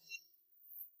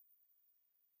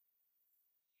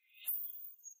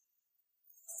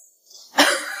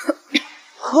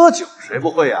喝酒谁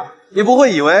不会呀？你不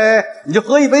会以为你就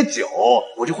喝一杯酒，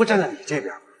我就会站在你这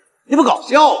边？你不搞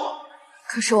笑吗？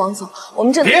可是王总，我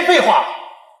们这别废话，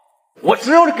我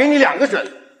只有给你2个选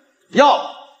择，要么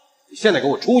你现在给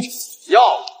我出去，要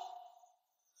么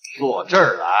坐这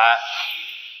儿来。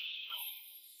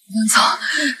王总，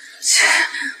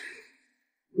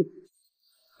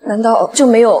难道就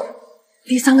没有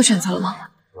第3个选择了吗？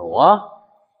有啊，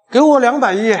给我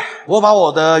200亿，我把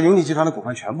我的云顶集团的股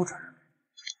份全部转让。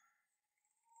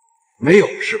没有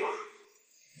是吧？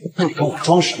那你跟我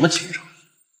装什么清楚？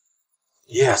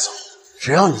叶总，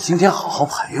只要你今天好好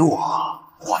陪我，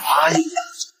我答应你，基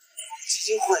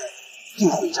金会一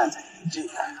定会站在你这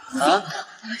边的啊！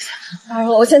打扰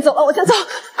了，我先走了，我先走。王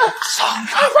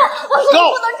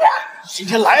总，不能这样！今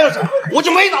天来了这儿，我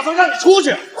就没打算让你出去。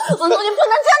王总，你不能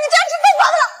这样，你这样是非法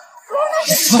的。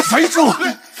死肥猪，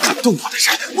敢动我的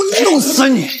人，我弄死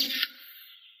你！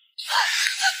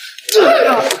这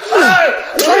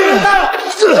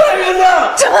人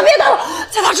呢？千万别打了，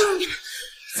再打中你！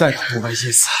再敢不问意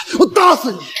思，我打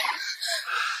死你！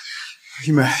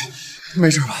玉梅，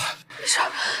没事吧？没事。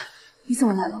你怎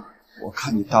么来了？我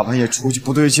看你大半夜出去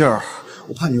不对劲儿，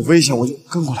我怕你有危险，我就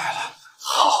跟过来了。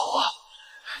好啊，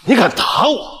你敢打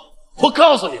我？我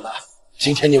告诉你们，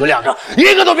今天你们2个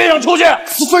一个都别想出去！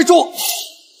死肥猪！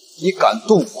你敢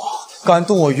动我，敢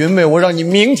动我云妹，我让你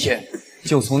明天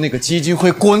就从那个基金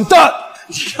会滚蛋！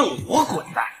你让我滚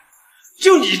蛋？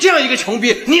就你这样一个穷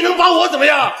逼，你能把我怎么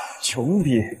样？穷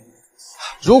逼？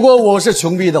如果我是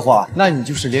穷逼的话，那你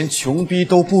就是连穷逼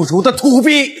都不如的土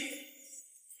逼。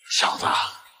小子，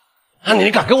那你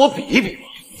敢跟我比一比吗？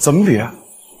怎么比啊？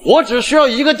我只需要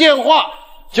1个电话，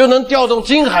就能调动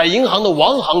金海银行的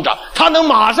王行长，他能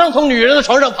马上从女人的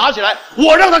床上爬起来，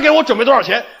我让他给我准备多少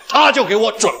钱，他就给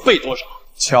我准备多少。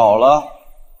巧了，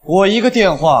我1个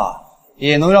电话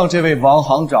也能让这位王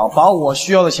行长把我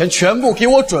需要的钱全部给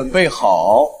我准备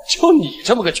好。就你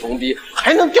这么个穷逼，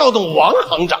还能调动王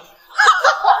行长？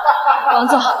王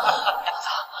总，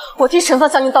我替陈放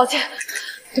向您道歉，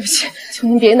对不起，求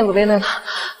您别那么为难了。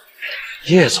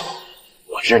叶总，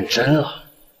我认真了，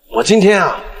我今天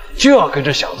啊就要跟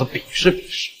这小子比试比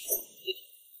试。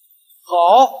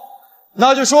好，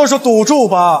那就说说赌注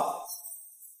吧。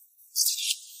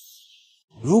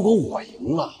如果我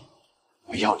赢了，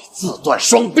我要你自断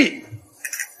双臂，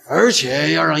而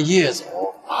且要让叶总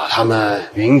把他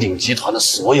们云顶集团的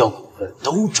所有股份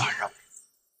都转让。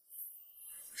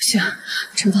不行，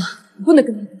陈放，你不能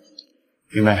跟他赌。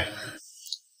云梅，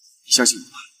你相信我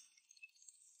吧，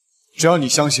只要你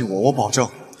相信我，我保证，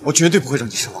我绝对不会让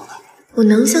你失望的。我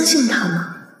能相信他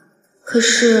吗？可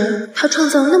是他创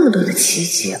造了那么多的奇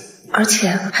迹，而且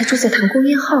还住在唐宫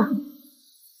1号。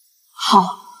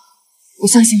好，我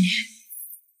相信你。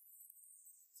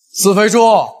死肥猪，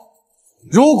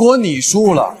如果你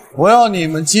输了，我要你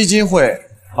们基金会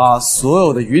把所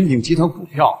有的云顶集团股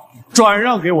票转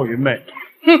让给我云妹。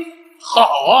哼，好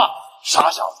啊，傻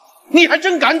小子，你还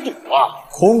真敢赌啊！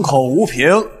空口无凭，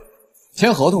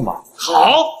签合同吧。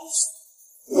好，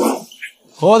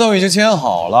合同已经签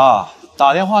好了，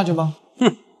打电话去吧。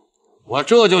哼，我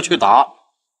这就去打。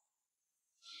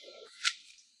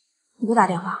你不打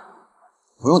电话？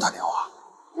不用打电话。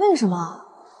为什么？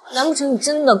难不成你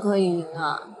真的可以赢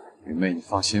啊？云妹，你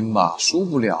放心吧，输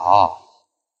不了。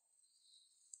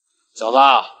小子，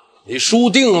你输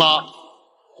定了！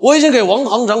我已经给王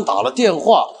行长打了电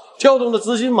话，调动的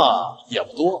资金嘛也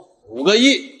不多，5个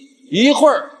亿，一会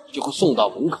儿就会送到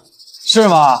门口。是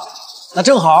吗？那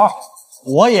正好，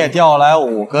我也调来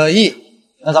5个亿，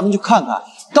那咱们就看看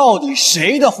到底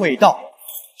谁的会到。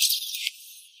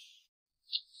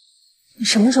你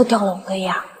什么时候调了5个亿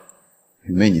啊？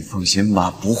云妹，你放心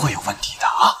吧，不会有问题的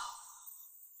啊。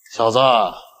小子，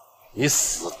你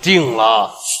死定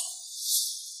了！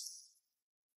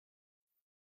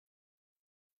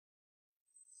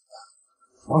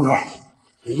王总，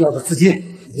你要的资金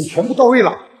已经全部到位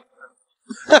了。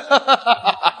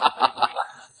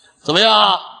怎么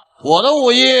样？我的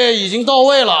5亿已经到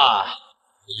位了，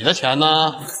你的钱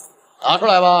呢？拿出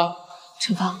来吧。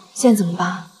陈芳，现在怎么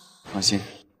办？放心，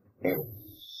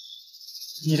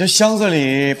你的箱子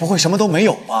里不会什么都没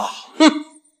有吧？哼！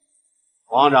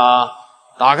王行长，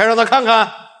打开让他看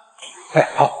看。哎，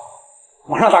好，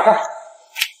马上打开。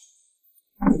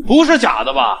不是假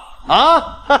的吧？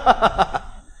啊！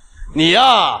你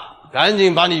呀，赶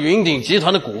紧把你云鼎集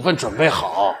团的股份准备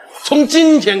好，从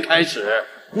今天开始，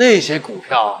那些股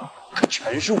票可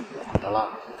全是我的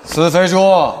了。死肥猪，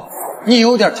你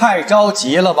有点太着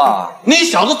急了吧？你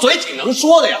小子嘴挺能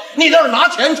说的呀，你倒是拿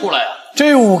钱出来呀！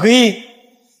这5个亿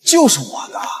就是我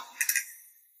的。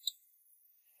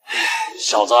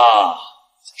小子，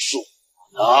是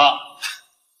我的。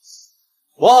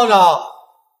王行长，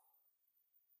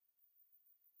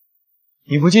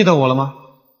你不记得我了吗？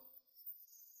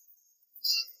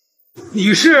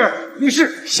你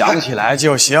是想起来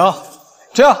就行。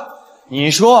这样，你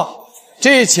说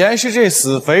这钱是这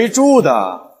死肥猪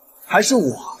的，还是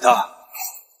我的？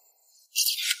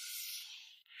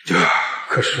这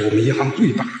可是我们银行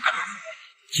最大的客户，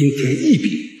今天一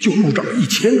笔就入账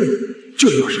1000个亿，这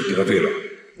要是得罪了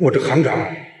我这行长，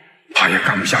怕也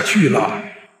干不下去了。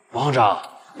王行长，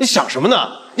你想什么呢？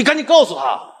你赶紧告诉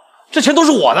他，这钱都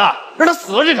是我的，让他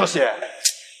死了这条心。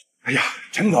哎呀，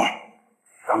陈总，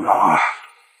刚刚啊，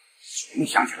没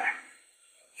想起来，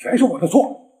全是我的错，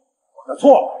我的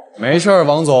错。没事，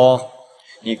王总，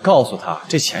你告诉他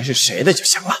这钱是谁的就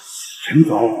行了。陈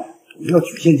总，你要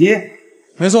取现金？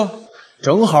没错，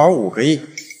正好5个亿。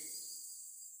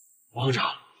王行长，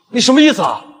你什么意思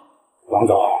啊？王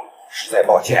总，实在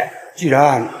抱歉，既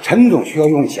然陈总需要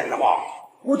用钱的话，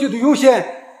我就得优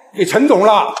先给陈总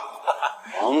了。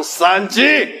王三金，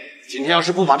今天要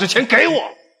是不把这钱给我，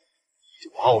就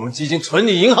把我们基金存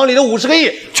你银行里的50个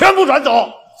亿全部转走。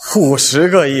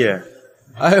50个亿？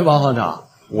哎，王行长，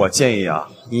我建议啊，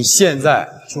你现在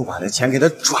就把这钱给他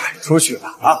转出去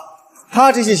吧啊！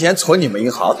他这些钱存你们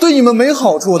银行，对你们没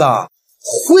好处的，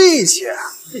晦气。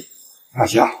那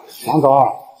行，王总，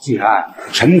既然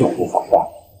陈总不放话，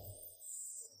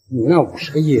你那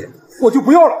50个亿我就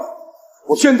不要了，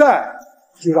我现在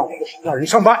就让我的手下人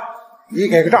上班，你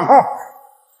给个账号，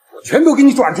我全都给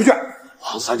你转出去。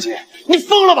王三金，你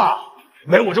疯了吧？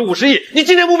没我这50亿，你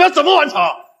今年目标怎么完成？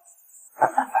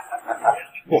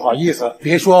不好意思，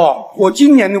别说我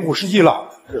今年的50亿了，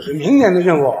这是明年的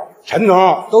任务，陈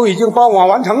总都已经帮我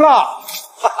完成了。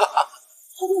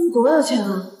这问你多少钱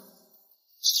啊？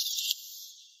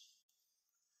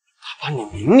他把你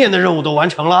明年的任务都完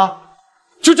成了，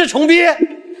就这穷逼！哎，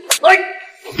麻烦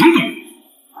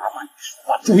你说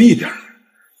话注意点，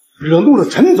惹怒了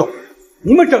陈总，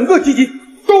你们整个基金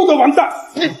都得完蛋。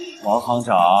王行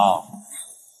长，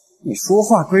你说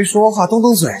话归说话，动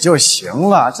动嘴就行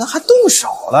了，这还动手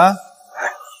了？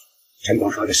陈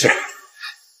总说的是。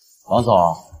王总，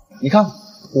你看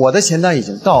我的钱单已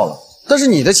经到了，但是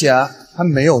你的钱还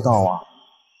没有到啊。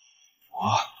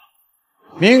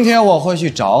明天我会去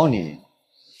找你，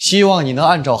希望你能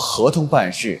按照合同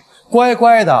办事，乖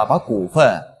乖的把股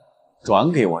份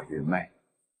转给我云妹。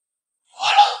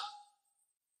完了，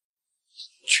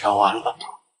全完了。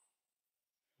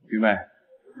云妹，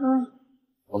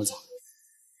我们走。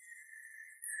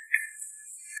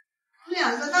你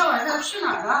2个大晚上去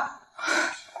哪儿了？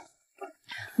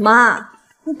妈，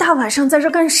你大晚上在这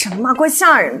干什么？怪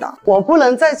吓人的。我不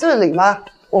能在这里吗？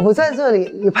我不在这里，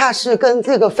你怕是跟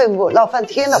这个废物闹翻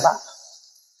天了吧？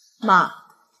妈，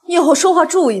你以后说话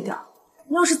注意点。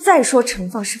你要是再说陈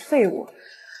放是废物，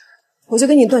我就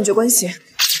跟你断绝关系。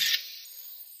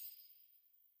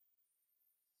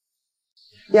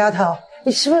丫头，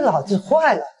你是不是脑子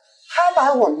坏了？他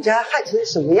把我们家害成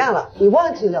什么样了？你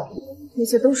忘记了？那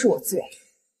些都是我自愿。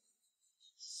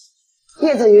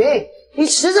叶子云，你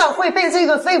迟早会被这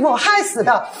个废物害死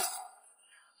的。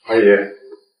阿姨，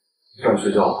该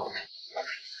睡觉了。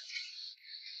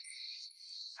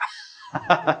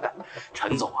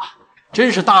陈总啊，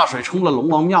真是大水冲了龙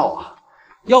王庙啊！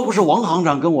要不是王行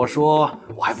长跟我说，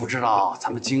我还不知道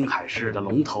咱们金海市的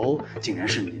龙头竟然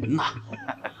是您呐。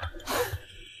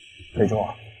水中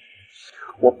啊，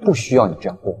我不需要你这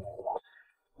样过目，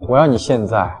我要你现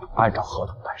在按照合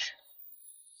同办事。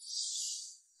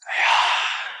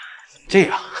这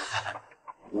样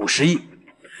，50亿，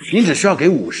您只需要给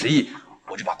50亿，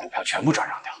我就把股票全部转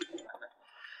让掉。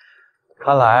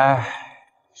看来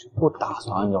是不打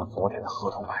算按照昨天的合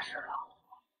同办事了。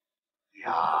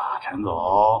呀，陈总，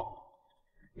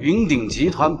云鼎集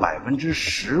团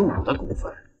15%的股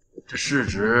份，这市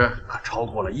值可超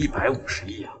过了150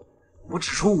亿啊！我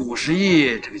只出50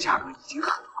亿，这个价格已经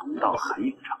很公道，很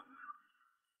有账。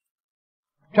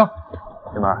这样，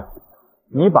妹妹儿，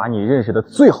你把你认识的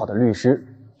最好的律师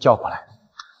叫过来，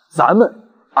咱们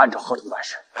按照合同办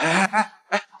事。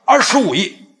25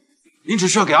亿，您只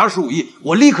需要给25亿，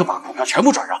我立刻把股票全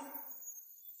部转让。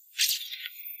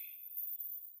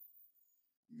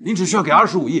您只需要给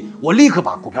25亿，我立刻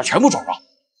把股票全部转让。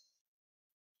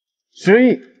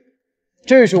10亿，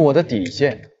这是我的底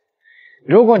线。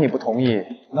如果你不同意，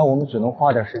那我们只能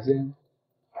花点时间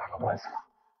打个官司了。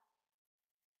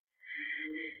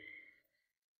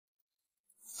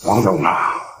王总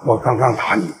啊，我刚刚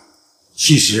打你，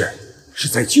其实是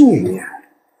在救你。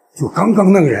就刚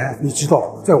刚那个人，你知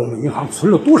道在我们银行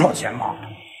存了多少钱吗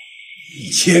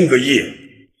？1000个亿。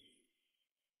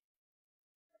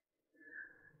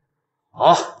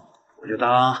好，我就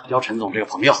当交陈总这个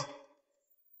朋友。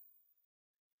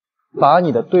把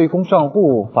你的对公账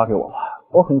户发给我吧，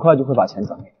我很快就会把钱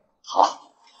转给你。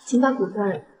好，请把股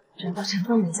份转到陈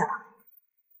峰名下吧。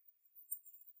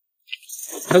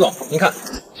陈总，您看，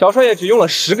小少爷只用了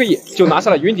10个亿就拿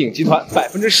下了云鼎集团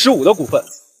15%的股份。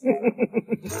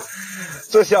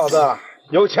这小子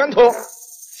有前途，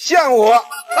像我。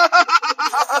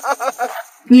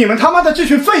你们他妈的这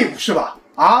群废物是吧？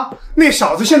啊，那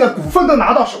小子现在股份都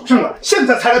拿到手上了，现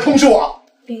在才来通知我。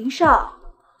林少，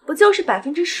不就是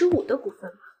15%的股份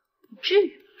吗？不至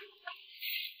于。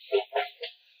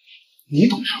你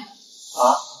懂什么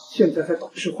啊？现在在董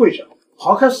事会上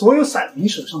刨开所有散民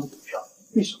手上的股票，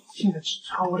为什么现在只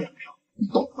差我2票？你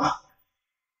懂吗？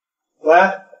喂，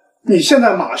你现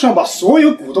在马上把所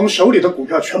有股东手里的股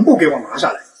票全部给我拿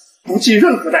下来，不计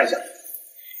任何代价。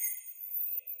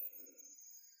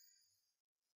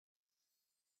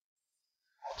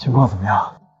情况怎么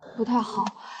样？不太好，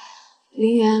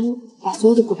林源把所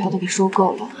有的股票都给收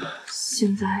购了，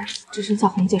现在只剩下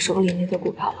红姐手里那堆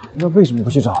股票了。那为什么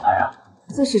不去找他呀？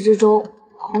自始至终，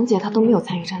红姐她都没有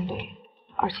参与战队，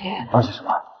而且什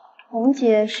么？红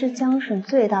姐是江省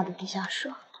最大的地下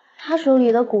社，她手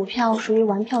里的股票属于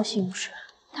玩票性质，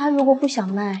她如果不想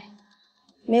卖，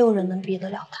没有人能逼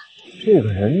得了她。这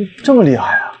个人这么厉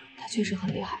害啊！她确实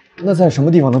很厉害。那在什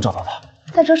么地方能找到他？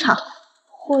在这场，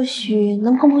或许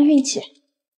能碰碰运气。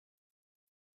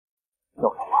有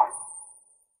什么？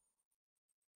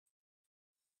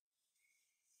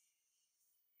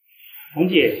红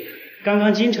姐，刚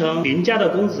刚京城林家的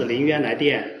公子林渊来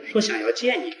电，说想要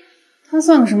见你。他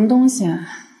算个什么东西啊？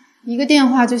一个电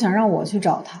话就想让我去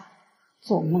找他，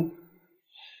做梦！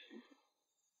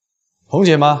红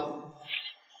姐吗？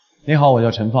你好，我叫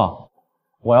陈放，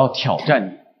我要挑战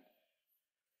你。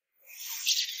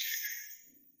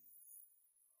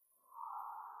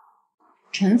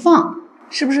陈放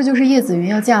是不是就是叶子云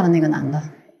要嫁的那个男的？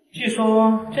据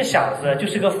说这小子就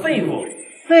是个废物。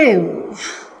废物？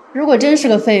如果真是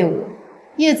个废物，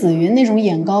叶子云那种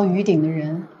眼高于顶的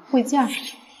人会嫁？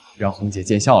让红姐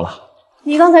见笑了。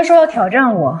你刚才说要挑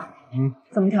战我，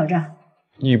怎么挑战？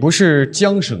你不是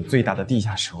江省最大的地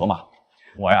下蛇吗？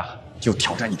我呀，就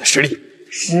挑战你的实力。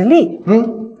实力？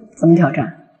怎么挑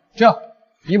战？这样，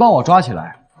你把我抓起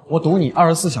来，我赌你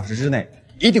24小时之内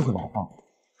一定会把我放过。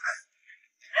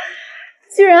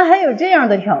居然还有这样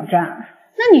的挑战，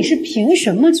那你是凭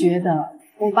什么觉得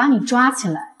我把你抓起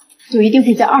来，就一定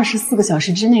会在24个小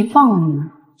时之内放你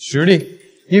呢？实力，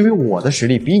因为我的实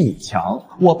力比你强，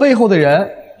我背后的人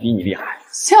比你厉害。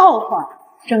笑话，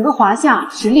整个华夏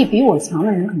实力比我强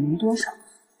的人可能多少？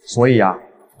所以啊，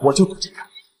我就赌这个。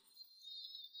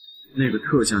那个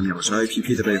特价秒杀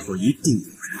APP 的背后一定有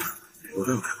人，我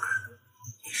倒要看看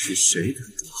是谁能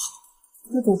赌好。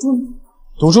那赌注呢？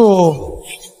赌注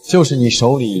就是你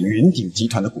手里云鼎集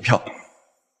团的股票。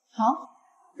好，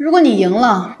如果你赢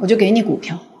了，我就给你股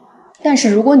票；但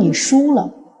是如果你输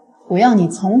了，我要你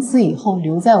从此以后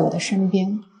留在我的身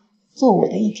边，做我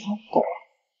的一条狗。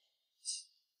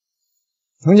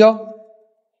成交。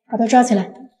把他抓起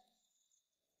来。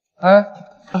哎，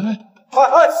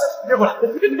别过来！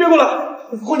你别过来！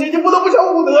红姐，你不能不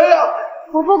讲武德呀！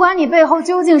我不管你背后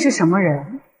究竟是什么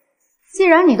人，既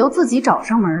然你都自己找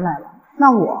上门来了，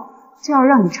那我就要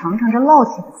让你尝尝这烙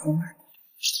铁的滋味。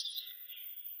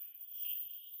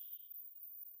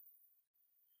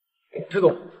陈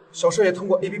总，小少爷通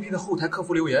过 APP 的后台客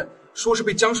服留言，说是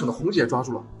被江省的红姐抓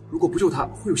住了，如果不救她，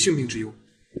会有性命之忧。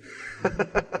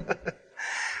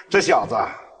这小子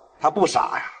他不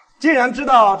傻呀，竟然知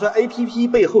道这 APP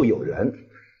背后有人。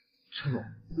陈总，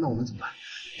那我们怎么办？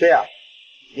这样，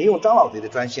你用张老贼的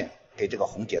专线给这个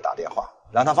红姐打电话，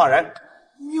让她放人。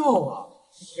妙啊！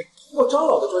通过张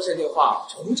老的专线电话，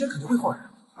这红姐肯定会放人，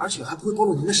而且还不会暴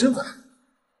露您的身份。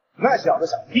那小子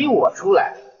想逼我出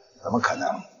来，怎么可能？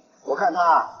我看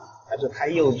他还是太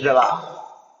幼稚了。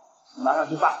马上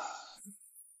去办。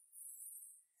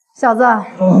小子，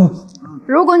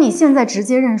如果你现在直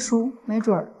接认输，没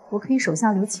准儿我可以手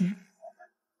下留情。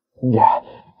红姐，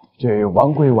这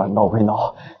玩归玩，闹归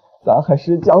闹，咱还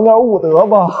是讲点武德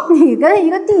吧。你跟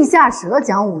一个地下蛇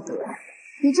讲武德，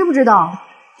你知不知道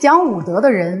讲武德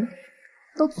的人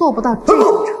都做不到这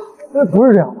种程度？不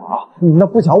是这样的啊，那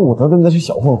不讲武德的那是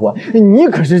小混混，你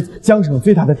可是江省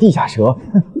最大的地下蛇，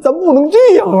咱不能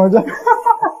这样啊！这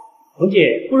红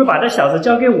姐，不如把这小子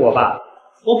交给我吧，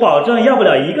我保证要不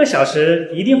了1个小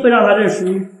时，一定会让他认输。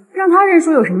让他认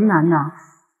输有什么难的？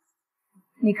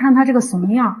你看他这个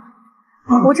怂样，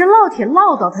我这烙铁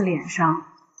烙到他脸上，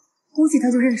估计他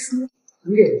就认输。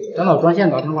红姐，长老专线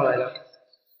打电话来了。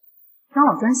长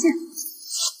老专线。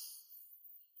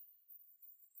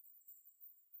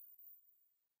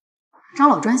张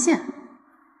老专线，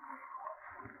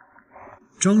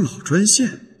张老专线？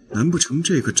难不成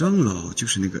这个张老就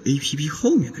是那个 APP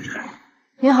后面的人？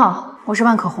您好，我是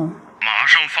万可红。马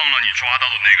上放了你抓到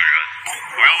的那个人，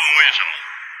不要问为什么，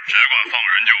只管放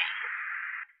人就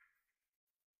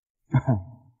好。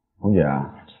红姐，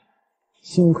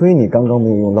幸亏你刚刚没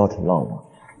有用烙铁烙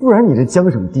我，不然你这江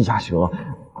省地下蛇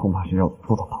恐怕是要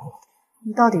坐到牢了。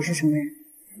你到底是什么人？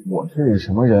我是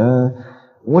什么人？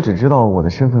我只知道我的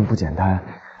身份不简单，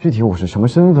具体我是什么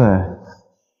身份，我不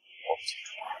清楚。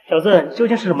小子，究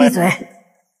竟是什么人？闭嘴！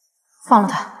放了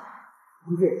他。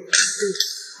红姐，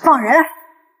放人！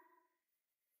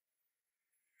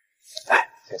哎，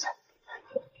谢谢。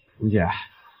红姐，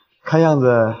看样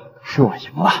子是我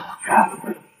赢了。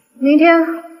明天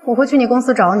我会去你公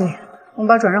司找你，我们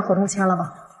把转让合同签了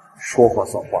吧。说话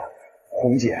算话，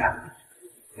红姐，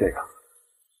这个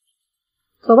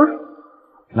走吧。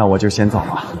那我就先走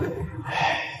了。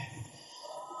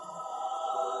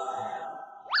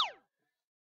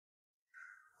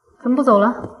怎么不走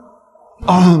了？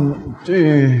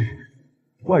这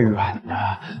怪远的，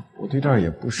我对这儿也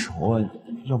不熟，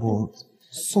要不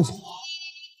送送我？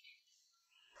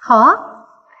好啊，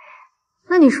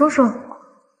那你说说，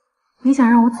你想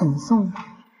让我怎么送呢？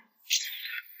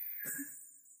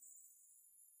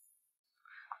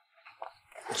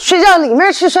睡觉里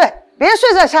面去睡，别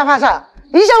睡在沙发上，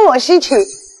影响我心情。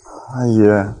阿姨，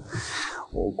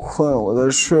我困，我再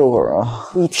睡会儿啊。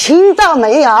你听到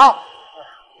没有？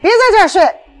别在这儿睡，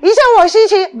影响我心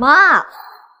情。妈，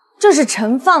这是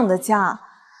陈放的家，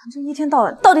你这一天到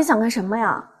晚到底想干什么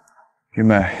呀？云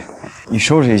美，你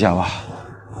收拾一下吧。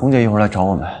红姐一会儿来找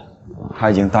我们，她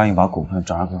已经答应把股份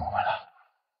转让给我们了。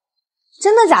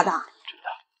真的假的？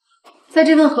在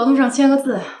这份合同上签个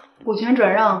字，股权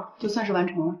转让就算是完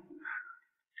成了。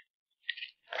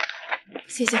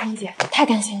谢谢红姐，太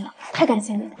感谢你了，太感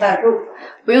谢你了。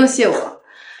不用谢我，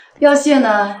要谢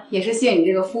呢也是谢你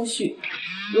这个夫婿。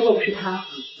如果不是他，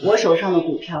我手上的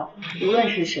股票无论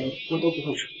是谁我都不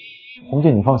会出。红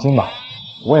姐，你放心吧，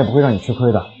我也不会让你吃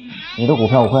亏的。你的股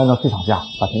票我会按照市场价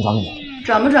把钱转给你。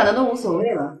转不转的都无所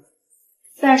谓了，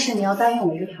但是你要答应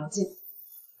我一个条件。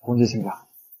红姐，请讲。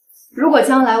如果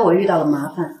将来我遇到了麻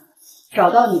烦，找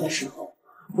到你的时候，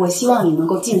我希望你能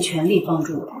够尽全力帮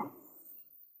助我。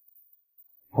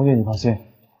红姐，你放心，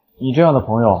你这样的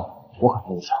朋友我很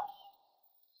配得上。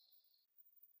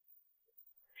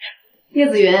叶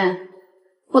子云，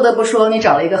不得不说你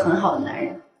找了一个很好的男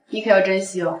人，你可要珍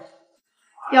惜哦，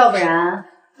要不然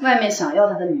外面想要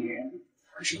他的女人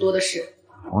可是多的是。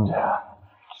红姐，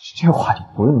这话就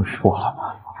不用说了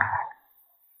吧。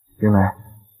云梅，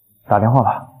打电话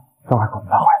吧，待会儿给我们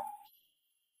拉回来。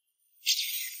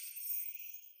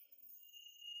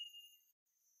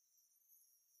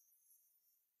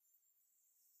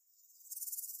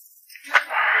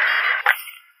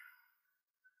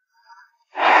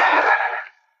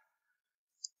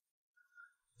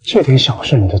这点小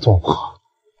事你都做不好，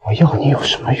我要你有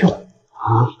什么用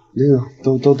啊？那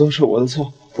个都是我的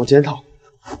错，我检讨。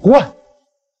滚！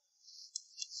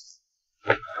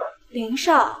林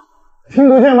少，听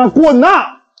不见吗？滚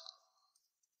呐！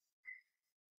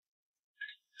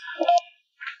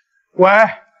喂，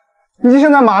你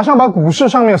现在马上把股市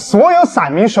上面所有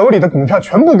散民手里的股票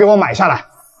全部给我买下来。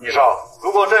李少，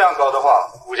如果这样搞的话，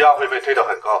股价会被推得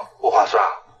很高，不划算。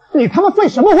你他妈废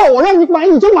什么话？我让你买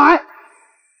你就买。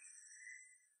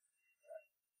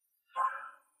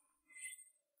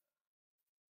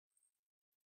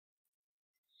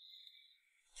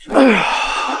哎呀，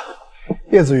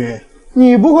叶子云，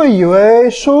你不会以为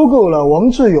收购了王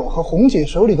志勇和红姐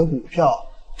手里的股票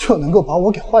就能够把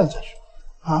我给换下去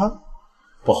啊？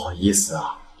不好意思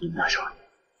啊，林大少爷，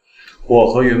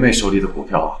我和云妹手里的股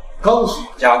票刚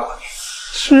好压过你。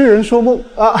痴人说梦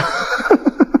啊！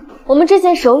我们之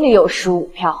前手里有15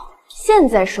票，现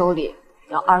在手里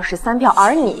要23票，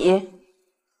而你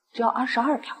只要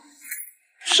22票，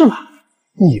是吗？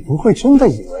你不会真的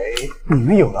以为你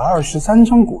们有了23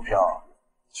张股票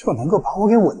就能够把我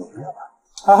给稳赢了吧？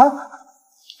啊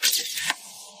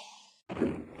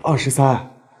！23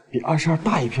比22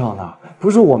大一票呢，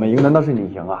不是我们赢，难道是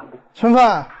你赢啊？陈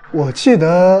范，我记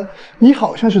得你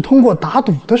好像是通过打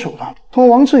赌的手段，从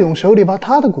王志勇手里把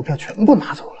他的股票全部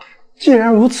拿走了。既然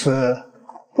如此，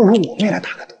不如我们也来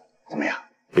打个赌，怎么样？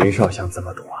林少想怎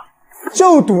么赌啊？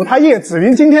就赌他叶子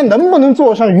云今天能不能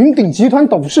坐上云鼎集团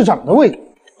董事长的位置。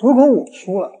如果我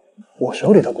输了，我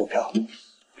手里的股票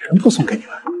全部送给你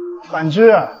们；反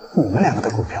之，你们两个的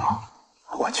股票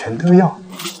我全都要。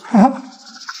啊！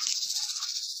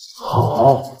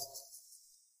好，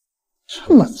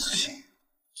这么自信？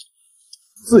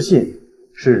自信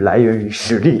是来源于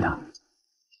实力的。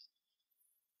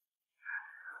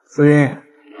子云，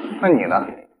那你呢？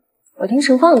我听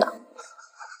陈放的。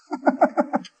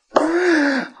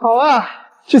好啊，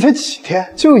这才几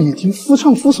天就已经夫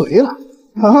唱妇随了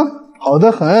啊，好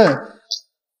得很。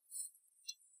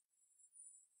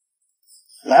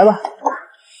来吧。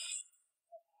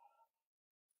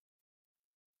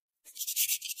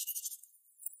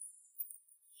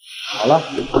好了，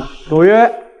赌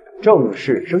约正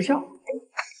式生效。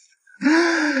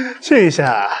这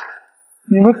下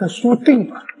你们可输定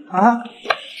了啊！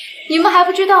你们还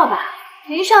不知道吧？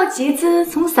林少集资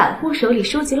从散户手里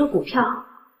收集了股票，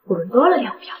我们多了2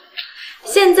票。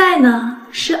现在呢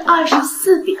是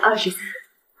24比23，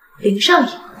林少赢。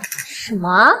什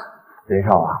么？林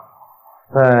少啊，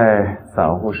在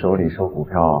散户手里收股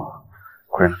票，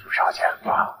亏了不少钱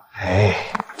吧？哎，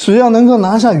只要能够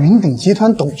拿下云鼎集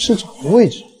团董事长的位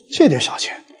置，这点小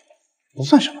钱不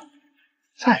算什么。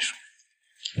再说，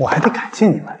我还得感谢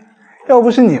你们，要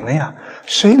不是你们呀，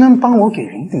谁能帮我给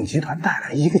云鼎集团带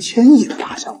来一个1000亿的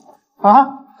大项目啊？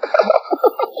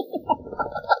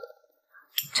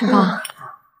陈放，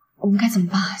我们该怎么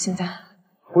办啊？现在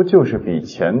不就是比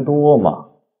钱多吗？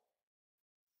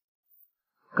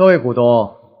各位股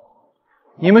东，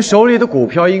你们手里的股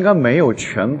票应该没有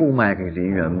全部卖给林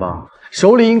园吧？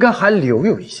手里应该还留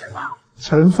有一些吧？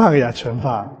陈放呀，陈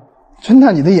放，睁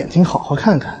大你的眼睛好好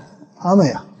看看，他们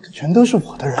呀，可全都是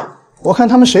我的人，我看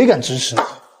他们谁敢支持你。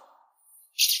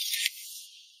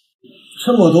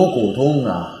这么多股东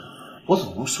啊，我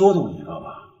总能说动一个吧？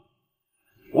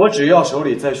我只要手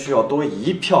里再需要多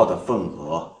1票的份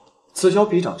额，此消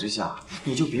彼长之下，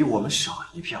你就比我们少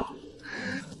1票。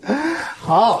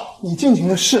好，你尽情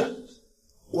的试，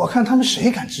我看他们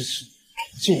谁敢支持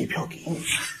你，这1票给你。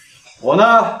我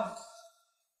呢，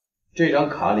这张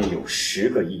卡里有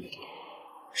10个亿，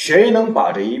谁能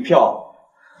把这1票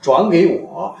转给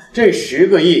我，这10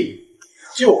个亿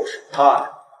就是他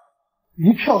的。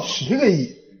1票10个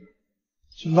亿，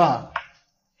陈放，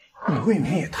你未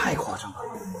免也太夸张了。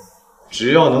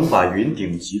只要能把云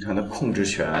鼎集团的控制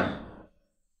权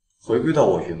回归到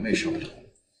我云妹手里，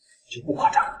就不夸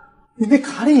张。你那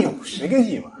卡里有10个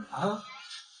亿吗？啊？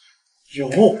有，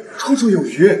绰绰有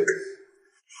余。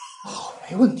好，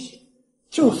没问题。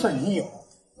就算你有，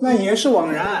那也是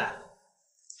枉然。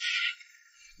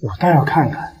我倒要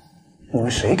看看你们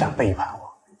谁敢背叛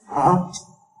我啊！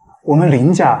我们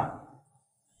林家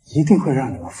一定会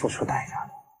让你们付出代价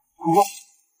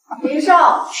的。林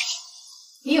少，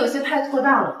你有些太扩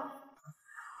大了吧？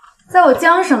在我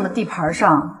江省的地盘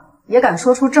上，也敢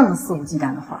说出这么肆无忌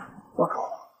惮的话，我靠！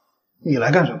你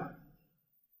来干什么？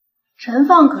陈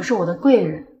放可是我的贵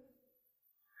人，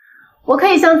我可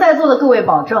以向在座的各位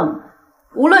保证，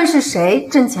无论是谁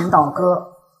阵前倒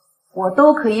戈，我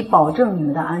都可以保证你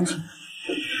们的安全。不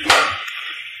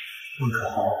可，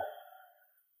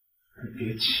你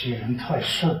别欺人太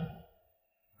甚。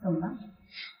怎么了？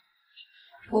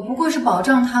我不过是保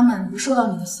障他们不受到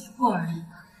你的胁迫而已，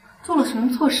做了什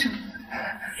么错事吗？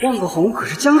万个红可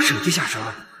是江省地下蛇，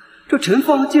这陈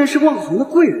放竟然是万个红的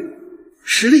贵人，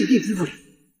实力一定低不了。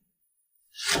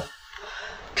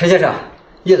陈先生，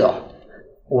叶总，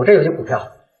我这有些股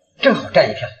票，正好占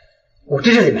一票，我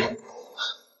支持你们。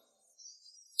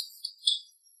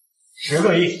10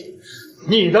个亿，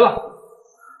你的了。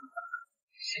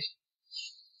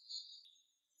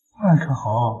麦克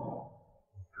豪，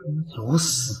找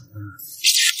死！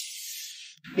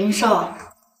林少，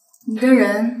你的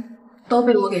人都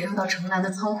被我给扔到城南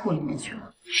的仓库里面去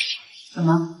了。怎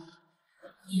么？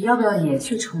你要不要也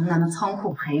去城南的仓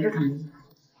库陪着他们？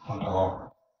老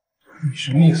头，你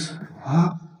什么意思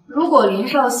啊？如果林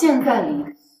少现在离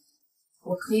开，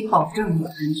我可以保证你的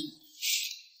安全。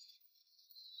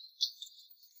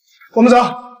我们走。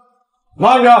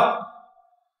慢着，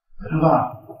陈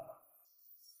放。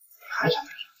还想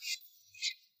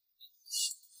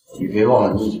你别忘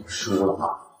了你已经输了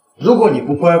啊！如果你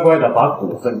不乖乖的把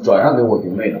股份转让给我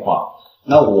云妹的话，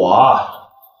那我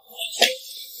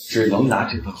只能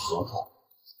拿这份合同。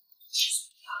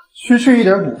区区一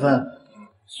点股份，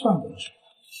算不了什么。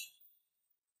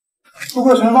不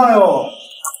过陈放哟，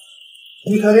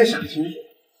你可得想清楚，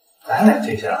咱俩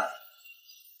这下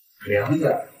梁家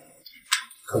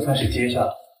可算是接下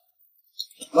了。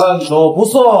慢走不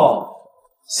送。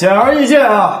显而易见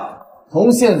啊，从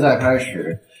现在开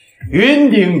始，云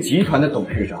鼎集团的董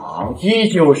事长依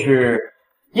旧是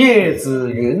叶子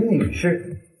云女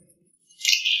士。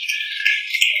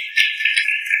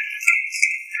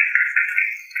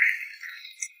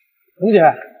红姐，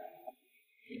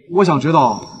我想知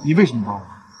道你为什么帮我？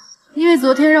因为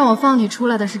昨天让我放你出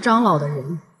来的是张老的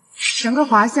人，整个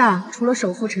华夏除了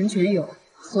首富陈全友，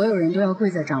所有人都要跪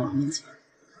在张老面前。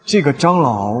这个张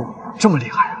老这么厉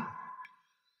害啊？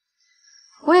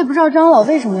我也不知道张老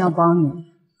为什么要帮你，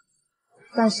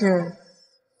但是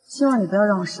希望你不要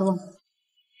让我失望。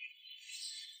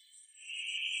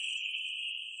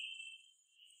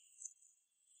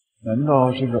难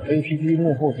道这个 APP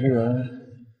幕后之人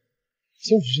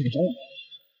就是这个张老？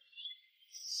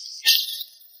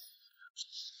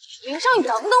林少，你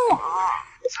等等我！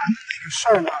咱们这个事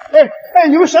儿呢？哎，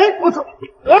你们谁？我操！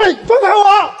哎，放开我！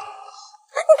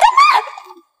你干嘛？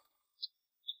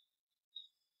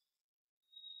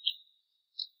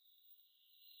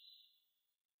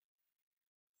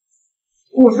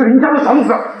我是林家的长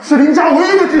子，是林家唯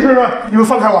一的继承人。你们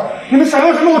放开我！你们想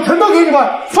要什么，我全都给你们。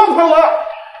放开我！我要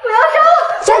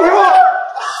走！放开我！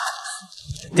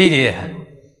弟弟，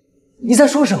你在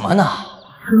说什么呢？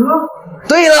哥。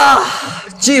对了，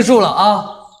记住了啊，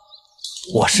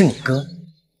我是你哥，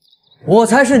我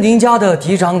才是您家的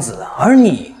嫡长子，而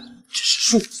你只是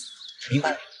庶子，明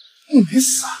白了？你没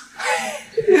死啊！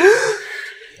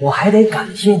我还得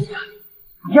感谢你啊！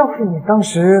要是你当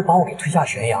时把我给推下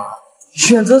悬崖，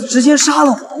选择直接杀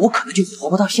了我，我可能就活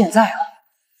不到现在了。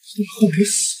最后没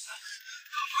死。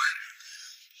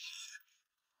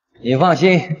你放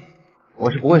心，我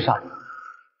是不会杀你的。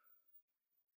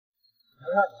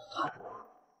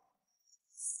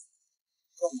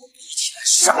跟我比起来，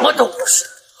什么都不是。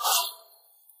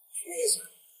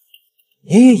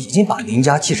爷爷已经把林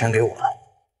家继承给我了，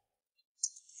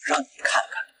让你看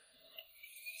看，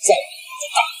在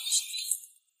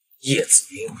叶子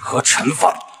云和陈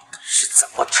放是怎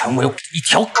么成为我的一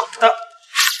条狗的。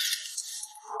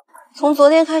从昨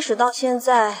天开始到现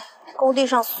在，工地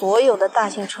上所有的大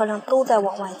型车辆都在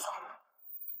往外走。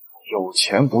有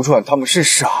钱不赚，他们是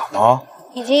傻呢。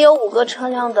已经有5个车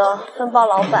辆的分包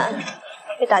老板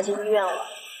被打进医院了。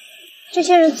这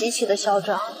些人极其的嚣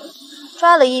张，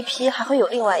抓了一批，还会有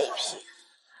另外一批。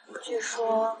据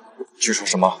说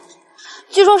什么？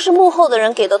据说是幕后的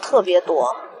人给的特别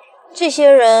多，这些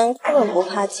人根本不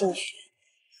怕进去。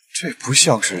这不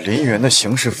像是林园的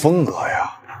行事风格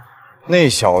呀。那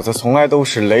小子从来都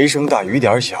是雷声大雨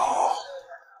点小，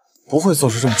不会做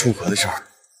出这么出格的事儿。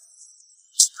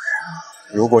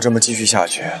如果这么继续下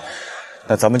去，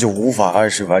那咱们就无法按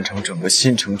时完成整个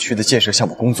新城区的建设项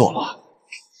目工作了。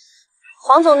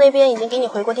黄总那边已经给你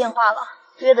回过电话了，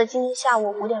约的今天下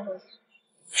午5点钟。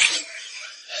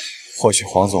或许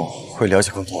黄总会了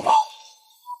解更多吧。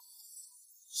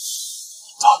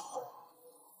走。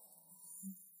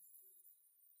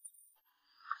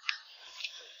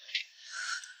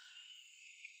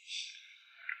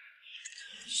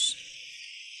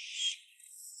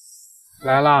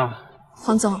来啦，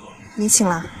黄总，你请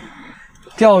了。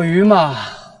钓鱼嘛，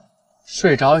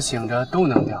睡着醒着都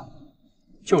能钓，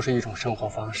就是一种生活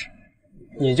方式。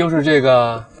你就是这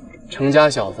个程家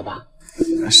小子吧？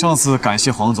上次感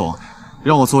谢黄总，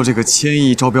让我做这个1000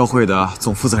亿招标会的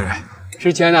总负责人。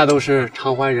之前那都是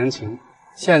偿还人情，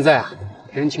现在啊，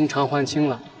人情偿还清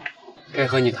了，该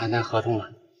和你谈谈合同了。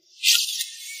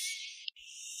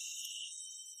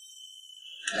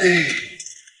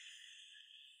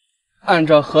按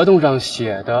照合同上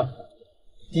写的，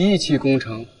第一期工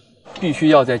程必须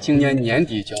要在今年年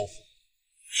底交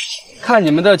付。看你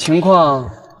们的情况，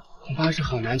恐怕是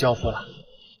很难交付了。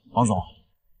王总，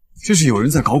这是有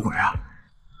人在搞鬼啊！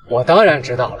我当然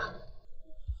知道了，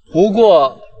不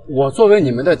过我作为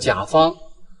你们的甲方，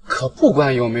可不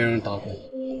管有没有人捣鬼，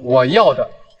我要的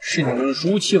是你们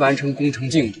如期完成工程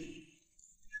进度。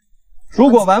如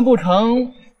果完不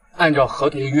成，按照合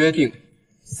同约定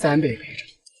，3倍赔偿。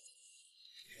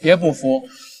别不服，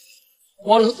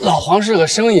我老黄是个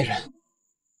生意人，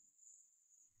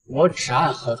我只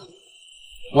按合同。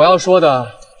我要说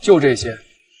的就这些，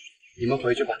你们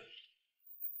回去吧。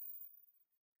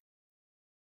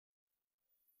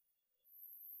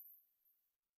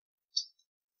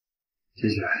谢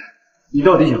谢。你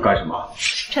到底想干什么？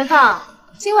陈放，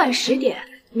今晚10点，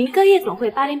民歌夜总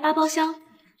会808包厢，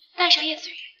带上叶子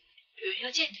雨，有人要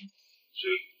见你。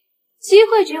机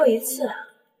会只有一次，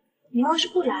你要是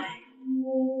不来，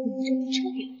你就彻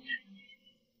底了。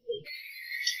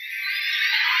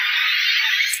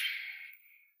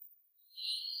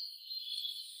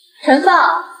陈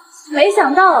放，没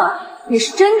想到啊，你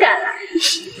是真敢来。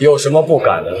有什么不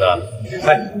敢的呢？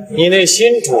哎，你那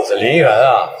新主子林源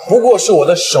啊，不过是我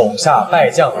的手下败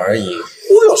将而已，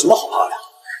我有什么好怕的？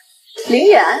林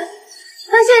源，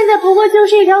他现在不过就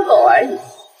是一条狗而已，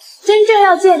真正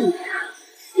要见你的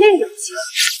另有其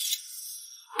事。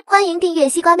欢迎订阅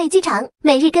西瓜妹剧场，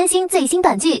每日更新最新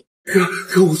短剧。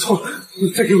哥，我错了，你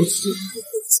再给我吃。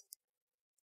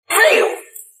哎呦，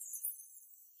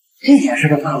这件事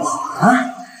都办不好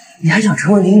啊！你还想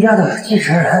成为林家的继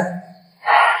承人？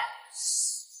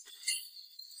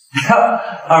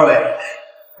二位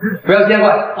不要见怪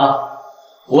啊！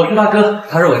我是他哥，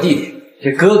他是我弟弟，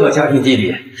这哥哥教训弟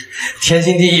弟，天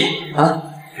经地义啊！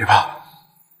别怕。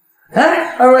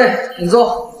哎，二位请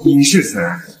坐。你是谁？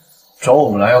找我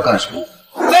们来要干什么？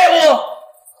废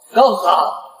物！告诉他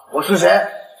我是谁。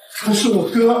他是我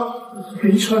哥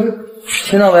林晨。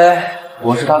听到没？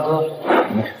我是他哥。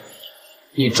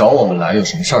你找我们来有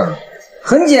什么事儿呢？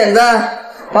很简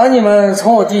单，把你们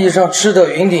从我弟弟上吃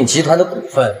的云顶集团的股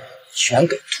份全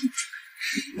给吐出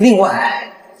来，另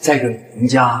外再给林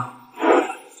家。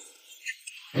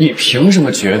你凭什么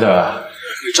觉得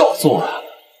会照做啊？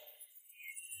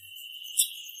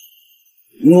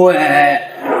因为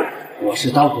我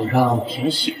是刀口上舔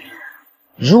血的人。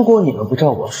如果你们不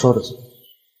照我说的做，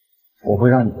我会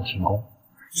让你们停工，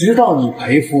直到你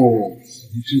赔付红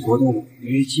之国的违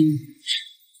约金为止。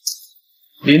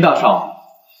林大少，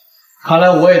看来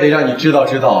我也得让你知道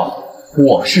知道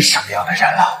我是什么样的人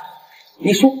了。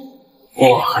你说，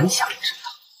我很想知道。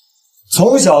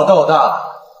从小到大，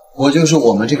我就是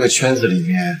我们这个圈子里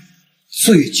面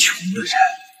最穷的人，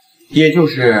也就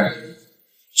是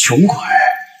穷鬼。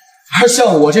而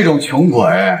像我这种穷鬼，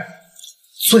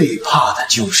最怕的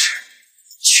就是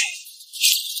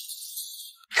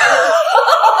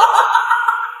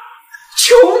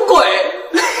穷鬼。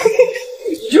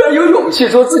居然有勇气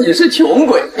说自己是穷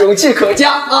鬼，勇气可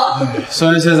嘉啊！虽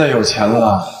然现在有钱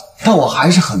了，但我还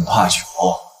是很怕穷，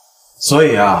所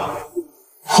以啊，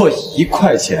我1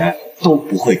块钱都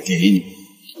不会给你，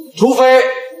除非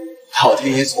老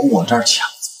天爷从我这儿抢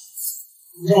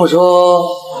走。这么说，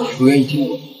你不愿意听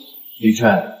我？李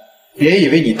琛，别以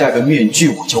为你戴个面具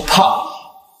我就怕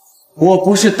你，我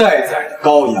不是待宰的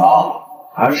羔羊，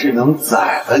而是能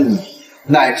宰了你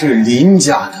乃至林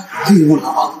家的孤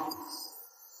狼。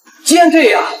既然这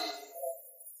样，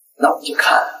那我就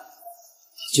看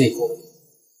你最后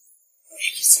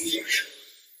是怎么样式。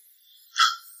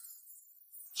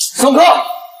送客。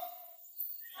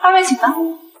二位请吧。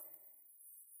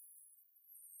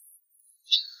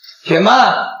且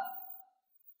慢，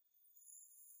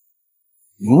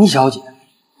林小姐，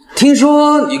听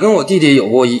说你跟我弟弟有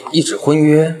过一纸婚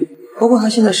约，不过他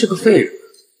现在是个废人。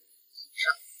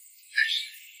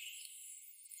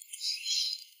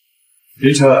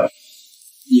林晨，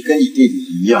你跟你弟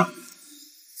弟一样。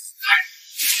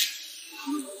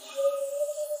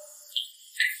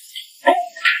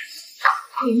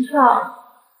林少，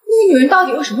那个女人到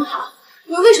底有什么好？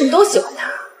你们为什么都喜欢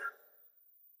她？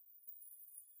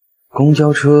公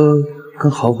交车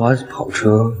跟豪华跑车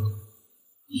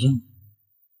一样。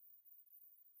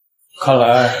看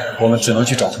来我们只能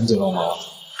去找陈总帮忙。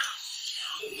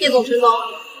叶总、陈总，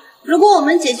如果我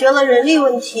们解决了人力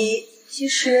问题，其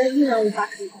实依然无法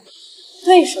成功。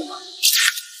为什么？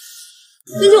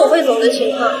根据我魏总的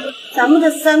情况，咱们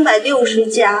的360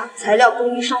家材料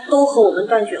供应商都和我们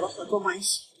断绝了合作关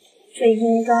系，这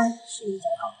应该是林家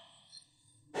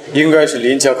刚。应该是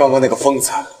林家刚刚那个疯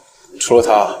子，除了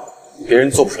他，别人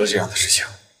做不出这样的事情。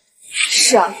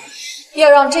是啊，要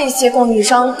让这些供应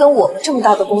商跟我们这么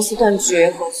大的公司断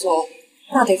绝合作，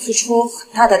那得付出很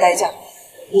大的代价，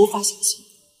无法想象。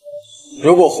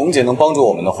如果红姐能帮助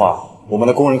我们的话，我们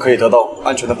的工人可以得到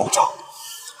安全的保障，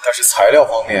但是材料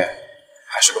方面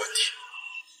还是个问题。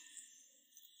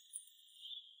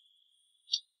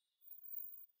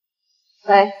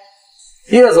喂，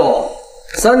叶总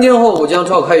，3天后我将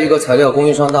召开一个材料供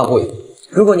应商大会，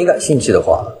如果你感兴趣的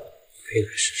话，可以来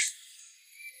试试。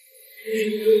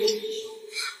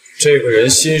这个人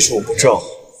心术不正，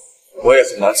我也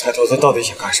很难猜透他到底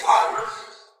想干什么。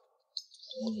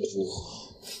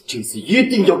这次一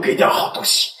定要给点好东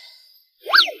西。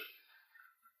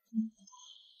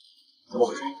怎么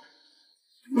回事？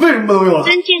为什么不能用了？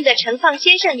尊敬的陈放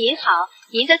先生您好，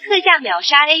您的特价秒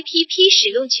杀 APP 使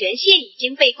用权限已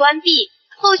经被关闭，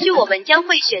后续我们将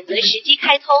会选择时机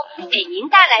开通，给您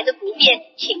带来的不便，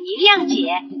请您谅解。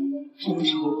什么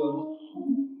时候关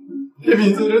闭？偏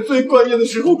偏在这最关键的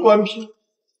时候关闭。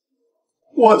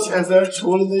我现在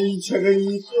除了那1000个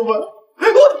亿之外，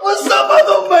我什么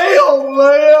都没有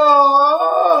了呀！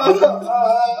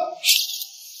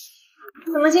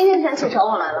怎么今天才起找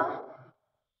我来了？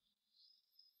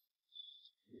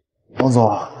王总，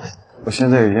我现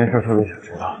在有件事特别想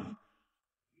知道。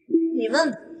你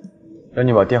问。让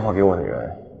你把电话给我的人，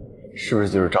是不是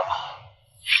就是张老？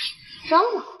张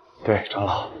老？对，张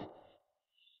老。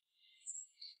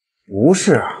不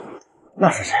是，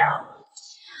那是谁啊？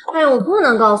哎呀，我不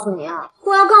能告诉你啊！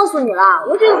我要告诉你了，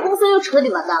我这个公司又彻底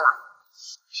完蛋了。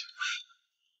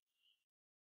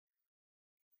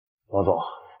王总，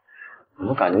怎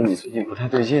么感觉你最近不太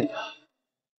对劲呢？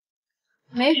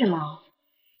没什么，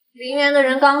林园的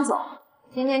人刚走，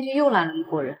今天就又来了一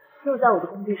拨人，又在我的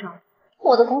工地上。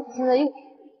我的公司现在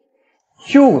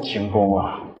又停工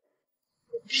了。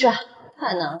是啊，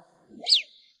太难了。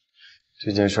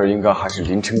这件事应该还是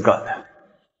林琛干的。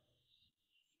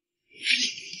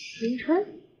林琛？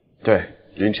对，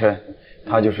林琛，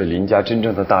他就是林家真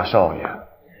正的大少爷。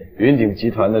云鼎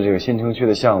集团的这个新城区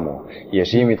的项目，也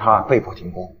是因为他被迫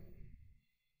停工。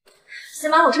行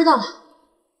吧，我知道了。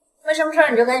没什么事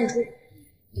你就赶紧出去。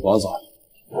王总，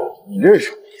你这是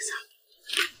什么意思啊？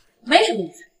没什么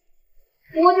意思，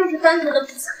我就是单纯的不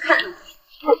想看到你。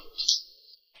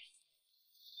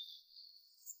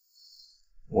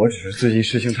我只是最近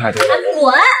事情太多了。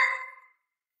滚！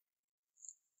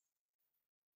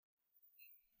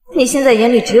你现在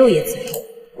眼里只有叶子，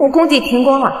我工地停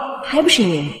工了，还不是因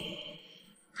为你？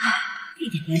唉，一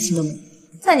点良心都没有，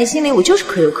在你心里我就是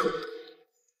可有可无。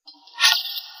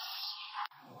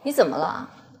你怎么了？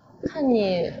看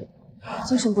你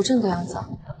精神不振的样子。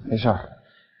没事儿，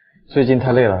最近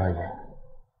太累了而已。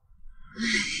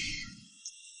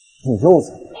你又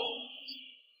怎么了？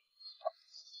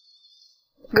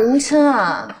林琛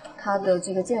啊，他的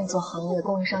这个建筑行业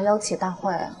供应商邀请大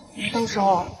会，到时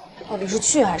候到底是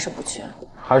去还是不去？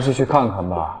还是去看看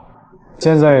吧。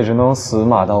现在也只能死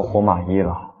马当活马医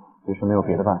了，就是没有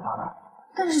别的办法了。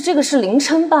但是这个是林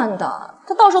琛办的，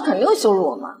他到时候肯定会羞辱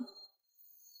我们。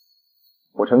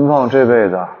我陈放这辈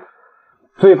子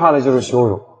最怕的就是羞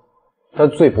辱，但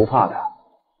最不怕的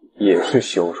也是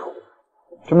羞辱。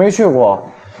这没去过，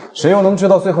谁又能知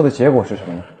道最后的结果是什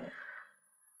么呢？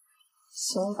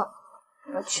行吧，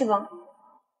那去吧。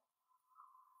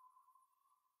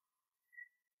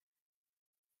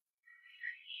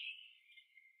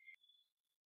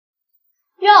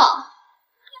哟，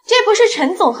这不是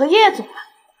陈总和叶总吗？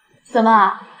怎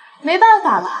么，没办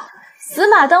法了，死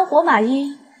马当活马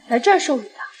医，来这儿受辱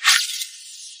啊？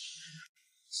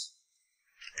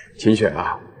秦雪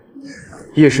啊，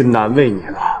叶氏难为你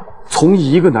了，从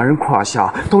一个男人胯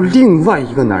下到另外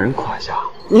一个男人胯下，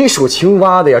你属青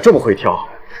蛙的呀，这么会跳。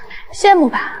羡慕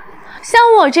吧？像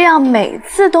我这样每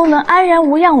次都能安然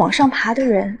无恙往上爬的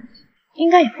人，应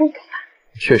该也不多吧？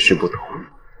确实不同，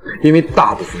因为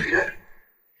大部分人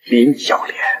比你要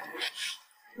脸。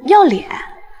要脸？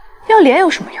要脸有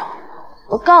什么用？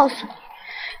我告诉你，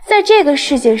在这个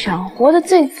世界上活得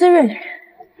最滋润的人，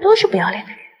都是不要脸的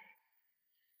人。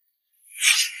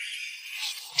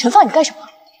陈放，你干什么？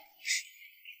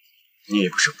你也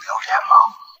不是不要脸吗？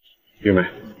玉梅，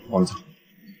我们走。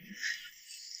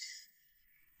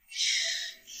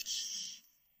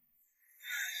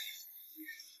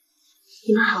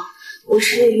你们好，我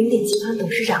是云鼎集团董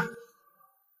事长。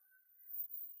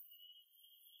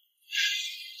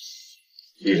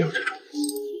意料之中。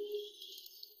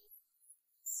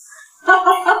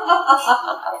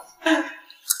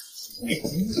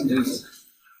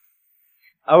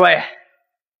二位，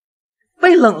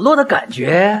被冷落的感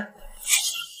觉，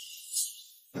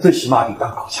最起码比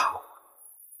刚刚强。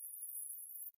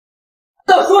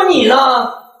要说你呢，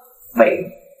废物，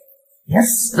连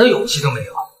死的勇气都没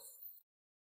有。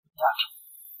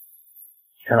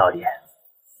陈老弟，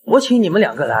我请你们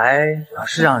两个来，主要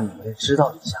是让你们知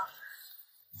道一下，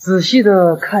仔细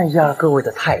的看一下各位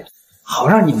的态度，好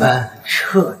让你们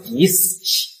彻底死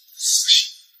心。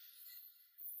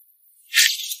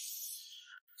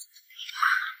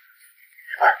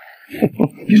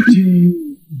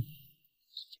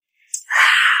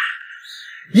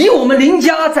以我们林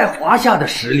家在华夏的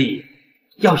实力，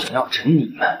要想要成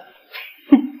你们，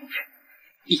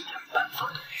一点办法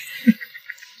都没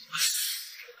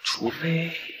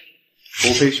有。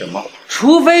除非什么？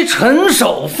除非陈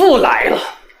首富来了，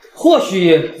或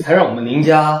许才让我们林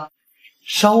家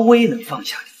稍微能放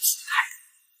下点姿态。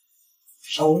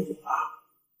稍微吧。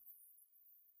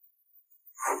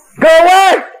各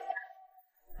位，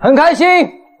很开心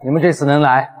你们这次能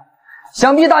来，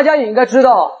想必大家也应该知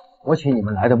道我请你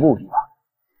们来的目的吧？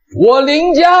我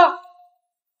林家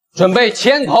准备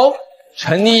牵头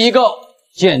成立一个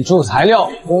建筑材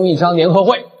料供应商联合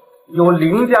会。有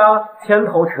林家牵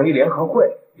头成立联合会，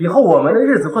以后我们的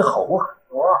日子会好过很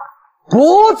多。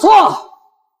不错，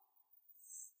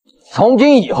从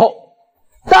今以后，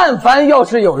但凡要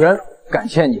是有人敢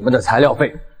欠你们的材料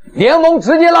费，联盟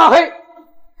直接拉黑，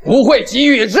不会给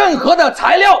予任何的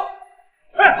材料。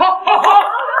哎，好，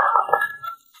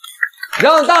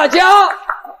让大家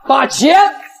把钱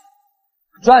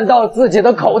赚到自己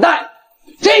的口袋，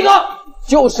这个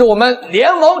就是我们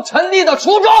联盟成立的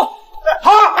初衷。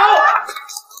好。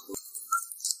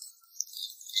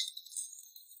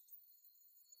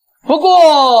不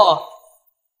过，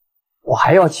我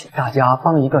还要请大家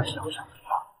帮一个小忙。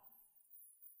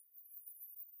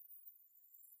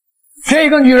这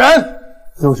个女人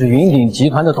就是云顶集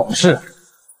团的董事，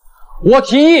我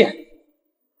提议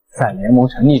在联盟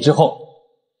成立之后，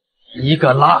一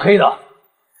个拉黑的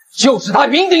就是她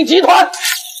云顶集团。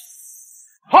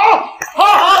好，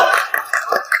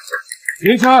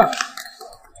林谦，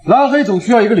拉黑总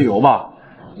需要一个理由吧？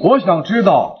我想知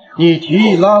道你提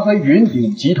议拉黑云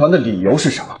顶集团的理由是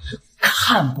什么？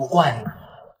看不惯你，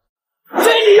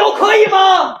这理由可以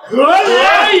吗？可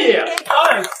以。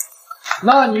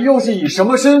那你又是以什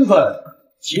么身份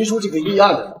提出这个议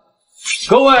案的呢？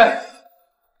各位，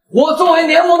我作为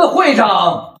联盟的会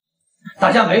长，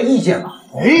大家没意见吧？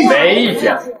没意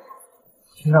见。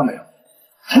听到没有？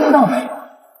听到没有？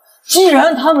既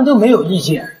然他们都没有意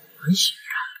见，很显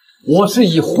然，我是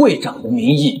以会长的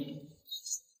名义。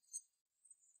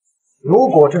如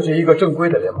果这是一个正规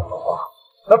的联盟的话，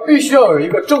那必须要有一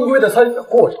个正规的参选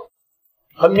过程。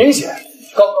很明显，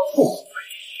刚刚不合规。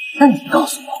那你告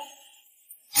诉我，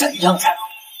怎样才能？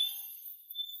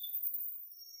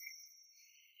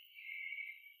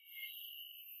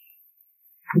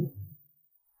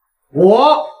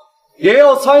我也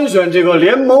要参选这个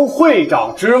联盟会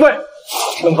长之位。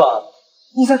陈芳，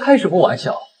你在开什么玩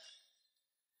笑？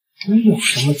你有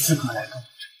什么资格来跟我争？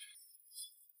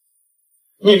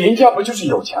你林家不就是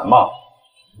有钱吗？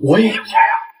我也有钱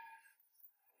呀。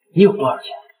你有多少钱？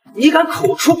你敢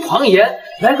口出狂言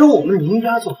来跟我们林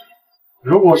家作对？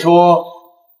如果说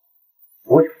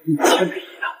我有1000个亿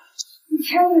呢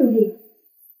？1000个亿？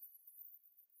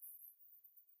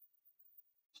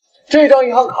这张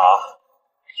银行卡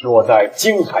是我在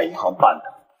京海银行办的，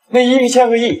那1000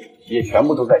个亿也全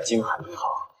部都在京海银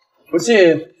行。不信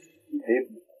你可以。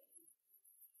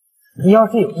你要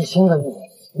是有1000个亿，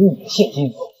你的现金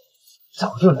流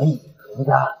早就能赢人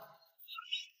家。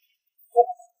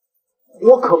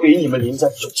我可比你们林家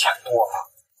有钱多了。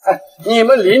哎，你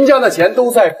们林家的钱都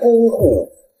在公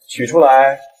户，取出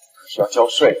来是要交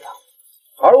税的，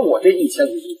而我这1000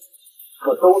个亿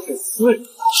可都是私人的。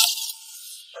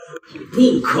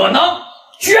不可能，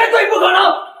绝对不可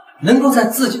能！能够在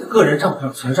自己的个人账户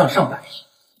上存上上百亿，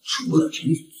除了陈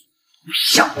总，我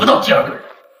想不到第二个人。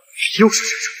又是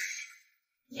谁？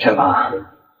陈芳，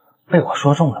被我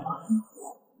说中了吧？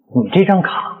你这张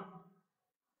卡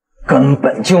根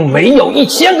本就没有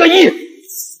1000个亿。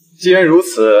既然如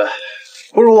此，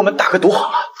不如我们打个赌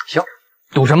好了。行，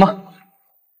赌什么？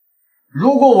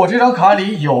如果我这张卡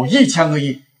里有1000个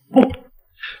亿，不，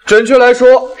准确来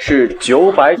说是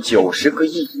990个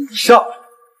亿以上，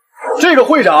这个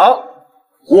会长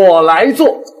我来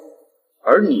做，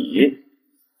而你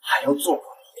还要做我的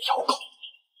条狗。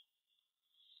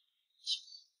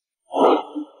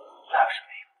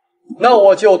那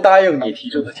我就答应你提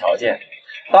出的条件，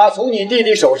把从你弟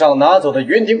弟手上拿走的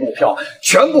云顶股票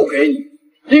全部给你。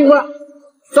另外，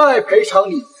再赔偿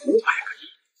你500个亿。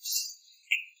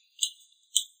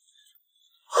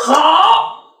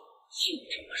好，就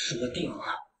这么说定了。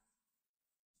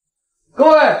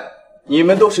各位，你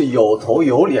们都是有头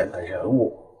有脸的人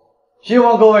物，希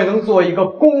望各位能做一个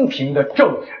公平的证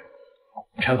人。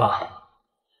陈芳，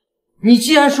你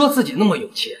既然说自己那么有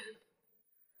钱，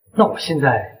那我现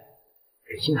在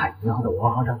给星海银行的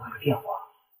王行长打个电话，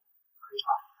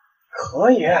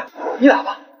可以吧？可以，你打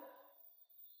吧。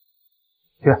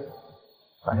去，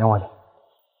打电话去。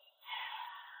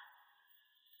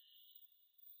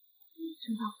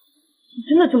陈芳，你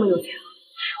真的这么有钱啊？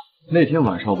那天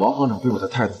晚上王行长对我的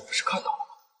态度我是看到了。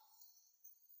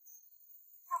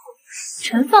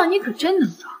陈芳，你可真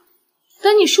能装。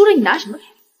等你输了，你拿什么赔？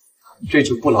这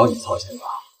就不劳你操心了，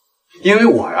因为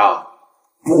我呀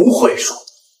不会输。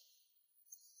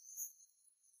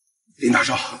林大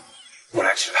少，我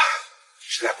来迟了，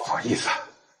实在不好意思。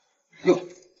哟，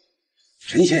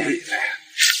陈先生也在。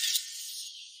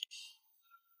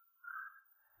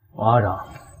王行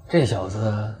长，这小子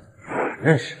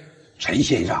认识。陈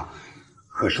先生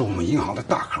可是我们银行的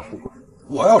大客户，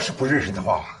我要是不认识的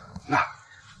话，那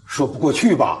说不过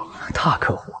去吧？大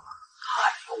客户，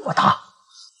他有我大。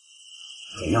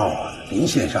怎么样，林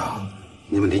先生，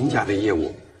你们林家的业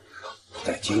务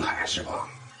在京海是吧？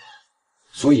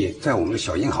所以在我们的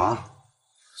小银行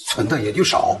存的也就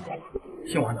少。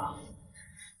姓王的，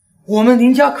我们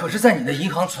林家可是在你的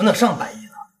银行存了上百亿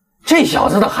呢，这小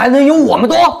子的还能有我们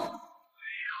多？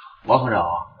王行长，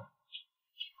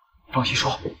放心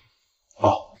说。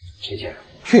陈先生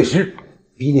确实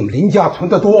比你们林家存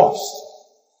的多。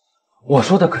我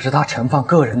说的可是他陈放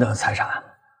个人的财产，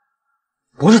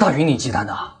不是他云岭集团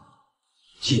的。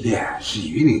即便是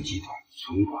云岭集团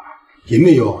存款，也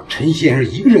没有陈先生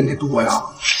一个人的多呀。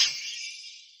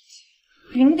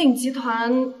云鼎集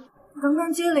团刚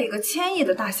刚接了一个1000亿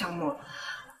的大项目，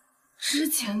之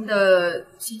前的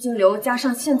现金流加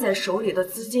上现在手里的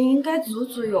资金，应该足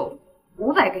足有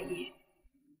500个亿。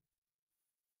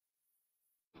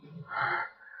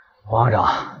王行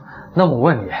长，那我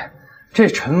问你，这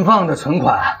陈放的存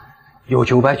款有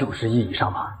990亿以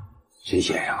上吗？陈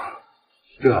先生，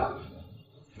这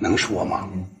能说吗？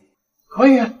可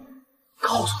以，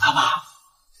告诉他吧。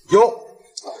有，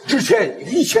之前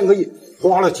1000个亿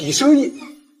花了几十个亿，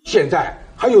现在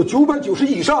还有990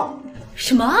亿以上。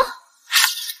什么？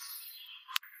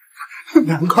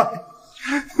难怪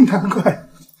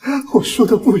我说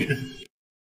的不远。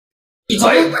闭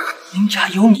嘴！林家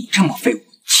有你这么废物，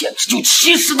简直就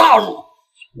奇耻大辱。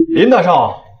林大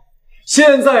少，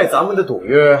现在咱们的赌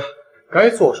约该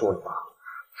作数了吧？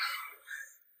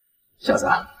小子，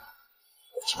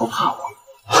你不怕我？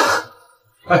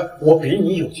哎，我比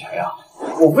你有钱呀，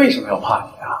我为什么要怕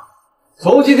你啊？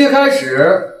从今天开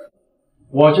始，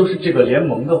我就是这个联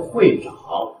盟的会长，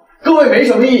各位没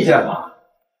什么意见吧？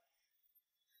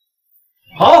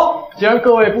好，既然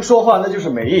各位不说话，那就是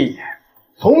没意见。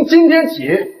从今天起，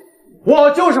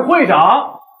我就是会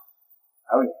长。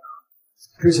还有你，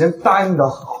之前答应的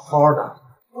好好的，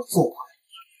我做完，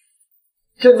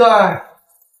现在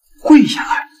跪下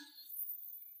来。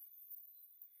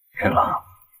陈芳，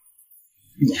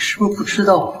你是不是不知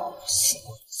道死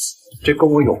过一次？这跟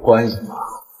我有关系吗？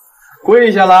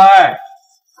跪下来，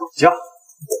狗叫。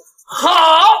好，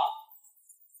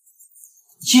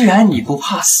既然你不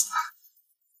怕死，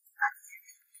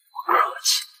不客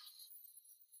气。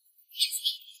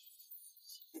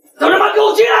等着吧，给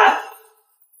我进来！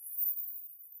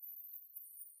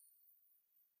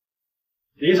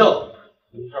李胜，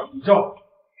你叫。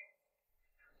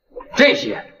这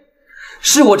些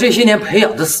是我这些年培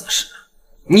养的死士，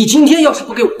你今天要是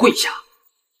不给我跪下，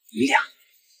你俩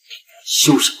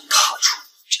休想踏出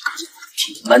这个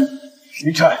铁门。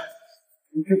徐晨，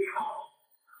你这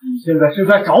你现在是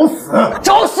在找死！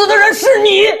找死的人是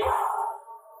你！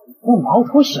我毛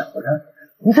头小人，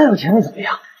你再有钱能怎么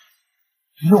样？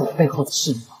有我背后的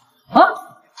势力吗？啊？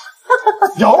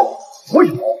有，我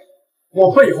有，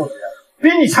我背后的人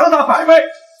比你强大100倍。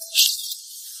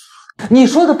你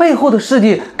说的背后的势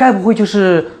力，该不会就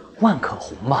是万可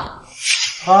红吧？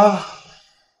他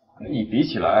跟你比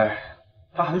起来，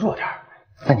他还弱点。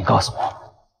那你告诉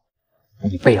我，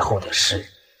你背后的势力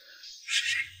是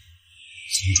谁？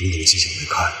从种种迹象来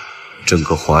看，整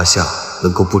个华夏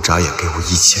能够不眨眼给我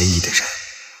1000亿的人，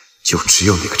就只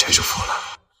有那个陈师傅了。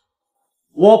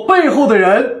我背后的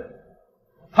人，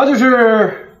他就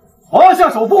是华夏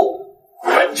首富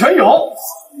陈全友。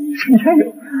陈全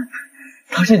友，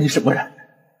他是你什么人？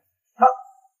他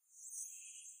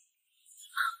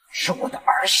是我的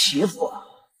儿媳妇，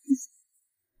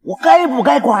我该不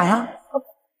该管呀？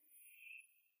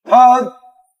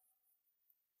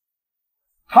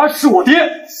他是我爹。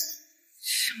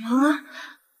什么？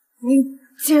你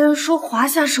竟然说华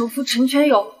夏首富陈全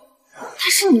友，他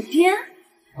是你爹？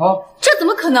这怎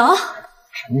么可能？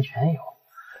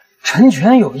陈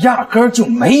全友压根儿就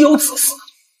没有子嗣。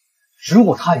如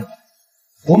果他有，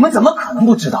我们怎么可能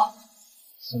不知道？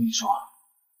所以说，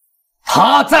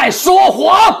他在说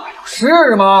谎。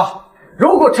是吗？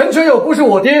如果陈全友不是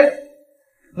我爹，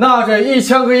那这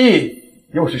1000个亿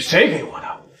又是谁给我的？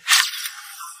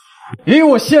以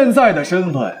我现在的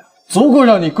身份，足够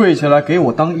让你跪下来给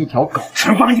我当一条狗。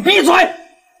陈放，你闭嘴！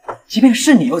即便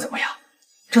是你又怎么样？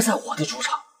这在我的主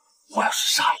场，我要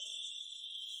是杀你，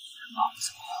那又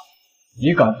怎么样？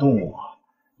你敢动我，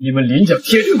你们林家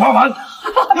铁定玩完。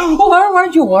我玩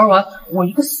完就玩完，我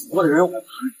一个死过的人，我怕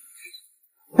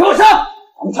你？给我上！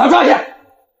把你条抓去！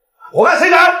我看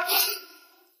谁敢！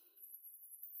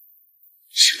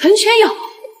陈全友，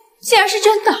竟然是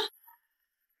真的！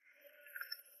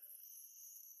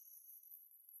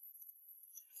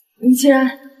你竟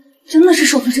然真的是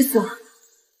首富之子？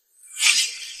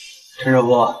陈少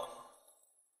波，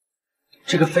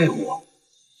这个废物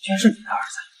居然是你的儿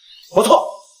子！不错，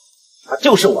他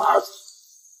就是我儿子。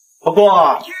不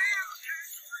过，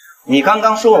你刚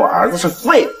刚说我儿子是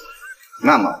废物，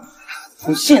那么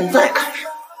从现在开始，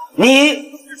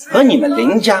你和你们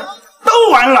林家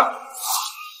都完了。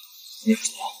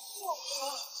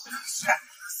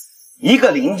一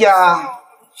个林家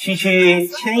区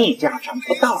1000亿家产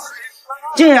不到的人，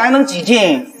竟然能挤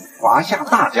进华夏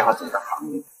大家族的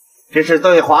行列，这是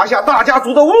对华夏大家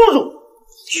族的侮辱。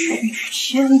区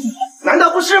1000亿，难道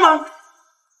不是吗？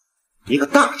一个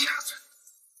大家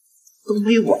族都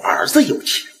没有我儿子有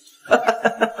钱。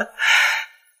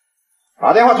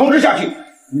打电话通知下去，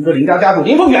你的林家家主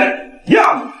林凤远，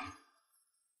要么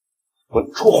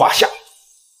滚出华夏，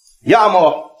要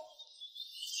么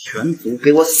全族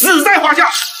给我死在华夏！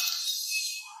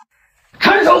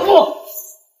陈首富，我们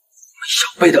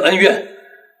小辈的恩怨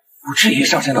不至于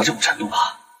上升到这种程度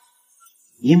吧？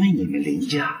因为你们林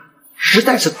家实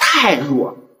在是太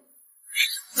弱了，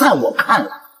在我看来，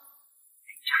林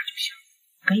家就像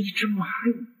跟一只蚂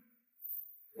蚁，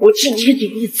我轻轻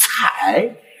一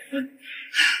踩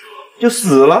就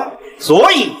死了。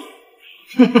所以，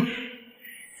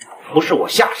不是我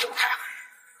下手太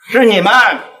狠，是你们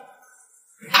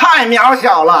太渺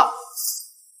小了。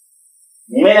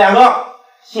你们2个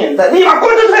现在立马滚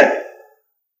出去！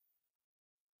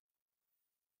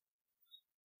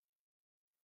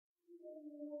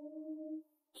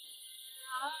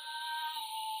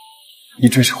你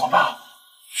追是我爸，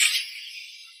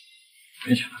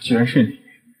没想到居然是你，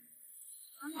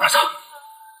儿子，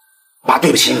爸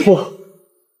对不起你。不，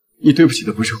你对不起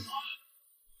的不是我，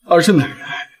而是奶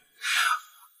奶。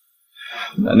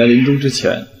奶奶临终之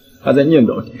前还在念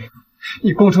叨你，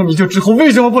你功成名就之后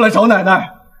为什么不来找奶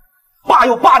奶？爸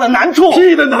有爸的难处，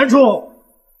屁的难处！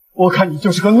我看你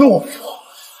就是个懦夫。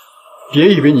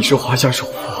别以为你是华夏首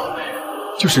富，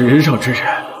就是人上之人，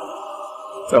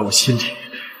在我心里，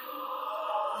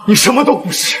你什么都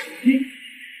不是。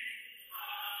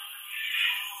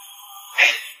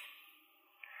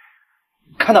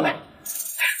看到没？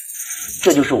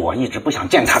这就是我一直不想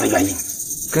见他的原因。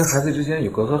跟孩子之间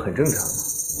有隔阂很正常，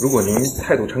如果您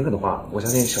态度诚恳的话，我相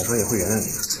信小生也会原谅您。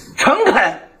诚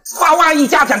恳？把万亿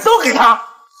家产都给他？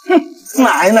哼，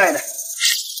奶奶的！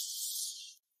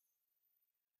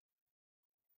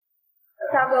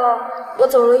大哥，我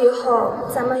走了以后，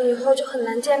咱们以后就很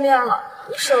难见面了，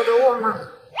你舍得我吗？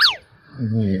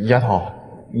你丫头，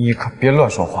你可别乱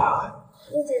说话啊！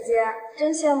叶姐姐，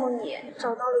真羡慕你找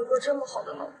到了一个这么好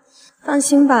的老公。放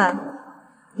心吧，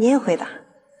你也会的。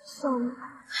算了，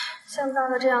像大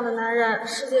哥这样的男人，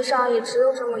世界上也只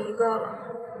有这么一个了。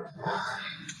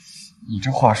你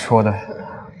这话说的，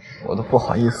我都不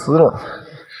好意思了。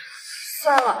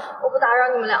算了，我不打扰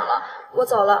你们俩了，我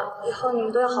走了，以后你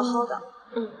们都要好好的。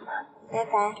拜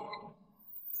拜。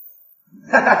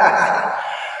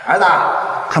儿子，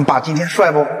看爸今天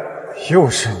帅不？又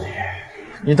是你，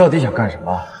你到底想干什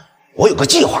么？我有个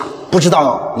计划，不知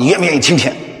道你愿不愿意听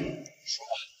听？说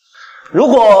吧。如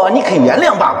果你肯原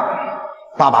谅爸爸，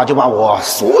爸爸就把我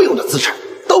所有的资产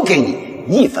都给你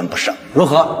，1分不剩，如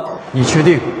何？你确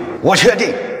定？我确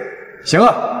定。行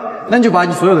啊，那你就把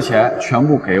你所有的钱全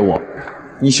部给我，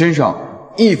你身上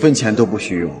1分钱都不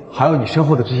许有，还有你身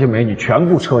后的这些美女全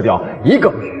部撤掉，1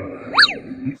个不许有。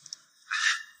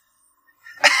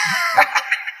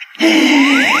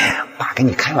爸跟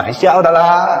你开玩笑的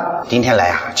啦。今天来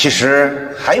啊，其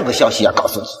实还有个消息要告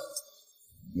诉你。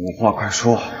有话快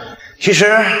说。其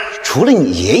实除了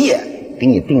你爷爷给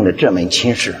你定了这门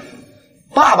亲事，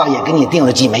爸爸也给你定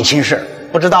了几门亲事，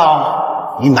不知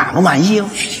道你满不满意哦？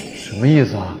什么意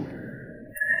思啊？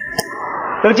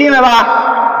都进来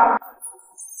吧。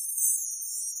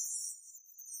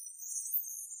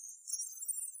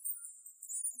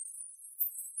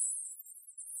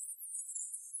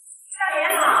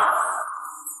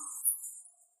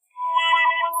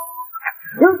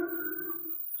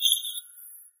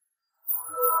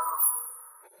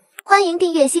欢迎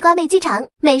订阅西瓜妹剧场，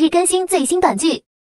每日更新最新短剧。